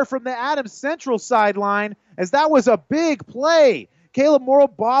roar from the Adams Central sideline as that was a big play. Caleb Morrill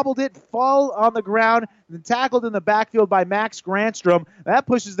bobbled it, fall on the ground, and tackled in the backfield by Max Granstrom. That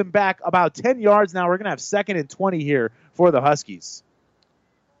pushes them back about 10 yards now. We're going to have 2nd and 20 here for the Huskies.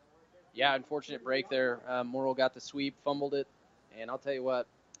 Yeah, unfortunate break there. Morrill got the sweep, fumbled it, and I'll tell you what,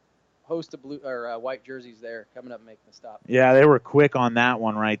 host of blue or white jerseys there coming up and making the stop. Yeah, they were quick on that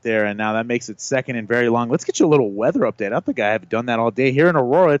one right there, and now that makes it 2nd and very long. Let's get you a little weather update. I don't think I have done that all day. Here in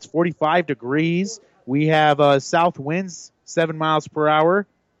Aurora, it's 45 degrees. We have south winds, 7 miles per hour,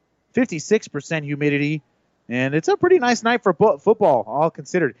 56% humidity, and it's a pretty nice night for football, all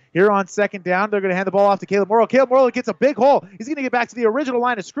considered. Here on 2nd down, they're going to hand the ball off to Caleb Morrill. Caleb Morrill gets a big hole. He's going to get back to the original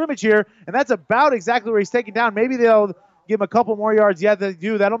line of scrimmage here, and that's about exactly where he's taken down. Maybe they'll give him a couple more yards. Yeah, they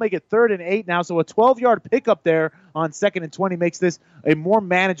do. That'll make it 3rd and 8 now, so a 12-yard pickup there on 2nd and 20 makes this a more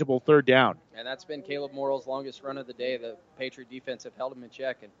manageable 3rd down. And that's been Caleb Morrill's longest run of the day. The Patriot defense have held him in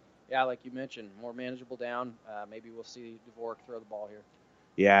check, and yeah, like you mentioned, more manageable down. Maybe we'll see Dvorak throw the ball here.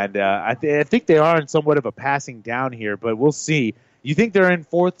 Yeah, and I think they are in somewhat of a passing down here, but we'll see. You think they're in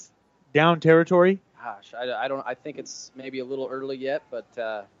 4th down territory? Gosh, I don't. I think it's maybe a little early yet,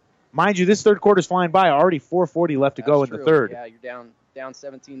 but mind you, this third quarter's flying by. Already 4:40 left to go in the third. Yeah, you're down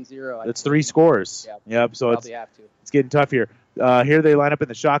 17-0. That's 3 scores. Yeah, yep. So it's getting tough here. Here they line up in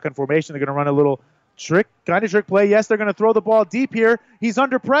the shotgun formation. They're going to run a little trick play. Yes, they're going to throw the ball deep here. He's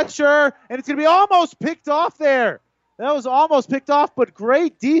under pressure, and it's going to be almost picked off there. That was almost picked off, but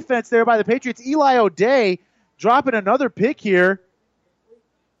great defense there by the Patriots. Eli O'Day dropping another pick here.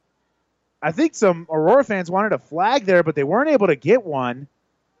 I think some Aurora fans wanted a flag there, but they weren't able to get one.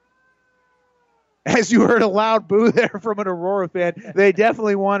 As you heard a loud boo there from an Aurora fan, they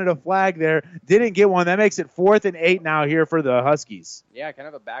definitely wanted a flag there. Didn't get one. That makes it 4th and 8 now here for the Huskies. Yeah, kind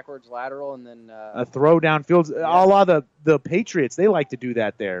of a backwards lateral and then a throw downfield. Yeah. A la the Patriots, they like to do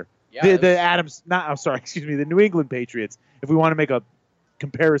that there. Yeah, the New England Patriots, if we want to make a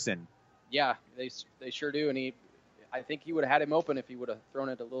comparison. Yeah, they sure do, and I think he would have had him open if he would have thrown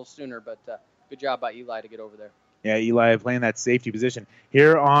it a little sooner, but good job by Eli to get over there. Yeah, Eli playing that safety position.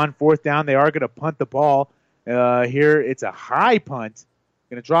 Here on 4th down, they are going to punt the ball. Here it's a high punt.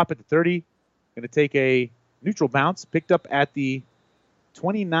 Going to drop at the 30. Going to take a neutral bounce. Picked up at the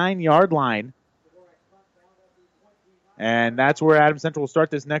 29-yard line. And that's where Adams Central will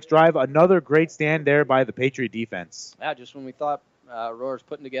start this next drive. Another great stand there by the Patriot defense. Yeah, just when we thought Aurora's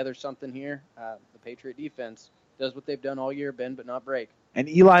putting together something here, the Patriot defense does what they've done all year, bend but not break. And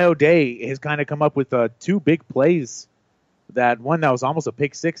Eli O'Day has kind of come up with 2 big plays. That one that was almost a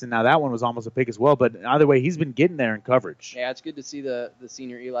pick 6, and now that one was almost a pick as well. But either way, he's been getting there in coverage. Yeah, it's good to see the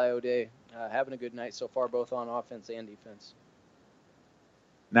senior Eli O'Day having a good night so far, both on offense and defense.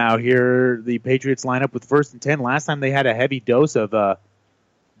 Now here the Patriots line up with 1st and 10. Last time they had a heavy dose of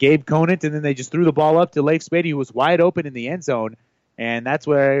Gabe Conant, and then they just threw the ball up to Leif Spady, who was wide open in the end zone. And that's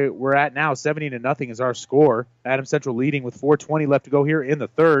where we're at now. 70-0 is our score. Adams Central leading with 4:20 left to go here in the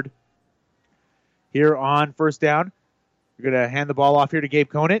 3rd. Here on 1st down, we're going to hand the ball off here to Gabe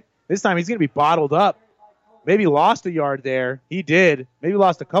Conant. This time he's going to be bottled up. Maybe lost a yard there. He did. Maybe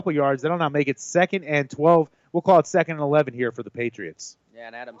lost a couple yards. That'll now make it 2nd and 12. We'll call it 2nd and 11 here for the Patriots. Yeah,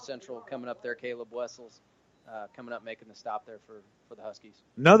 and Adams Central coming up there. Caleb Wessels coming up, making the stop there for the Huskies.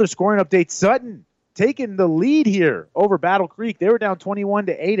 Another scoring update. Sutton taking the lead here over Battle Creek. They were down 21-8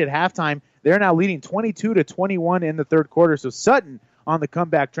 at halftime. They're now leading 22-21 in the 3rd quarter. So Sutton on the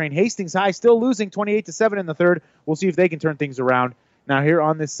comeback train. Hastings High still losing 28-7 in the 3rd. We'll see if they can turn things around. Now here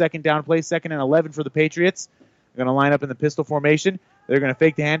on this 2nd down play, 2nd and 11 for the Patriots. They're going to line up in the pistol formation. They're going to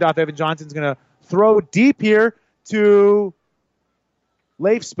fake the handoff. Evan Johnson's going to throw deep here to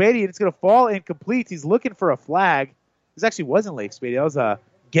Leif Spady, and it's going to fall incomplete. He's looking for a flag. This actually wasn't Leif Spady. That was a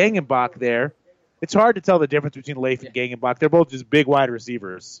Gangenbach there. It's hard to tell the difference between Leif and Gangenbach. They're both just big wide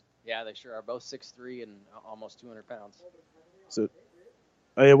receivers. Yeah, they sure are. Both 6'3" and almost 200 pounds. So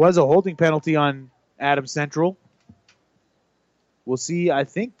it was a holding penalty on Adams Central. We'll see. I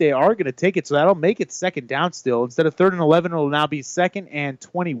think they are going to take it, so that'll make it 2nd down still. Instead of 3rd and 11, it'll now be 2nd and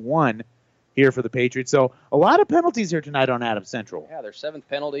 21 here for the Patriots. So a lot of penalties here tonight on Adams Central. Yeah, their 7th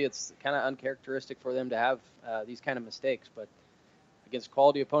penalty. It's kind of uncharacteristic for them to have these kind of mistakes, but against a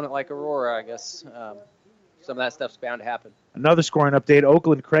quality opponent like Aurora, I guess some of that stuff's bound to happen. Another scoring update.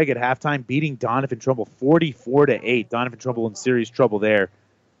 Oakland Craig at halftime beating Donovan Trumbull 44-8. Donovan Trumbull in serious trouble there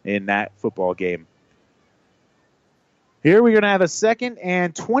in that football game. Here we're going to have a 2nd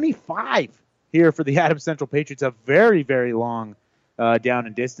and 25 here for the Adams Central Patriots. A very, very long down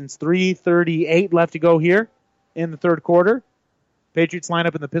and distance. 3:38 left to go here in the 3rd quarter. Patriots line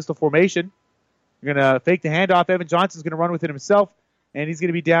up in the pistol formation. They're going to fake the handoff. Evan Johnson's going to run with it himself, and he's going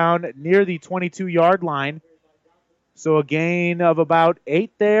to be down near the 22-yard line. So a gain of about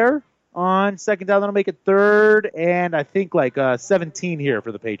 8 there on 2nd down. That'll make it 3rd and I think like 17 here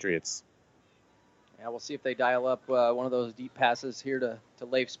for the Patriots. Yeah, we'll see if they dial up one of those deep passes here to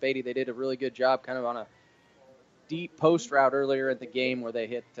Leif Spady. They did a really good job kind of on a deep post route earlier in the game where they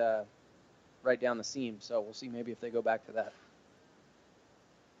hit right down the seam. So we'll see maybe if they go back to that.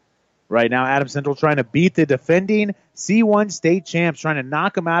 Right now, Adams Central trying to beat the defending C1 state champs, trying to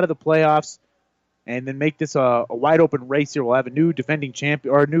knock them out of the playoffs and then make this a wide-open race here. We'll have a new defending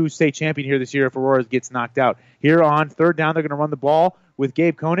champion or a new state champion here this year if Aurora gets knocked out. Here on 3rd down, they're going to run the ball with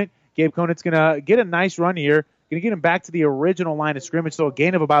Gabe Conant. Gabe Conant's going to get a nice run here. Going to get him back to the original line of scrimmage, so a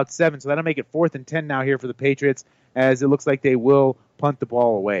gain of about 7. So that'll make it 4th and 10 now here for the Patriots, as it looks like they will punt the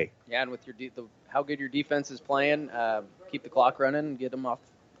ball away. Yeah, and with your how good your defense is playing, keep the clock running and get them off.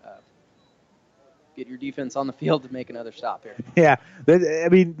 Get your defense on the field to make another stop here. Yeah, I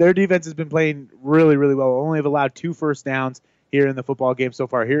mean, their defense has been playing really, really well. Only have allowed 2 first downs here in the football game so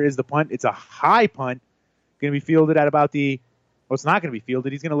far. Here is the punt. It's a high punt. Going to be fielded at about it's not going to be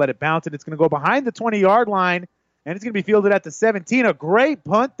fielded. He's going to let it bounce, and it's going to go behind the 20-yard line, and it's going to be fielded at the 17. A great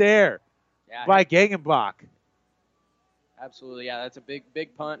punt there by Gangenbach. Absolutely, yeah. That's a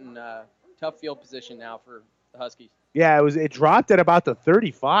big punt and tough field position now for the Huskies. Yeah, it dropped at about the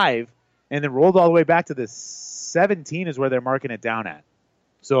 35 and then rolled all the way back to the 17 is where they're marking it down at.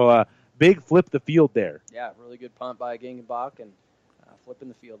 So big flip the field there. Yeah, really good punt by Gangenbach and flipping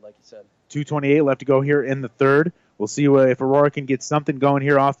the field, like you said. 2:28 left to go here in the third. We'll see if Aurora can get something going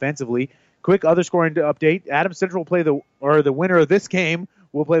here offensively. Quick other scoring update. Adams Central will play the winner of this game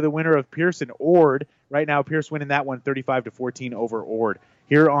will play the winner of Pierce and Ord. Right now, Pierce winning that one 35-14 over Ord.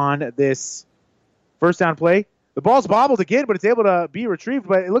 Here on this first down play, the ball's bobbled again, but it's able to be retrieved.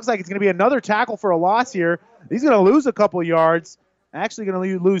 But it looks like it's going to be another tackle for a loss here. He's going to lose a couple yards. Actually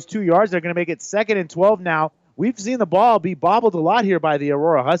going to lose 2 yards. They're going to make it 2nd and 12 now. We've seen the ball be bobbled a lot here by the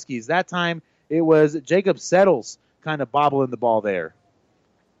Aurora Huskies. That time it was Jacob Settles kind of bobbling the ball there.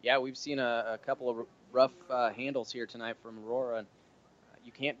 Yeah, we've seen a couple of rough handles here tonight from Aurora. And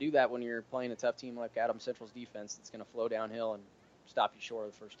you can't do that when you're playing a tough team like Adams Central's defense that's going to flow downhill and stop you short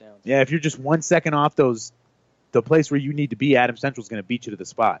of the first down. Yeah, if you're just 1 second off the place where you need to be, Adams Central's going to beat you to the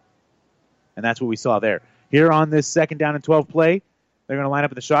spot. And that's what we saw there. Here on this 2nd down and 12 play, they're going to line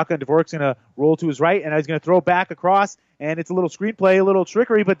up in the shotgun. Dvork's going to roll to his right, and he's going to throw back across, and it's a little screenplay, a little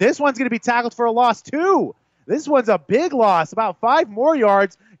trickery, but this one's going to be tackled for a loss too. This one's a big loss, about 5 more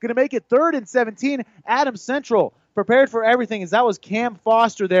yards, going to make it 3rd and 17. Adams Central prepared for everything, as that was Cam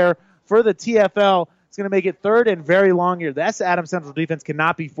Foster there for the TFL. It's going to make it 3rd and very long here. That's Adams Central defense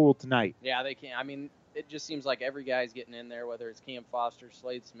cannot be fooled tonight. Yeah, they can't. I mean, it just seems like every guy's getting in there, whether it's Cam Foster,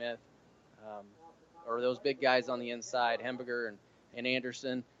 Slade Smith, or those big guys on the inside, Hemberger and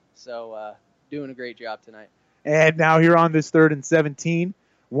Anderson. So doing a great job tonight. And now here on this 3rd and 17,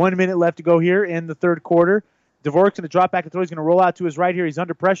 1 minute left to go here in the third quarter. Dvork's going to drop back and throw. He's going to roll out to his right here. He's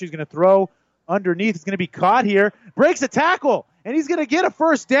under pressure. He's going to throw underneath. It's going to be caught here. Breaks a tackle, and he's going to get a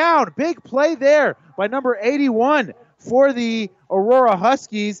first down. Big play there by number 81 for the Aurora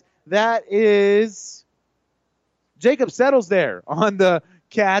Huskies. That is Jacob Settles there on the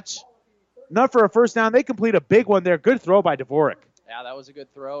catch. Not for a first down. They complete a big one there. Good throw by Dvorak. Yeah, that was a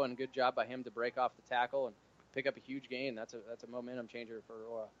good throw and good job by him to break off the tackle and pick up a huge gain. That's a momentum changer for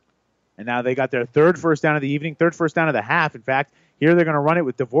Aurora. And now they got their 3rd first down of the evening, 3rd first down of the half. In fact, here they're going to run it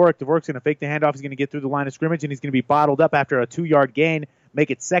with Dvorak. Dvorak's going to fake the handoff. He's going to get through the line of scrimmage, and he's going to be bottled up after a 2-yard gain.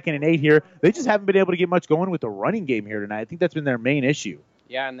 Make it 2nd and 8 here. They just haven't been able to get much going with the running game here tonight. I think that's been their main issue.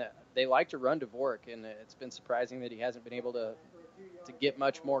 Yeah, and they like to run Dvorak, and it's been surprising that he hasn't been able to get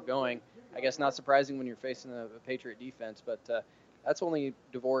much more going. I guess not surprising when you're facing a Patriot defense, but that's only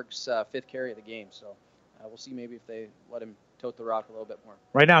Dvorak's 5th carry of the game. So we'll see maybe if they let him tote the rock a little bit more.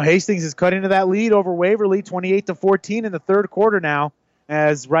 Right now, Hastings has cut into that lead over Waverly, 28-14 in the third quarter now,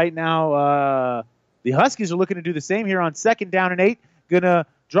 as right now the Huskies are looking to do the same here on 2nd down and 8. Going to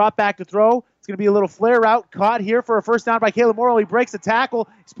drop back to throw. It's going to be a little flare route caught here for a first down by Caleb Morrill. He breaks the tackle.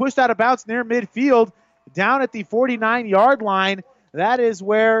 He's pushed out of bounds near midfield, down at the 49-yard line. That is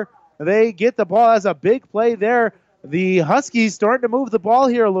where they get the ball. As a big play there. The Huskies starting to move the ball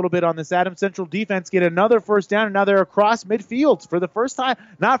here a little bit on this Adams Central defense, get another first down, and now they're across midfield for the first time.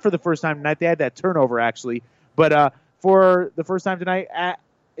 Not for the first time tonight. They had that turnover, actually. But for the first time tonight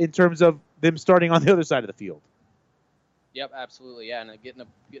in terms of them starting on the other side of the field. Yep, absolutely, yeah, and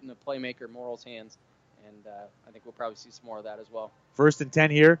getting the playmaker Morrill's hands, and I think we'll probably see some more of that as well. 1st and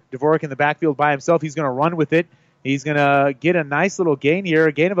 10 here. Dvorak in the backfield by himself. He's going to run with it. He's going to get a nice little gain here,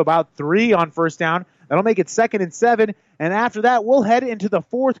 a gain of about 3 on first down. That'll make it 2nd and 7, and after that, we'll head into the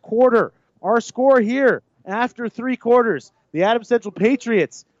fourth quarter. Our score here after 3 quarters, the Adams Central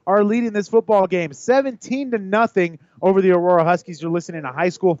Patriots are leading this football game 17-0 over the Aurora Huskies. You're listening to High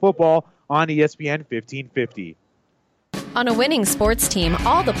School Football on ESPN 1550. On a winning sports team,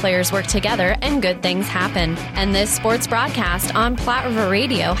 all the players work together and good things happen. And this sports broadcast on Platte River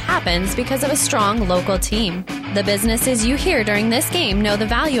Radio happens because of a strong local team. The businesses you hear during this game know the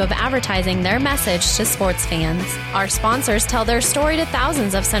value of advertising their message to sports fans. Our sponsors tell their story to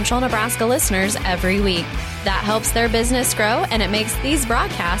thousands of Central Nebraska listeners every week. That helps their business grow, and it makes these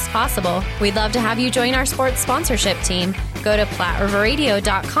broadcasts possible. We'd love to have you join our sports sponsorship team. Go to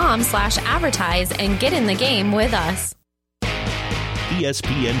PlatteRiverRadio.com/advertise and get in the game with us.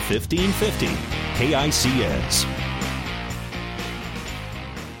 ESPN 1550, KICS.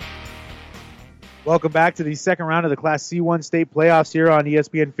 Welcome back to the second round of the Class C1 state playoffs here on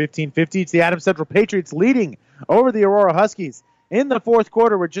ESPN 1550. It's the Adams Central Patriots leading over the Aurora Huskies. In the fourth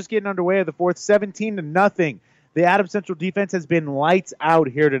quarter, we're just getting underway of the fourth, 17-0. The Adams Central defense has been lights out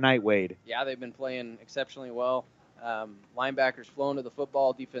here tonight, Wade. Yeah, they've been playing exceptionally well. Linebackers flowing to the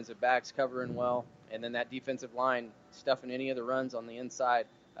football, defensive backs covering well, and then that defensive line stuffing any of the runs on the inside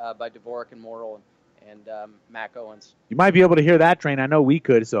by Dvorak and Morrill and Mac Owens. You might be able to hear that train. I know we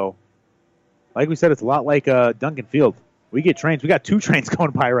could, so like we said, it's a lot like Duncan Field. We get trains. We got 2 trains going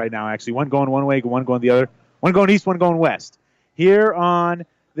by right now, actually. One going one way, one going the other. One going east, one going west. Here on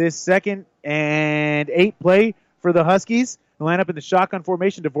this 2nd and 8 play for the Huskies. They line up in the shotgun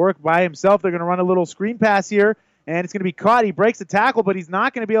formation. Dvorak by himself. They're going to run a little screen pass here, and it's going to be caught. He breaks the tackle, but he's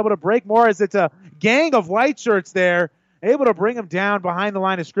not going to be able to break more as it's a gang of white shirts there, able to bring him down behind the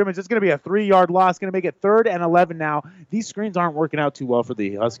line of scrimmage. It's going to be a 3-yard loss. Going to make it 3rd and 11 now. These screens aren't working out too well for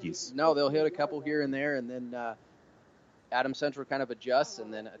the Huskies. No, they'll hit a couple here and there, and then Adams Central kind of adjusts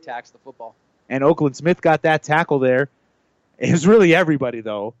and then attacks the football. And Oakland Smith got that tackle there. It was really everybody,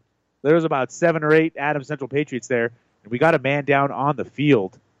 though. There was about 7 or 8 Adams Central Patriots there. And we got a man down on the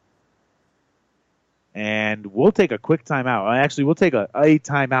field. And we'll take a quick timeout. Actually, we'll take a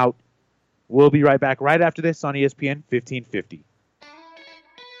timeout. We'll be right back right after this on ESPN 1550.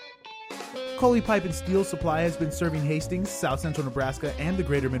 Coley Pipe and Steel Supply has been serving Hastings, South Central Nebraska, and the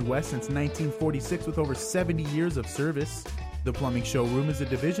greater Midwest since 1946 with over 70 years of service. The Plumbing Showroom is a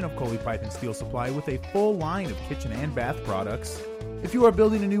division of Coley Pipe and Steel Supply with a full line of kitchen and bath products. If you are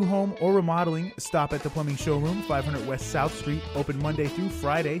building a new home or remodeling, stop at the Plumbing Showroom, 500 West South Street, open Monday through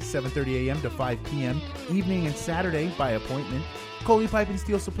Friday, 7:30 a.m. to 5 p.m., evening and Saturday by appointment. Coley Pipe and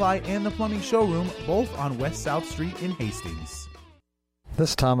Steel Supply and the Plumbing Showroom, both on West South Street in Hastings.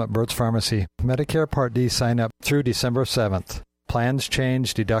 This is Tom at Burt's Pharmacy. Medicare Part D sign up through December 7th. Plans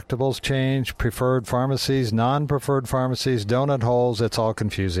change, deductibles change, preferred pharmacies, non-preferred pharmacies, donut holes, it's all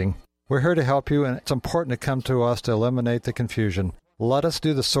confusing. We're here to help you, and it's important to come to us to eliminate the confusion. Let us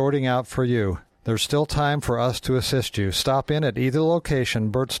do the sorting out for you. There's still time for us to assist you. Stop in at either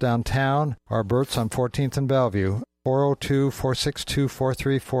location, Burt's downtown or Burt's on 14th and Bellevue.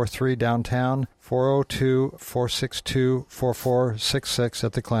 402-462-4343 downtown, 402-462-4466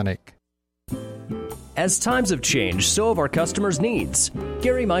 at the clinic. As times have changed, so have our customers' needs.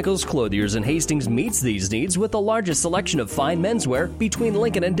 Gary Michaels Clothiers in Hastings meets these needs with the largest selection of fine menswear between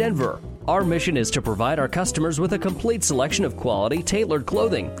Lincoln and Denver. Our mission is to provide our customers with a complete selection of quality, tailored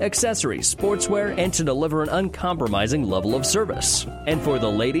clothing, accessories, sportswear, and to deliver an uncompromising level of service. And for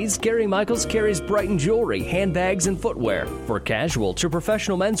the ladies, Gary Michaels carries Brighton jewelry, handbags, and footwear. For casual to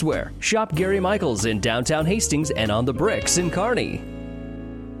professional menswear, shop Gary Michaels in downtown Hastings and on the Bricks in Kearney.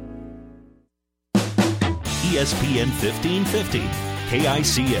 ESPN 1550,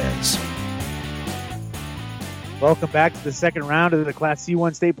 KICS. Welcome back to the second round of the Class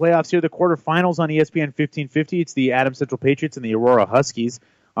C1 state playoffs here, the quarterfinals on ESPN 1550. It's the Adams Central Patriots and the Aurora Huskies.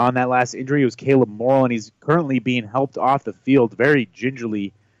 On that last injury, it was Caleb Morrill, and he's currently being helped off the field very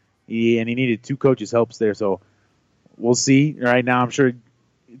gingerly, and he needed 2 coaches' helps there, so we'll see. Right now, I'm sure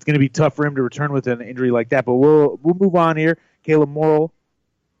it's going to be tough for him to return with an injury like that, but we'll move on here. Caleb Morrill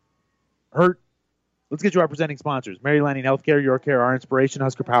hurt. Let's get to our presenting sponsors. Mary Lanning Healthcare, Your Care, Our Inspiration,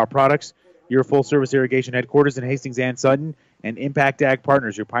 Husker Power Products, your full-service irrigation headquarters in Hastings and Sutton, and Impact Ag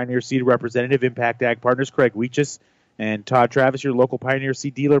Partners, your Pioneer Seed representative. Impact Ag Partners, Craig Weeches and Todd Travis, your local Pioneer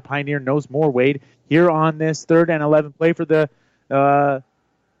Seed dealer. Pioneer knows more, Wade. Here on this 3rd and 11 play for the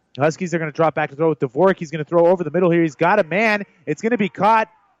Huskies, they're going to drop back to throw with Dvorak. He's going to throw over the middle here. He's got a man. It's going to be caught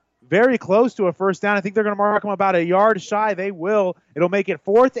very close to a first down. I think they're going to mark him about a yard shy. They will. It'll make it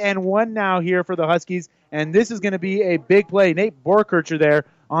 4th and 1 now here for the Huskies, and this is going to be a big play. Nate Borkircher there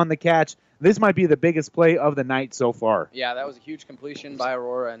on the catch. This might be the biggest play of the night so far. Yeah, that was a huge completion by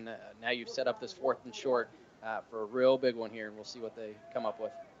Aurora, and now you've set up this 4th and short for a real big one here, and we'll see what they come up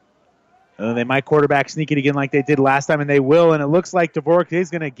with. They might quarterback sneak it again like they did last time, and they will, and it looks like Dvorak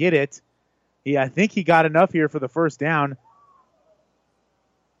is going to get it. I think he got enough here for the first down.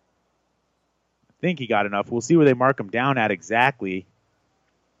 I think he got enough. We'll see where they mark him down at exactly.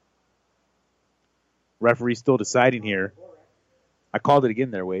 Referee's still deciding here. I called it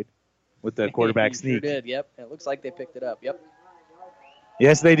again there, Wade, with the quarterback sneak. Sure did, yep. It looks like they picked it up, yep.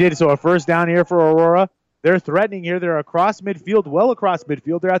 Yes, they did. So a first down here for Aurora. They're threatening here. They're across midfield, well across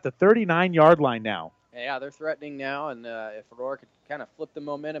midfield. They're at the 39-yard line now. Yeah, they're threatening now, and if Aurora could kind of flip the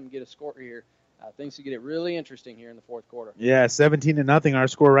momentum and get a score here, things could get really interesting here in the 4th quarter. Yeah, 17-0 our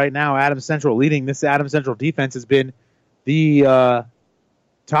score right now. Adams Central leading. This Adams Central defense has been the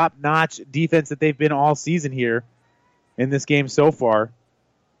top-notch defense that they've been all season here in this game so far.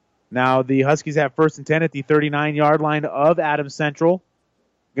 Now the Huskies have 1st and 10 at the 39-yard line of Adams Central.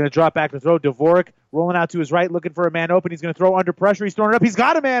 Going to drop back to throw. Dvorak rolling out to his right, looking for a man open. He's going to throw under pressure. He's throwing it up. He's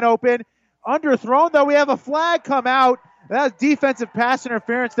got a man open. Underthrown, though. We have a flag come out. That's defensive pass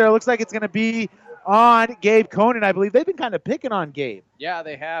interference there. It looks like it's going to be on Gabe Conan, I believe. They've been kind of picking on Gabe. Yeah,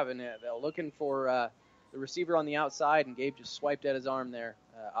 they have, and they're looking for the receiver on the outside, and Gabe just swiped at his arm there.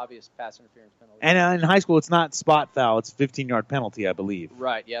 Obvious pass interference penalty. And in high school, it's not spot foul. It's a 15-yard penalty, I believe.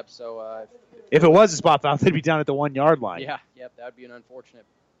 Right, yep. So if it was a spot foul, they'd be down at the 1-yard line. Yeah, yep. That would be an unfortunate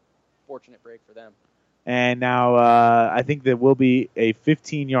break for them. And now I think there will be a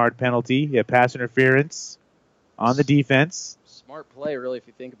 15-yard penalty, pass interference on the defense. Smart play, really, if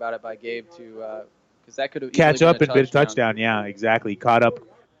you think about it, by Gabe to because that could have Catch up and been a touchdown. Yeah, exactly. Caught up,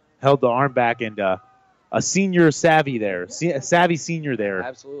 held the arm back, and a senior savvy there. A savvy senior there.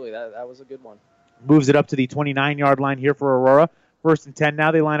 Absolutely, that was a good one. Moves it up to the 29-yard line here for Aurora. 1st and 10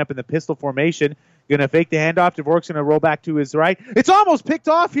 now. They line up in the pistol formation. Going to fake the handoff. Dvorak's going to roll back to his right. It's almost picked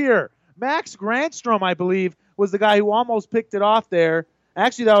off here. Max Grandstrom, I believe, was the guy who almost picked it off there.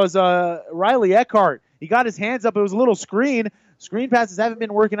 Actually, that was Riley Eckhart. He got his hands up. It was a little screen. Screen passes haven't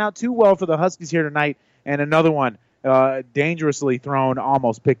been working out too well for the Huskies here tonight. And another one dangerously thrown,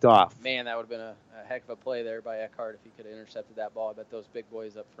 almost picked off. Man, that would have been a heck of a play there by Eckhart if he could have intercepted that ball. I bet those big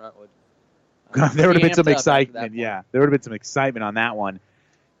boys up front would. There would have been some excitement. Yeah, there would have been some excitement on that one.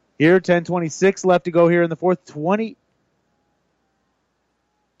 Here, 10:26 left to go here in the fourth. 20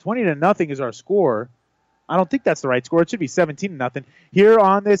 to nothing is our score. I don't think that's the right score. It should be 17 to nothing. Here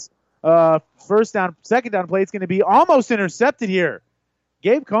on this second down play, it's going to be almost intercepted here.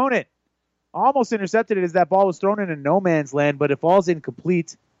 Gabe Conant almost intercepted it as that ball was thrown into no man's land, but it falls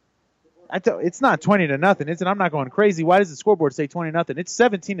incomplete. It's not 20 to nothing, is it? I'm not going crazy. Why does the scoreboard say 20 to nothing? It's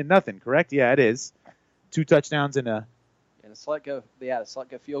 17 to nothing, correct? Yeah, it is. 2 touchdowns and a select go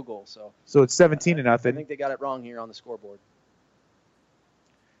field goal. So it's 17 to nothing. I think they got it wrong here on the scoreboard.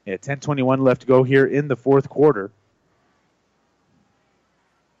 Yeah, 10:21 left to go here in the fourth quarter.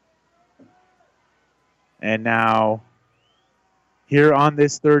 And now here on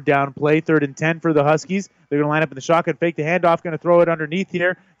this third down play, 3rd and 10 for the Huskies. They're going to line up in the shotgun, fake the handoff, going to throw it underneath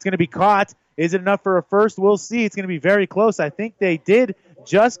here. It's going to be caught. Is it enough for a first? We'll see. It's going to be very close. I think they did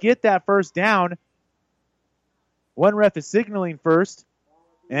just get that first down. One ref is signaling first,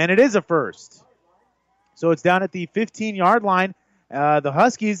 and it is a first. So it's down at the 15-yard line. The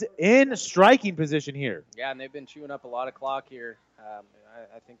Huskies in striking position here. Yeah, and they've been chewing up a lot of clock here.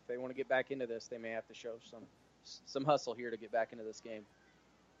 I think if they want to get back into this, they may have to show some hustle here to get back into this game.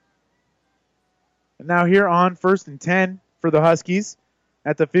 And now here on 1st and 10 for the Huskies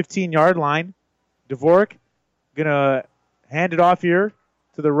at the 15-yard line. Dvorak going to hand it off here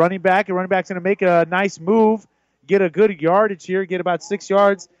to the running back. The running back's going to make a nice move, get a good yardage here, get about 6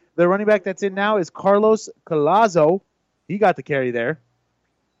 yards. The running back that's in now is Carlos Colazo. He got the carry there.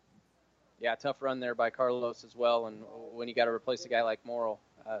 Yeah, tough run there by Carlos as well. And when you got to replace a guy like Morrill,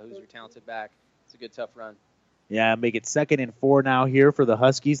 who's your talented back, it's a good, tough run. Yeah, make it 2nd and 4 now here for the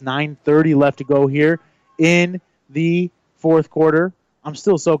Huskies. 9:30 left to go here in the fourth quarter. I'm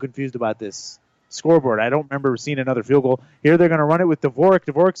still so confused about this scoreboard. I don't remember seeing another field goal. Here they're going to run it with Dvorak.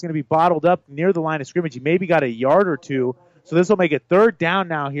 Dvorak's going to be bottled up near the line of scrimmage. He maybe got a yard or two. So this will make it 3rd down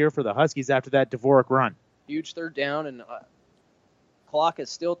now here for the Huskies after that Dvorak run. Huge 3rd down, and clock is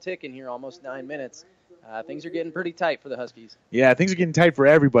still ticking here, almost 9 minutes. Things are getting pretty tight for the Huskies. Yeah, things are getting tight for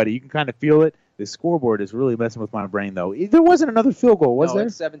everybody. You can kind of feel it. The scoreboard is really messing with my brain, though. There wasn't another field goal, was there? No,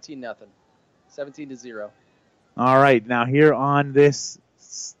 it's 17-0. 17-0. All right, now here on this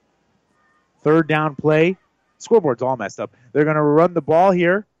 3rd down play, scoreboard's all messed up. They're going to run the ball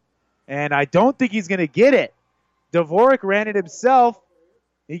here, and I don't think he's going to get it. Dvorak ran it himself.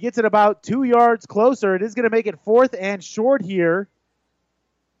 He gets it about 2 yards closer. It is going to make it 4th and short here.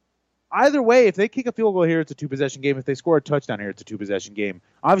 Either way, if they kick a field goal here, it's a 2-possession game. If they score a touchdown here, it's a 2-possession game.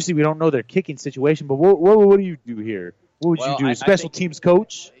 Obviously, we don't know their kicking situation, but what do you do here? What would you do? Special teams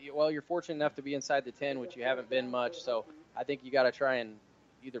coach? Well, you're fortunate enough to be inside the 10, which you haven't been much. So I think you got to try and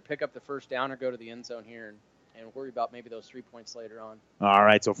either pick up the first down or go to the end zone here and worry about maybe those 3 points later on. All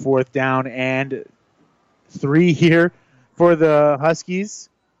right, so 4th down and 3 here for the Huskies.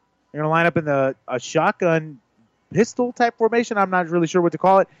 They're going to line up in a shotgun pistol type formation. I'm not really sure what to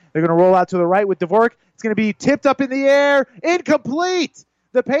call it. They're going to roll out to the right with Dvorak. It's going to be tipped up in the air. Incomplete.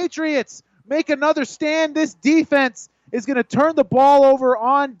 The Patriots make another stand. This defense is going to turn the ball over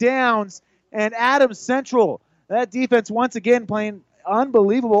on downs. And Adams Central, that defense once again playing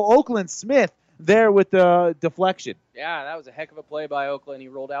unbelievable. Oakland Smith there with the deflection. Yeah, that was a heck of a play by Oakland. He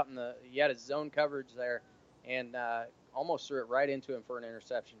rolled out he had his zone coverage there and almost threw it right into him for an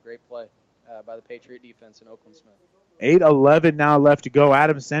interception. Great play by the Patriot defense in Oakland Smith. 8:11 now left to go.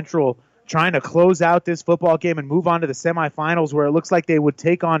 Adams Central trying to close out this football game and move on to the semifinals where it looks like they would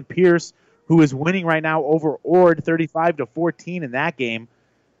take on Pierce, who is winning right now over Ord 35-14 in that game.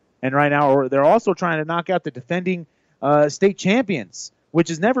 And right now they're also trying to knock out the defending state champions,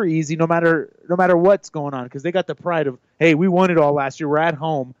 which is never easy no matter what's going on because they got the pride of, hey, we won it all last year. We're at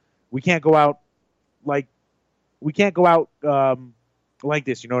home. We can't go out like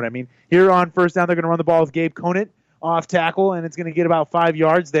this, you know what I mean? Here on 1st down, they're going to run the ball with Gabe Conant off tackle, and it's going to get about 5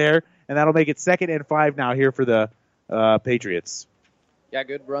 yards there. and that'll make it 2nd and 5 now here for the Patriots. Yeah,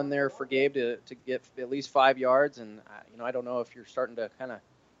 good run there for Gabe to get at least 5 yards, and I don't know if you're starting to kind of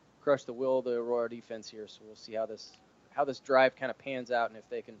crush the will of the Aurora defense here, so we'll see how this drive kind of pans out and if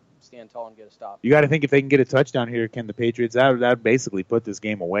they can stand tall and get a stop. You got to think if they can get a touchdown here, can the Patriots, that would basically put this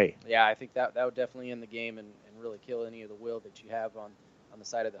game away. Yeah, I think that would definitely end the game and really kill any of the will that you have on the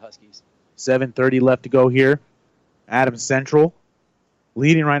side of the Huskies. 7:30 left to go here. Adams Central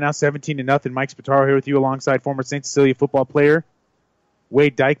leading right now 17-0. Mike Spataro here with you alongside former St. Cecilia football player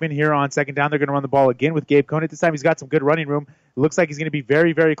Wade Dykeman here on 2nd down. They're going to run the ball again with Gabe Conant. This time he's got some good running room. It looks like he's going to be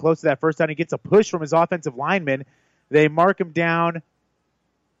very, very close to that first down. He gets a push from his offensive lineman. They mark him down.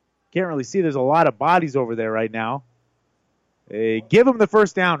 Can't really see. There's a lot of bodies over there right now. They give him the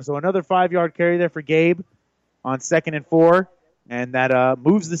first down. So another 5-yard carry there for Gabe on 2nd and 4. And that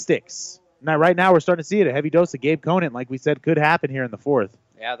moves the sticks. Now, right now we're starting to see it. A heavy dose of Gabe Conant, like we said, could happen here in the 4th.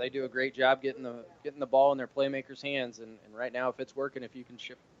 Yeah, they do a great job getting the ball in their playmakers' hands. And right now, if it's working, if you can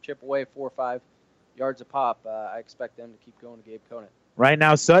chip away 4 or 5 yards a pop, I expect them to keep going to Gabe Conant. Right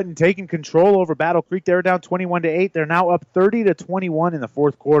now, Sutton taking control over Battle Creek. They're down 21-8. They're now up 30-21 in the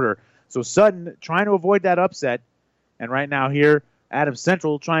 4th quarter. So Sutton trying to avoid that upset. And right now here, Adams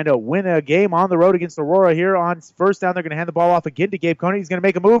Central trying to win a game on the road against Aurora here on first down. They're going to hand the ball off again to Gabe Conant. He's going to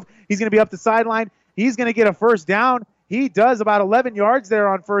make a move. He's going to be up the sideline. He's going to get a first down. He does about 11 yards there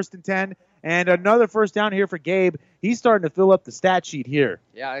on 1st and 10. And another first down here for Gabe. He's starting to fill up the stat sheet here.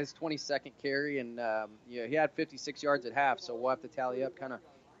 Yeah, his 22nd carry, and he had 56 yards at half, so we'll have to tally up kind of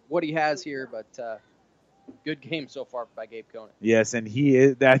what he has here, but good game so far by Gabe Conant. Yes, and he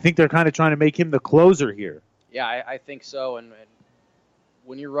is. I think they're kind of trying to make him the closer here. Yeah, I think so, and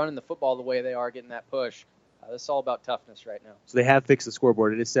when you're running the football the way they are, getting that push, this is all about toughness right now. So they have fixed the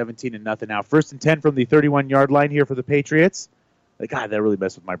scoreboard. It is 17-0 now. 1st and 10 from the 31-yard line here for the Patriots. God, that really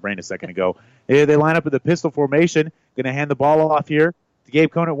messed with my brain a second ago. They line up with the pistol formation. Going to hand the ball off here to Gabe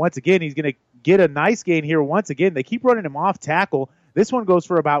Conant once again. He's going to get a nice gain here once again. They keep running him off tackle. This one goes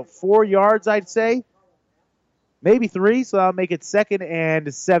for about 4 yards, I'd say. Maybe 3, so I'll make it 2nd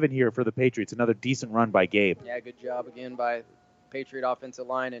and 7 here for the Patriots. Another decent run by Gabe. Yeah, good job again by Patriot offensive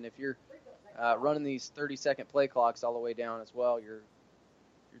line. And if you're running these 30-second play clocks all the way down as well, you're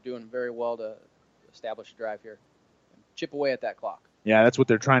doing very well to establish a drive here. Chip away at that clock. Yeah, that's what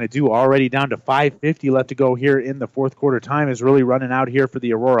they're trying to do. Already down to 5:50 left to go here in the 4th quarter. Time is really running out here for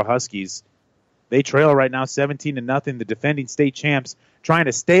the Aurora Huskies. They trail right now 17-0. The defending state champs trying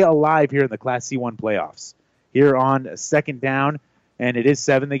to stay alive here in the Class C1 playoffs. Here on 2nd down, and it is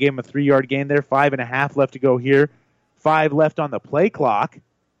 7. They gave him a 3-yard gain there. 5.5 left to go here. 5 left on the play clock.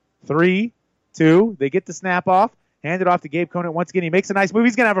 3, 2. They get the snap off. Hand it off to Gabe Conant once again. He makes a nice move.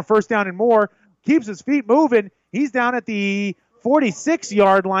 He's going to have a first down and more. Keeps his feet moving. He's down at the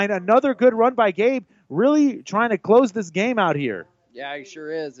 46-yard line. Another good run by Gabe. Really trying to close this game out here. Yeah, he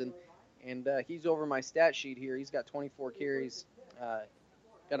sure is. And he's over my stat sheet here. He's got 24 carries.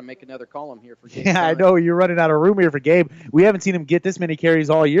 Got to make another column here for Gabe. Yeah, I know. You're running out of room here for Gabe. We haven't seen him get this many carries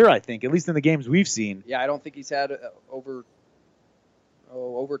all year, I think, at least in the games we've seen. Yeah, I don't think he's had over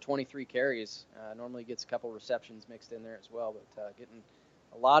 23 carries. Normally gets a couple receptions mixed in there as well, but getting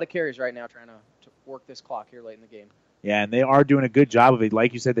a lot of carries right now trying to work this clock here late in the game. Yeah, and they are doing a good job of it.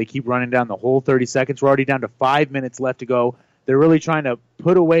 Like you said, they keep running down the whole 30 seconds. We're already down to 5 minutes left to go. They're really trying to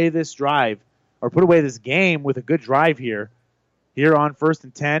put away this drive, or put away this game with a good drive here. Here on 1st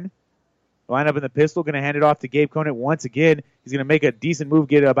and 10. Line up in the pistol, going to hand it off to Gabe Conant once again. He's going to make a decent move,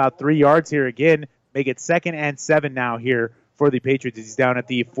 get about 3 yards here again. Make it 2nd and 7 now here for the Patriots. He's down at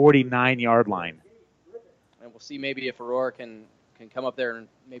the 49-yard line. And we'll see maybe if Aurora can come up there and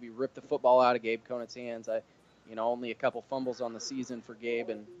maybe rip the football out of Gabe Conant's hands. Only a couple fumbles on the season for Gabe,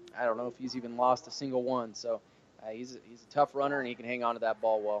 and I don't know if he's even lost a single one. So he's a tough runner, and he can hang on to that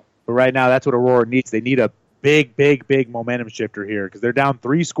ball well. But right now, that's what Aurora needs. They need a big momentum shifter here because they're down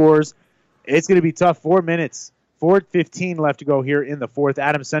 3 scores. It's going to be tough. 4 minutes, 4:15 left to go here in the 4th.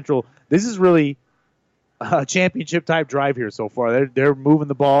 Adams Central, this is really a championship-type drive here so far. They're moving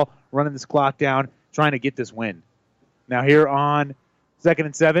the ball, running this clock down, trying to get this win. Now here on 2nd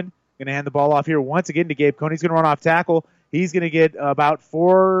and 7, going to hand the ball off here once again to Gabe Conant. He's going to run off tackle. He's going to get about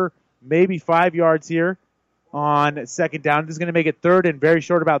 4, maybe 5 yards here on 2nd down. This is going to make it 3rd and very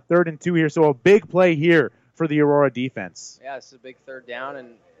short, about 3rd and 2 here. So a big play here for the Aurora defense. Yeah, it's a big 3rd down.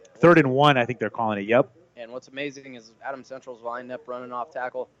 And 3rd and 1, I think they're calling it, yep. And what's amazing is Adams Central's lined up running off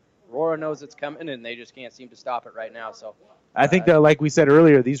tackle. Aurora knows it's coming, and they just can't seem to stop it right now. So I think that, like we said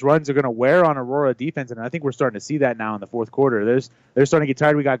earlier, these runs are going to wear on Aurora defense, and I think we're starting to see that now in the 4th quarter. They're starting to get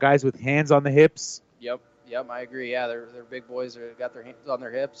tired. We got guys with hands on the hips. Yep, I agree. Yeah, they're big boys. They've got their hands on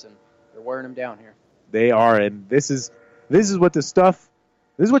their hips, and They're wearing them down here. They are, and this is what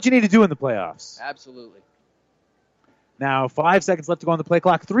you need to do in the playoffs. Absolutely. Now, 5 seconds left to go on the play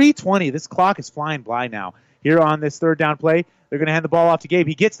clock. 3:20. This clock is flying by now. Here on this third down play, they're going to hand the ball off to Gabe.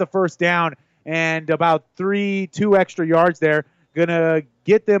 He gets the first down, and about 2 extra yards there. Going to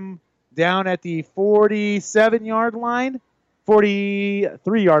get them down at the 47-yard line.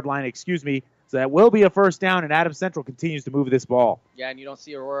 43-yard line, excuse me. So that will be a first down, and Adams Central continues to move this ball. Yeah, and you don't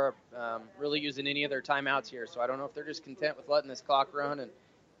see Aurora really using any of their timeouts here. So I don't know if they're just content with letting this clock run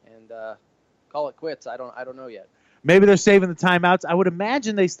and call it quits. I don't know yet. Maybe they're saving the timeouts. I would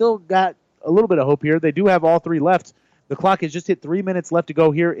imagine they still got a little bit of hope here. They do have all 3 left. The clock has just hit 3 minutes left to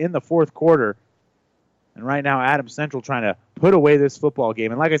go here in the fourth quarter. And right now, Adams Central trying to put away this football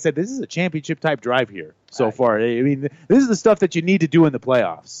game. And like I said, this is a championship-type drive here so far. I mean, this is the stuff that you need to do in the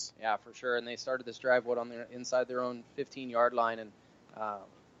playoffs. Yeah, for sure. And they started this drive on their inside their own 15-yard line and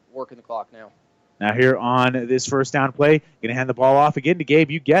working the clock now. Now here on this first down play, going to hand the ball off again to Gabe.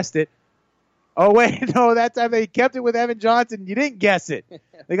 You guessed it. Oh, wait, no, that time they kept it with Evan Johnson. You didn't guess it.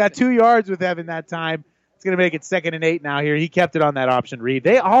 They got 2 yards with Evan that time. It's going to make it 2nd and 8 now here. He kept it on that option read.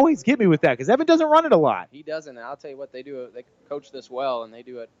 They always get me with that because Evan doesn't run it a lot. He doesn't, and I'll tell you what, they do. They coach this well, and they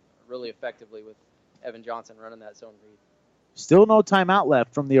do it really effectively with Evan Johnson running that zone read. Still no timeout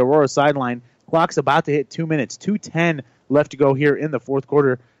left from the Aurora sideline. Clock's about to hit 2 minutes. 2:10 left to go here in the fourth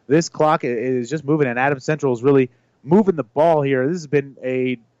quarter. This clock is just moving, and Adams Central is really moving the ball here. This has been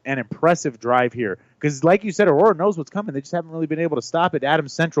an impressive drive here because, like you said, Aurora knows what's coming. They just haven't really been able to stop it.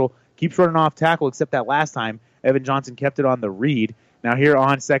 Adams Central keeps running off tackle, except that last time Evan Johnson kept it on the read. Now here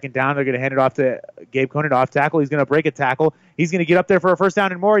on second down, they're going to hand it off to Gabe Conant off tackle. He's going to break a tackle. He's going to get up there for a first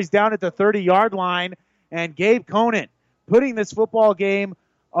down and more. He's down at the 30-yard line, and Gabe Conant putting this football game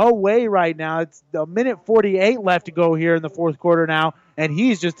away right now. It's a minute 48 left to go here in the fourth quarter now, and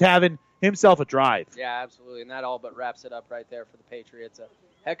he's just having himself a drive. Yeah, absolutely, and that all but wraps it up right there for the Patriots. A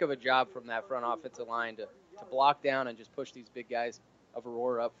heck of a job from that front offensive line to block down and just push these big guys of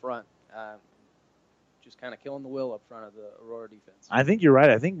Aurora up front. Just kind of killing the will up front of the Aurora defense. I think you're right.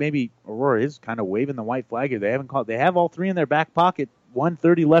 I think maybe Aurora is kind of waving the white flag here. They haven't called. They have all 3 in their back pocket.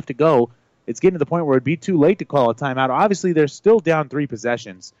 1:30 left to go. It's getting to the point where it'd be too late to call a timeout. Obviously, they're still down 3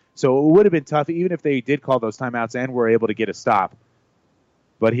 possessions, so it would have been tough even if they did call those timeouts and were able to get a stop.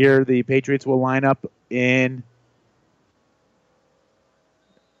 But here the Patriots will line up in.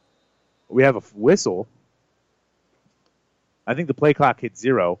 We have a whistle. I think the play clock hit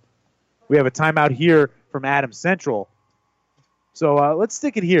 0. We have a timeout here from Adams Central. So let's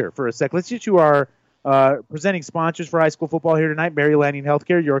stick it here for a sec. Let's get you our presenting sponsors for high school football here tonight. Mary Lanning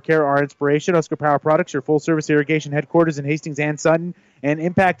Healthcare, Your Care, Our Inspiration, Husker Power Products, your full-service irrigation headquarters in Hastings and Sutton, and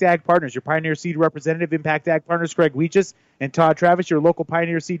Impact Ag Partners, your Pioneer Seed representative. Impact Ag Partners, Craig Weeches and Todd Travis, your local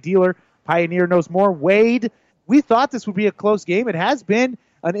Pioneer Seed dealer. Pioneer knows more. Wade, we thought this would be a close game. It has been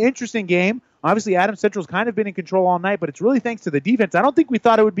an interesting game. Obviously, Adams Central's kind of been in control all night, but it's really thanks to the defense. I don't think we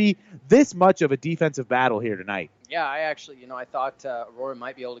thought it would be this much of a defensive battle here tonight. Yeah, I thought Aurora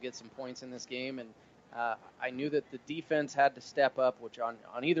might be able to get some points in this game, and I knew that the defense had to step up, which on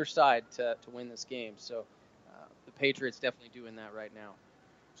either side to win this game. So the Patriots definitely doing that right now.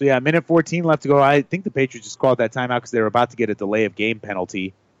 So, yeah, minute 14 left to go. I think the Patriots just called that timeout because they were about to get a delay of game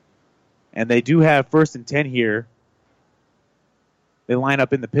penalty. And they do have 1st and 10 here. They line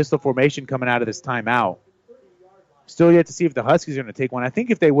up in the pistol formation coming out of this timeout. Still yet to see if the Huskies are going to take one. I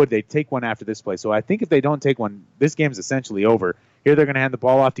think if they would, they'd take one after this play. So I think if they don't take one, this game's essentially over. Here they're going to hand the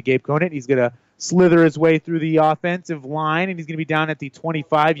ball off to Gabe Conant. He's going to slither his way through the offensive line, and he's going to be down at the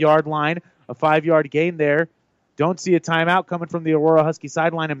 25-yard line. A 5-yard gain there. Don't see a timeout coming from the Aurora Husky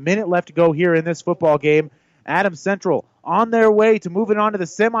sideline. A minute left to go here in this football game. Adams Central on their way to moving on to the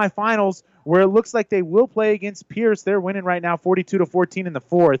semifinals, where it looks like they will play against Pierce. They're winning right now 42-14 in the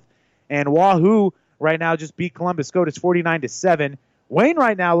fourth. And Wahoo right now just beat Columbus Scotus 49-7. Wayne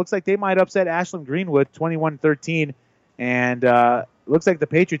right now looks like they might upset Ashland Greenwood 21-13. And looks like the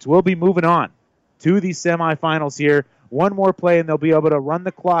Patriots will be moving on to the semifinals here. One more play, and they'll be able to run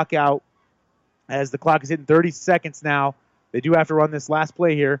the clock out as the clock is hitting 30 seconds now. They do have to run this last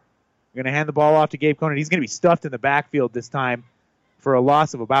play here. They're going to hand the ball off to Gabe Conant. He's going to be stuffed in the backfield this time for a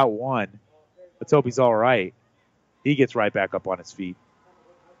loss of about 1. Let's hope he's all right. He gets right back up on his feet.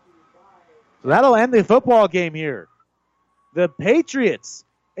 So that'll end the football game here. The Patriots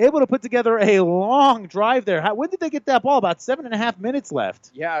able to put together a long drive there. When did they get that ball? About 7.5 minutes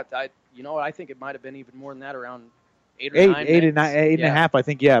left. Yeah, I think it might have been even more than that, around 8 or 9 minutes. 8.5, I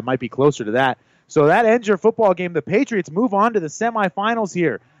think. Yeah, it might be closer to that. So that ends your football game. The Patriots move on to the semifinals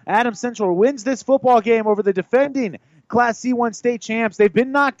here. Adams Central wins this football game over the defending Class C1 state champs. They've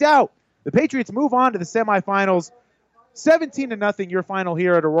been knocked out The Patriots move on to the semifinals. 17-0 your final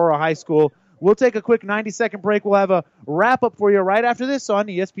here at Aurora High School. We'll take a quick 90-second break. We'll have a wrap-up for you right after this on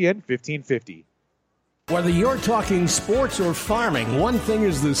ESPN 1550. Whether you're talking sports or farming, one thing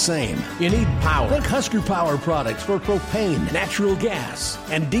is the same. You need power. Think Husker Power products for propane, natural gas,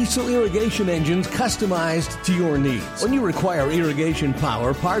 and diesel irrigation engines customized to your needs. When you require irrigation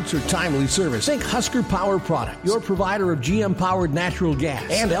power, parts, or timely service, think Husker Power products, your provider of GM-powered natural gas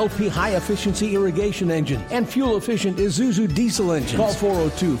and LP high-efficiency irrigation engines and fuel-efficient Isuzu diesel engines. Call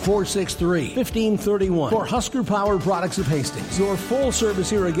 402-463-1531 for Husker Power products of Hastings, your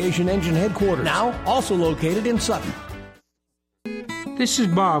full-service irrigation engine headquarters. Now, also located in Sutton. This is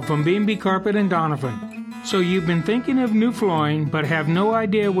Bob from B&B Carpet and Donovan. So you've been thinking of new flooring but have no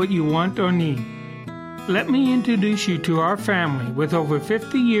idea what you want or need. Let me introduce you to our family with over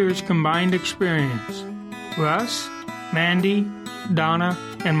 50 years combined experience. Russ, Mandy, Donna,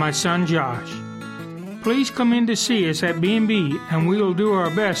 and my son Josh. Please come in to see us at B&B and we will do our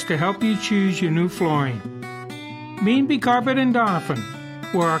best to help you choose your new flooring. B&B Carpet and Donovan,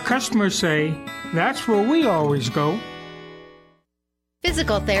 where our customers say, that's where we always go.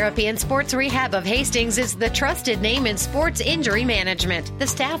 Physical Therapy and Sports Rehab of Hastings is the trusted name in sports injury management. The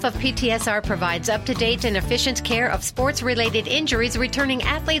staff of PTSR provides up-to-date and efficient care of sports-related injuries, returning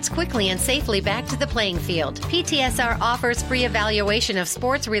athletes quickly and safely back to the playing field. PTSR offers free evaluation of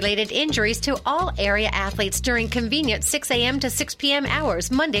sports-related injuries to all area athletes during convenient 6 a.m. to 6 p.m.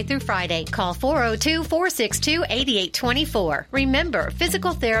 hours, Monday through Friday. Call 402-462-8824. Remember,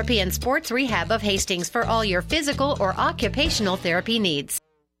 Physical Therapy and Sports Rehab of Hastings for all your physical or occupational therapy needs.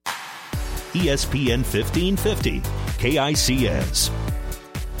 ESPN 1550, KICS.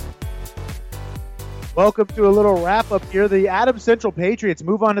 Welcome to a little wrap-up here. The Adams Central Patriots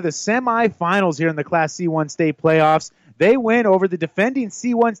move on to the semifinals here in the Class C1 state playoffs. They win over the defending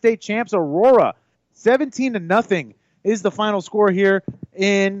C1 state champs, Aurora. 17-0 is the final score here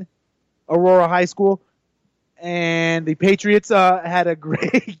in Aurora High School. And the Patriots had a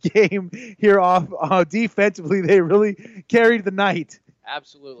great game here off defensively. They really carried the night.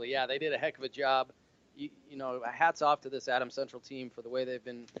 Absolutely, yeah. They did a heck of a job. You know, hats off to this Adams Central team for the way they've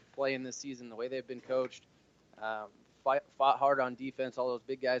been playing this season, the way they've been coached. Fought hard on defense, all those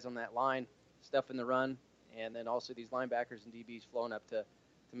big guys on that line, stuff in the run, and then also these linebackers and DBs flowing up to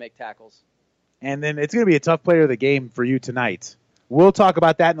make tackles. And then it's going to be a tough player of the game for you tonight. We'll talk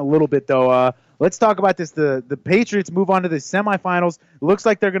about that in a little bit, though. Let's talk about this. The Patriots move on to the semifinals. It looks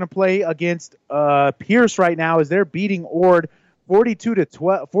like they're going to play against Pierce right now as they're beating Ord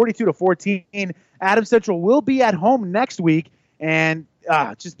 42-14. Adams Central will be at home next week, and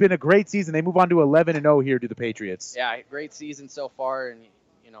just been a great season. They move on to 11-0 here to the Patriots. Yeah, great season so far, and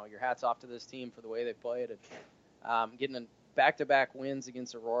your hats off to this team for the way they played. And, getting back-to-back wins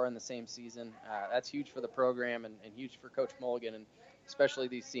against Aurora in the same season, that's huge for the program and huge for Coach Mulligan, and especially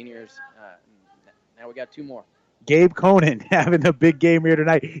these seniors. Now we got two more. Gabe Conan having a big game here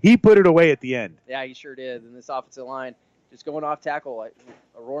tonight. He put it away at the end. Yeah, he sure did. And this offensive line just going off tackle.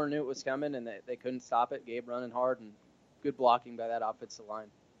 Aurora knew it was coming, and they couldn't stop it. Gabe running hard, and good blocking by that offensive line.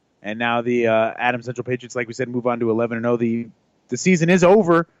 And now the Adams Central Patriots, like we said, move on to 11-0. The season is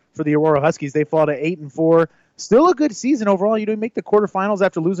over for the Aurora Huskies. They fall to 8-4. Still a good season overall. You didn't make the quarterfinals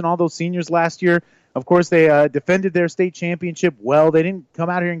after losing all those seniors last year. Of course, they defended their state championship well. They didn't come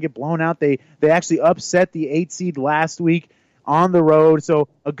out here and get blown out. They actually upset the 8 seed last week on the road. So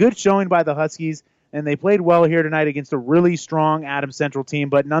a good showing by the Huskies, and they played well here tonight against a really strong Adams Central team.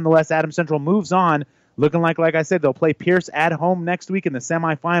 But nonetheless, Adams Central moves on, looking like I said, they'll play Pierce at home next week in the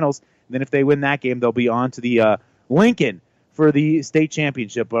semifinals. And then if they win that game, they'll be on to the Lincoln for the state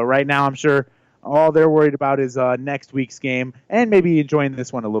championship. But right now, I'm sure all they're worried about is next week's game and maybe enjoying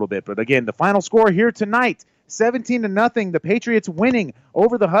this one a little bit. But again, the final score here tonight, 17-0. The Patriots winning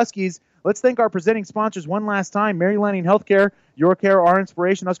over the Huskies. Let's thank our presenting sponsors one last time. Mary Lanning Healthcare, Your Care, Our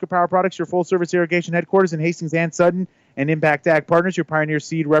Inspiration, Husker Power Products, your full-service irrigation headquarters in Hastings and Sutton, and Impact Ag Partners, your Pioneer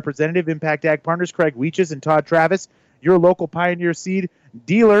Seed representative. Impact Ag Partners, Craig Weeches and Todd Travis, your local Pioneer Seed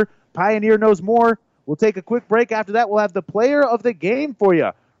dealer. Pioneer knows more. We'll take a quick break. After that, we'll have the player of the game for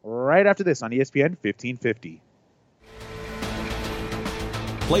you right after this on ESPN 1550.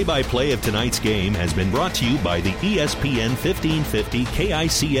 Play-by-play of tonight's game has been brought to you by the ESPN 1550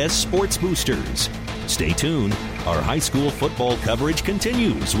 KICS Sports Boosters. Stay tuned. Our high school football coverage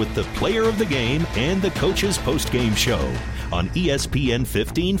continues with the player of the game and the coach's post-game show on ESPN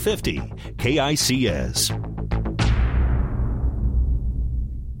 1550 KICS.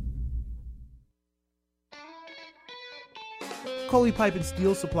 Coley Pipe and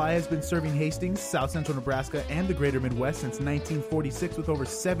Steel Supply has been serving Hastings, South Central Nebraska, and the greater Midwest since 1946 with over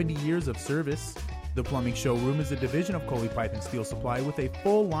 70 years of service. The Plumbing Showroom is a division of Coley Pipe and Steel Supply with a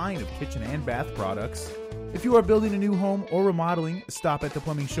full line of kitchen and bath products. If you are building a new home or remodeling, stop at the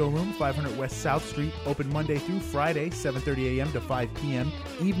Plumbing Showroom, 500 West South Street, open Monday through Friday, 7:30 a.m. to 5 p.m.,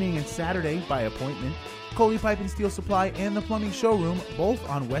 evening and Saturday by appointment. Coley Pipe and Steel Supply and the Plumbing Showroom, both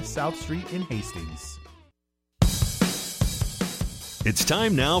on West South Street in Hastings. It's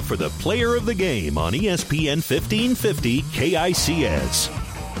time now for the Player of the Game on ESPN 1550 KICS.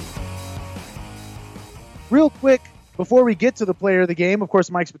 Real quick, before we get to the player of the game, of course,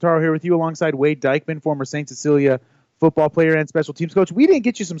 Mike Spataro here with you alongside Wade Dykman, former St. Cecilia football player and special teams coach. We didn't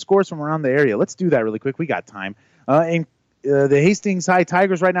get you some scores from around the area. Let's do that really quick. We got time. The Hastings High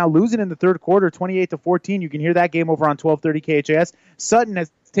Tigers right now losing in the third quarter, 28-14. You can hear that game over on 1230 KHAS. Sutton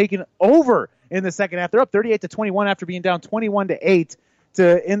has taken over in the second half. They're up 38-21 after being down 21-8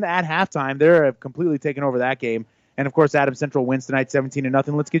 at halftime. They're completely taken over that game. And, of course, Adams Central wins tonight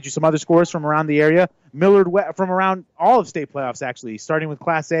 17-0. Let's get you some other scores from around the area. Millard West, from around all of state playoffs, actually. Starting with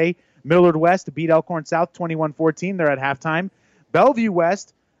Class A, Millard West beat Elkhorn South 21-14. They're at halftime. Bellevue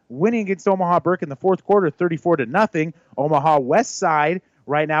West winning against Omaha Burke in the fourth quarter 34-0. Omaha West Side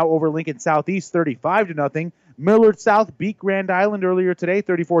right now over Lincoln Southeast 35-0. Millard South beat Grand Island earlier today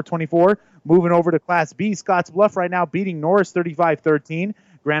 34-24. Moving over to Class B, Scotts Bluff right now beating Norris 35-13.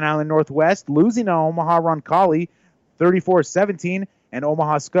 Grand Island Northwest losing to Omaha Roncalli 34-17, and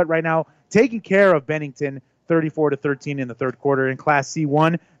Omaha Scott right now taking care of Bennington 34-13 in the third quarter. In Class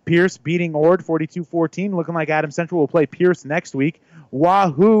C1, Pierce beating Ord 42-14, looking like Adams Central will play Pierce next week.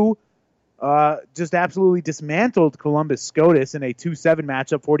 Wahoo just absolutely dismantled Columbus Scotus in a 2-7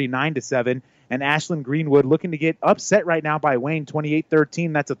 matchup, 49-7, and Ashland Greenwood looking to get upset right now by Wayne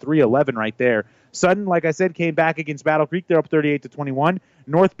 28-13. That's a 3-11 right there. Sutton, like I said, came back against Battle Creek. They're up 38-21.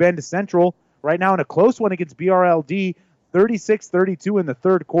 North Bend Central right now in a close one against BRLD, 36-32 in the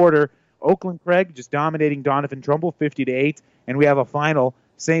third quarter. Oakland Craig just dominating Donovan Trumbull, 50-8. And we have a final.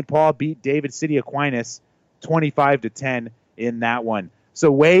 St. Paul beat David City Aquinas, 25-10 in that one.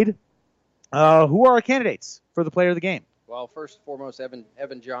 So, Wade, who are our candidates for the player of the game? Well, first and foremost,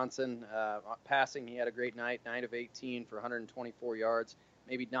 Evan Johnson. Passing, he had a great night, 9 of 18 for 124 yards.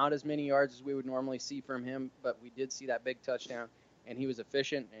 Maybe not as many yards as we would normally see from him, but we did see that big touchdown. And he was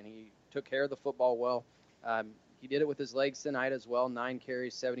efficient, and he took care of the football well. He did it with his legs tonight as well, 9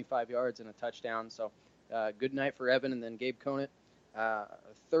 carries, 75 yards, and a touchdown. So good night for Evan. And then Gabe Conant,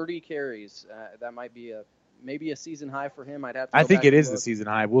 30 carries. That might be maybe a season high for him. I think it is the season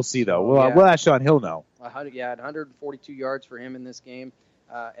high. We'll see, though. We'll ask Sean. He'll know. 142 yards for him in this game.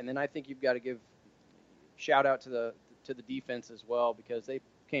 And then I think you've got to give shout out to the defense as well, because they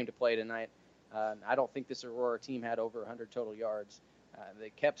came to play tonight. I don't think this Aurora team had over 100 total yards.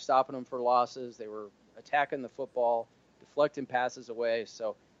 They kept stopping them for losses. They were attacking the football, deflecting passes away.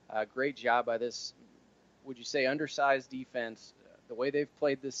 So great job by this, would you say, undersized defense. The way they've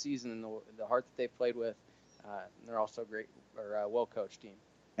played this season and the heart that they've played with, they're also great, or well-coached team.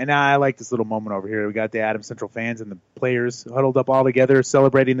 And now I like this little moment over here. We got the Adams Central fans and the players huddled up all together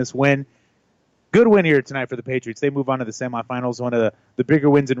celebrating this win. Good win here tonight for the Patriots. They move on to the semifinals, one of the bigger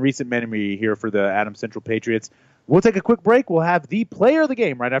wins in recent memory here for the Adams Central Patriots. We'll take a quick break. We'll have the player of the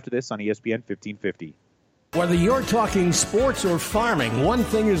game right after this on ESPN 1550. Whether you're talking sports or farming, one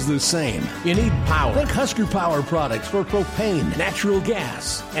thing is the same. You need power. Think Husker Power products for propane, natural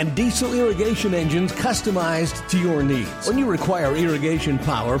gas, and diesel irrigation engines customized to your needs. When you require irrigation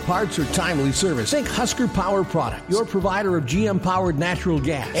power, parts, or timely service, think Husker Power products, your provider of GM-powered natural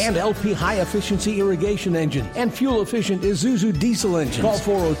gas and LP high-efficiency irrigation engine and fuel-efficient Isuzu diesel engines. Call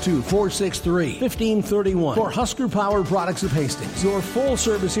 402-463-1531 for Husker Power products of Hastings, your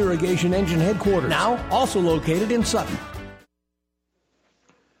full-service irrigation engine headquarters. Now, also located in Sutton.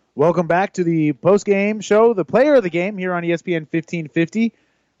 Welcome back to the post-game show, the player of the game here on ESPN 1550.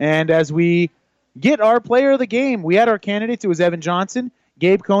 And as we get our player of the game, we had our candidates. It was Evan Johnson,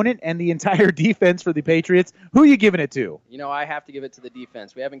 Gabe Conant, and the entire defense for the Patriots. Who are you giving it to? You know, I have to give it to the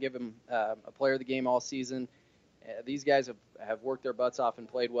defense. We haven't given a player of the game all season. These guys have worked their butts off and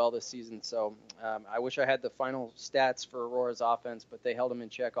played well this season. So I wish I had the final stats for Aurora's offense, but they held them in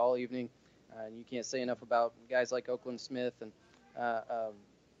check all evening. And you can't say enough about guys like Oakland Smith and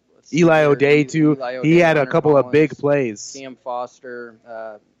Eli O'Day, too. He had a couple of big plays. Cam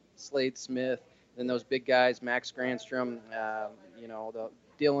Foster, Slade Smith, then those big guys, Max Granstrom, the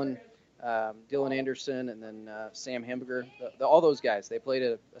Dylan Anderson, and then Sam Hemberger. All those guys, they played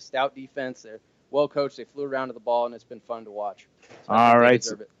a stout defense. They're well coached. They flew around to the ball, and it's been fun to watch. So all right.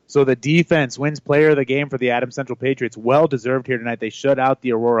 So the defense wins player of the game for the Adams Central Patriots. Well-deserved here tonight. They shut out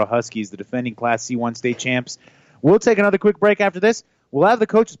the Aurora Huskies, the defending Class C1 state champs. We'll take another quick break after this. We'll have the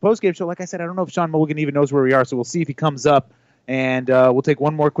coach's postgame show. Like I said, I don't know if Sean Mulligan even knows where we are, so we'll see if he comes up. And we'll take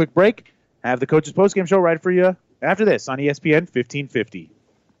one more quick break. Have the coach's postgame show right for you after this on ESPN 1550.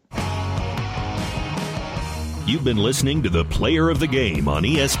 You've been listening to the Player of the Game on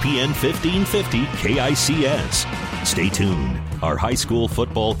ESPN 1550 KICS. Stay tuned. Our high school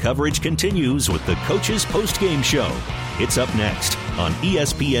football coverage continues with the Coach's Postgame Show. It's up next on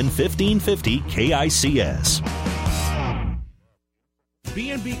ESPN 1550 KICS.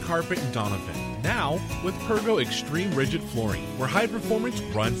 B&B Carpet in Donovan, now with Pergo Extreme Rigid Flooring, where high performance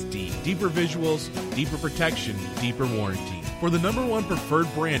runs deep. Deeper visuals, deeper protection, deeper warranty. For the #1 preferred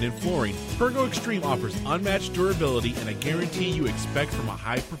brand in flooring, Pergo Extreme offers unmatched durability and a guarantee you expect from a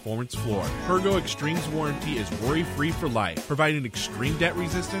high-performance floor. Pergo Extreme's warranty is worry-free for life, providing extreme debt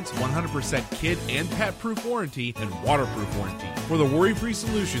resistance, 100% kid and pet-proof warranty, and waterproof warranty. For the worry-free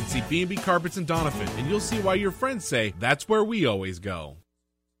solution, see B&B Carpets in Donovan, and you'll see why your friends say, that's where we always go.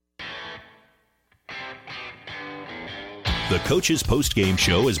 The Coach's Postgame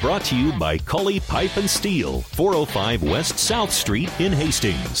Show is brought to you by Cully Pipe and Steel, 405 West South Street in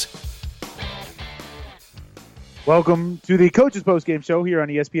Hastings. Welcome to the Coach's Postgame Show here on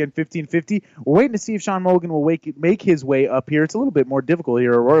ESPN 1550. We're waiting to see if Sean Mulligan will make his way up here. It's a little bit more difficult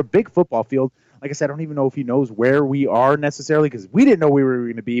here. We're a big football field. Like I said, I don't even know if he knows where we are necessarily because we didn't know where we were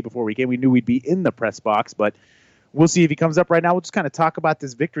going to be before we came. We knew we'd be in the press box, but we'll see if he comes up right now. We'll just kind of talk about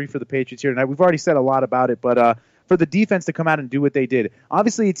this victory for the Patriots here tonight. We've already said a lot about it, but for the defense to come out and do what they did.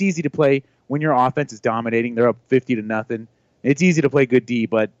 Obviously, it's easy to play when your offense is dominating. They're up 50-0. It's easy to play good D,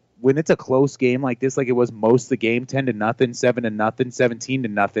 but when it's a close game like this, like it was most of the game, 10-0, 7-0,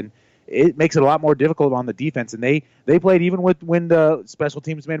 17-0, it makes it a lot more difficult on the defense. And they played even when the special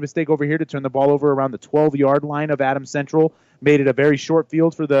teams made a mistake over here to turn the ball over around the 12-yard line of Adams Central, made it a very short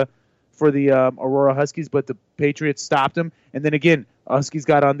field for the Aurora Huskies, but the Patriots stopped them. And then again, Huskies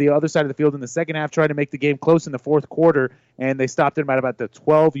got on the other side of the field in the second half, trying to make the game close in the fourth quarter, and they stopped them at about the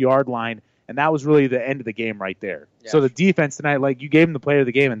 12-yard line, and that was really the end of the game right there. Yeah. So the defense tonight, like you gave them the player of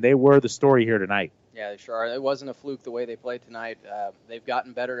the game, and they were the story here tonight. Yeah, they sure are. It wasn't a fluke the way they played tonight. They've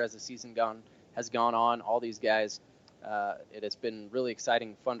gotten better as the season has gone on. All these guys, it has been really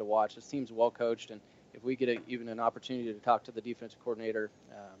exciting, fun to watch. This team's well coached, and if we get even an opportunity to talk to the defensive coordinator,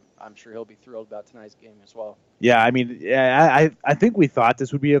 I'm sure he'll be thrilled about tonight's game as well. Yeah, I mean, I think we thought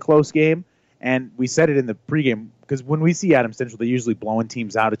this would be a close game, and we said it in the pregame, because when we see Adams Central, they're usually blowing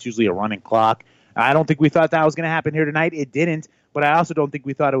teams out. It's usually a running clock. I don't think we thought that was going to happen here tonight. It didn't, but I also don't think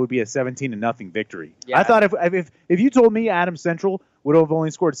we thought it would be a 17-0 victory. Yeah. I thought if you told me Adams Central would have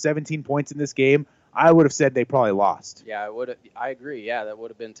only scored 17 points in this game, I would have said they probably lost. Yeah, I agree. Yeah, that would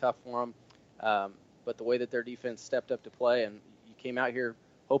have been tough for them. But the way that their defense stepped up to play, and you came out here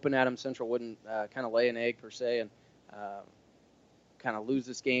hoping Adams Central wouldn't kind of lay an egg per se and kind of lose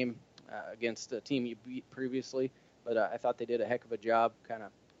this game against a team you beat previously. But I thought they did a heck of a job kind of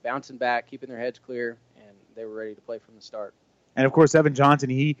bouncing back, keeping their heads clear, and they were ready to play from the start. And, of course, Evan Johnson,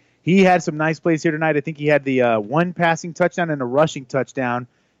 he had some nice plays here tonight. I think he had the one passing touchdown and a rushing touchdown.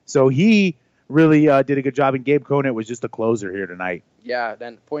 So he really did a good job, and Gabe Conant was just a closer here tonight. Yeah,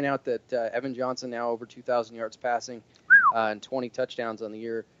 then point out that Evan Johnson now over 2,000 yards passing and 20 touchdowns on the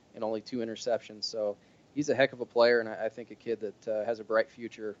year and only 2 interceptions. So he's a heck of a player, and I think a kid that has a bright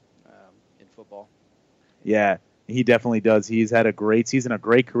future in football. Yeah, he definitely does. He's had a great season, a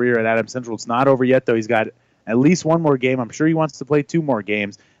great career at Adams Central. It's not over yet, though. He's got at least one more game. I'm sure he wants to play 2 more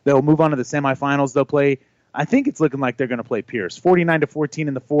games. They'll move on to the semifinals. They'll play, I think it's looking like they're going to play Pierce. 49-14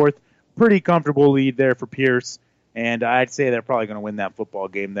 in the fourth. Pretty comfortable lead there for Pierce. And I'd say they're probably going to win that football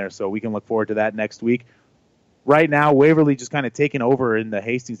game there, so we can look forward to that next week. Right now, Waverly just kind of taking over in the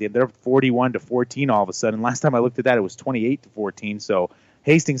Hastings game. They're 41-14 all of a sudden. Last time I looked at that, it was 28-14. So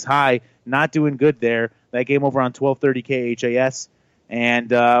Hastings High not doing good there. That game over on 1230 KHAS. And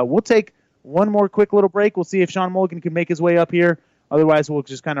we'll take one more quick little break. We'll see if Sean Mulligan can make his way up here. Otherwise, we'll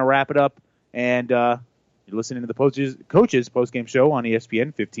just kind of wrap it up. And you're listening to the Coach's Postgame Show on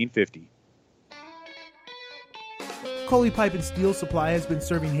ESPN 1550. Coley Pipe and Steel Supply has been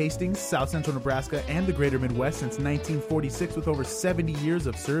serving Hastings, South Central Nebraska, and the Greater Midwest since 1946 with over 70 years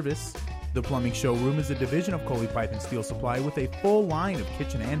of service. The Plumbing Showroom is a division of Coley Pipe and Steel Supply with a full line of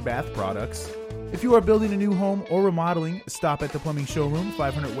kitchen and bath products. If you are building a new home or remodeling, stop at the Plumbing Showroom,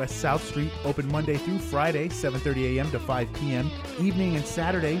 500 West South Street, open Monday through Friday, 7:30 a.m. to 5 p.m., evening and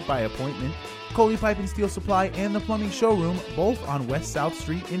Saturday by appointment. Coley Pipe and Steel Supply and the Plumbing Showroom, both on West South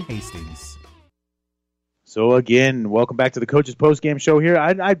Street in Hastings. So again, welcome back to the Coach's Postgame Show here.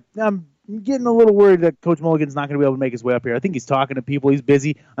 I'm getting a little worried that Coach Mulligan's not going to be able to make his way up here. I think he's talking to people. He's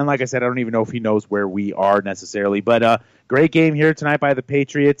busy. And like I said, I don't even know if he knows where we are necessarily. But great game here tonight by the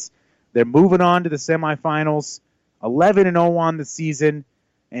Patriots. They're moving on to the semifinals, 11-0 on the season,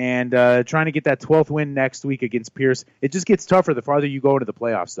 and trying to get that 12th win next week against Pierce. It just gets tougher the farther you go into the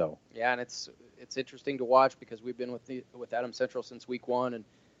playoffs, though. Yeah, and it's interesting to watch because we've been with Adams Central since week one, and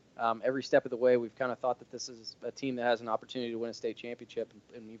every step of the way, we've kind of thought that this is a team that has an opportunity to win a state championship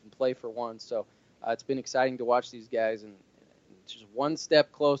and even play for one. So it's been exciting to watch these guys, and just one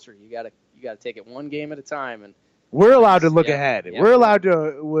step closer. You got to take it one game at a time. And we're allowed to look ahead. Yeah. We're allowed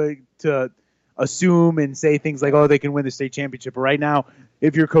to assume and say things like, "Oh, they can win the state championship." But right now,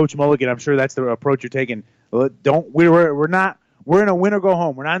 if you're Coach Mulligan, I'm sure that's the approach you're taking. We're not. We're in a win or go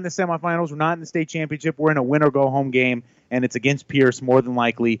home. We're not in the semifinals. We're not in the state championship. We're in a win or go home game, and it's against Pierce more than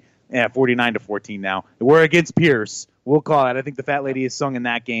likely. 49-14 now. We're against Pierce. We'll call it. I think the Fat Lady is sung in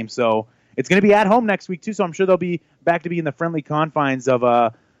that game. So it's going to be at home next week, too, so I'm sure they'll be back to be in the friendly confines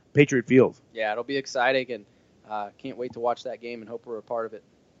of Patriot Field. Yeah, it'll be exciting, and can't wait to watch that game and hope we're a part of it.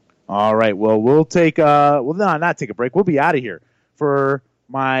 All right. Well, we'll take not take a break. We'll be out of here. For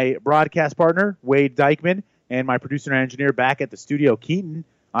my broadcast partner, Wade Dykman, and my producer and engineer back at the studio, Keaton,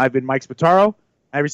 I've been Mike Spataro.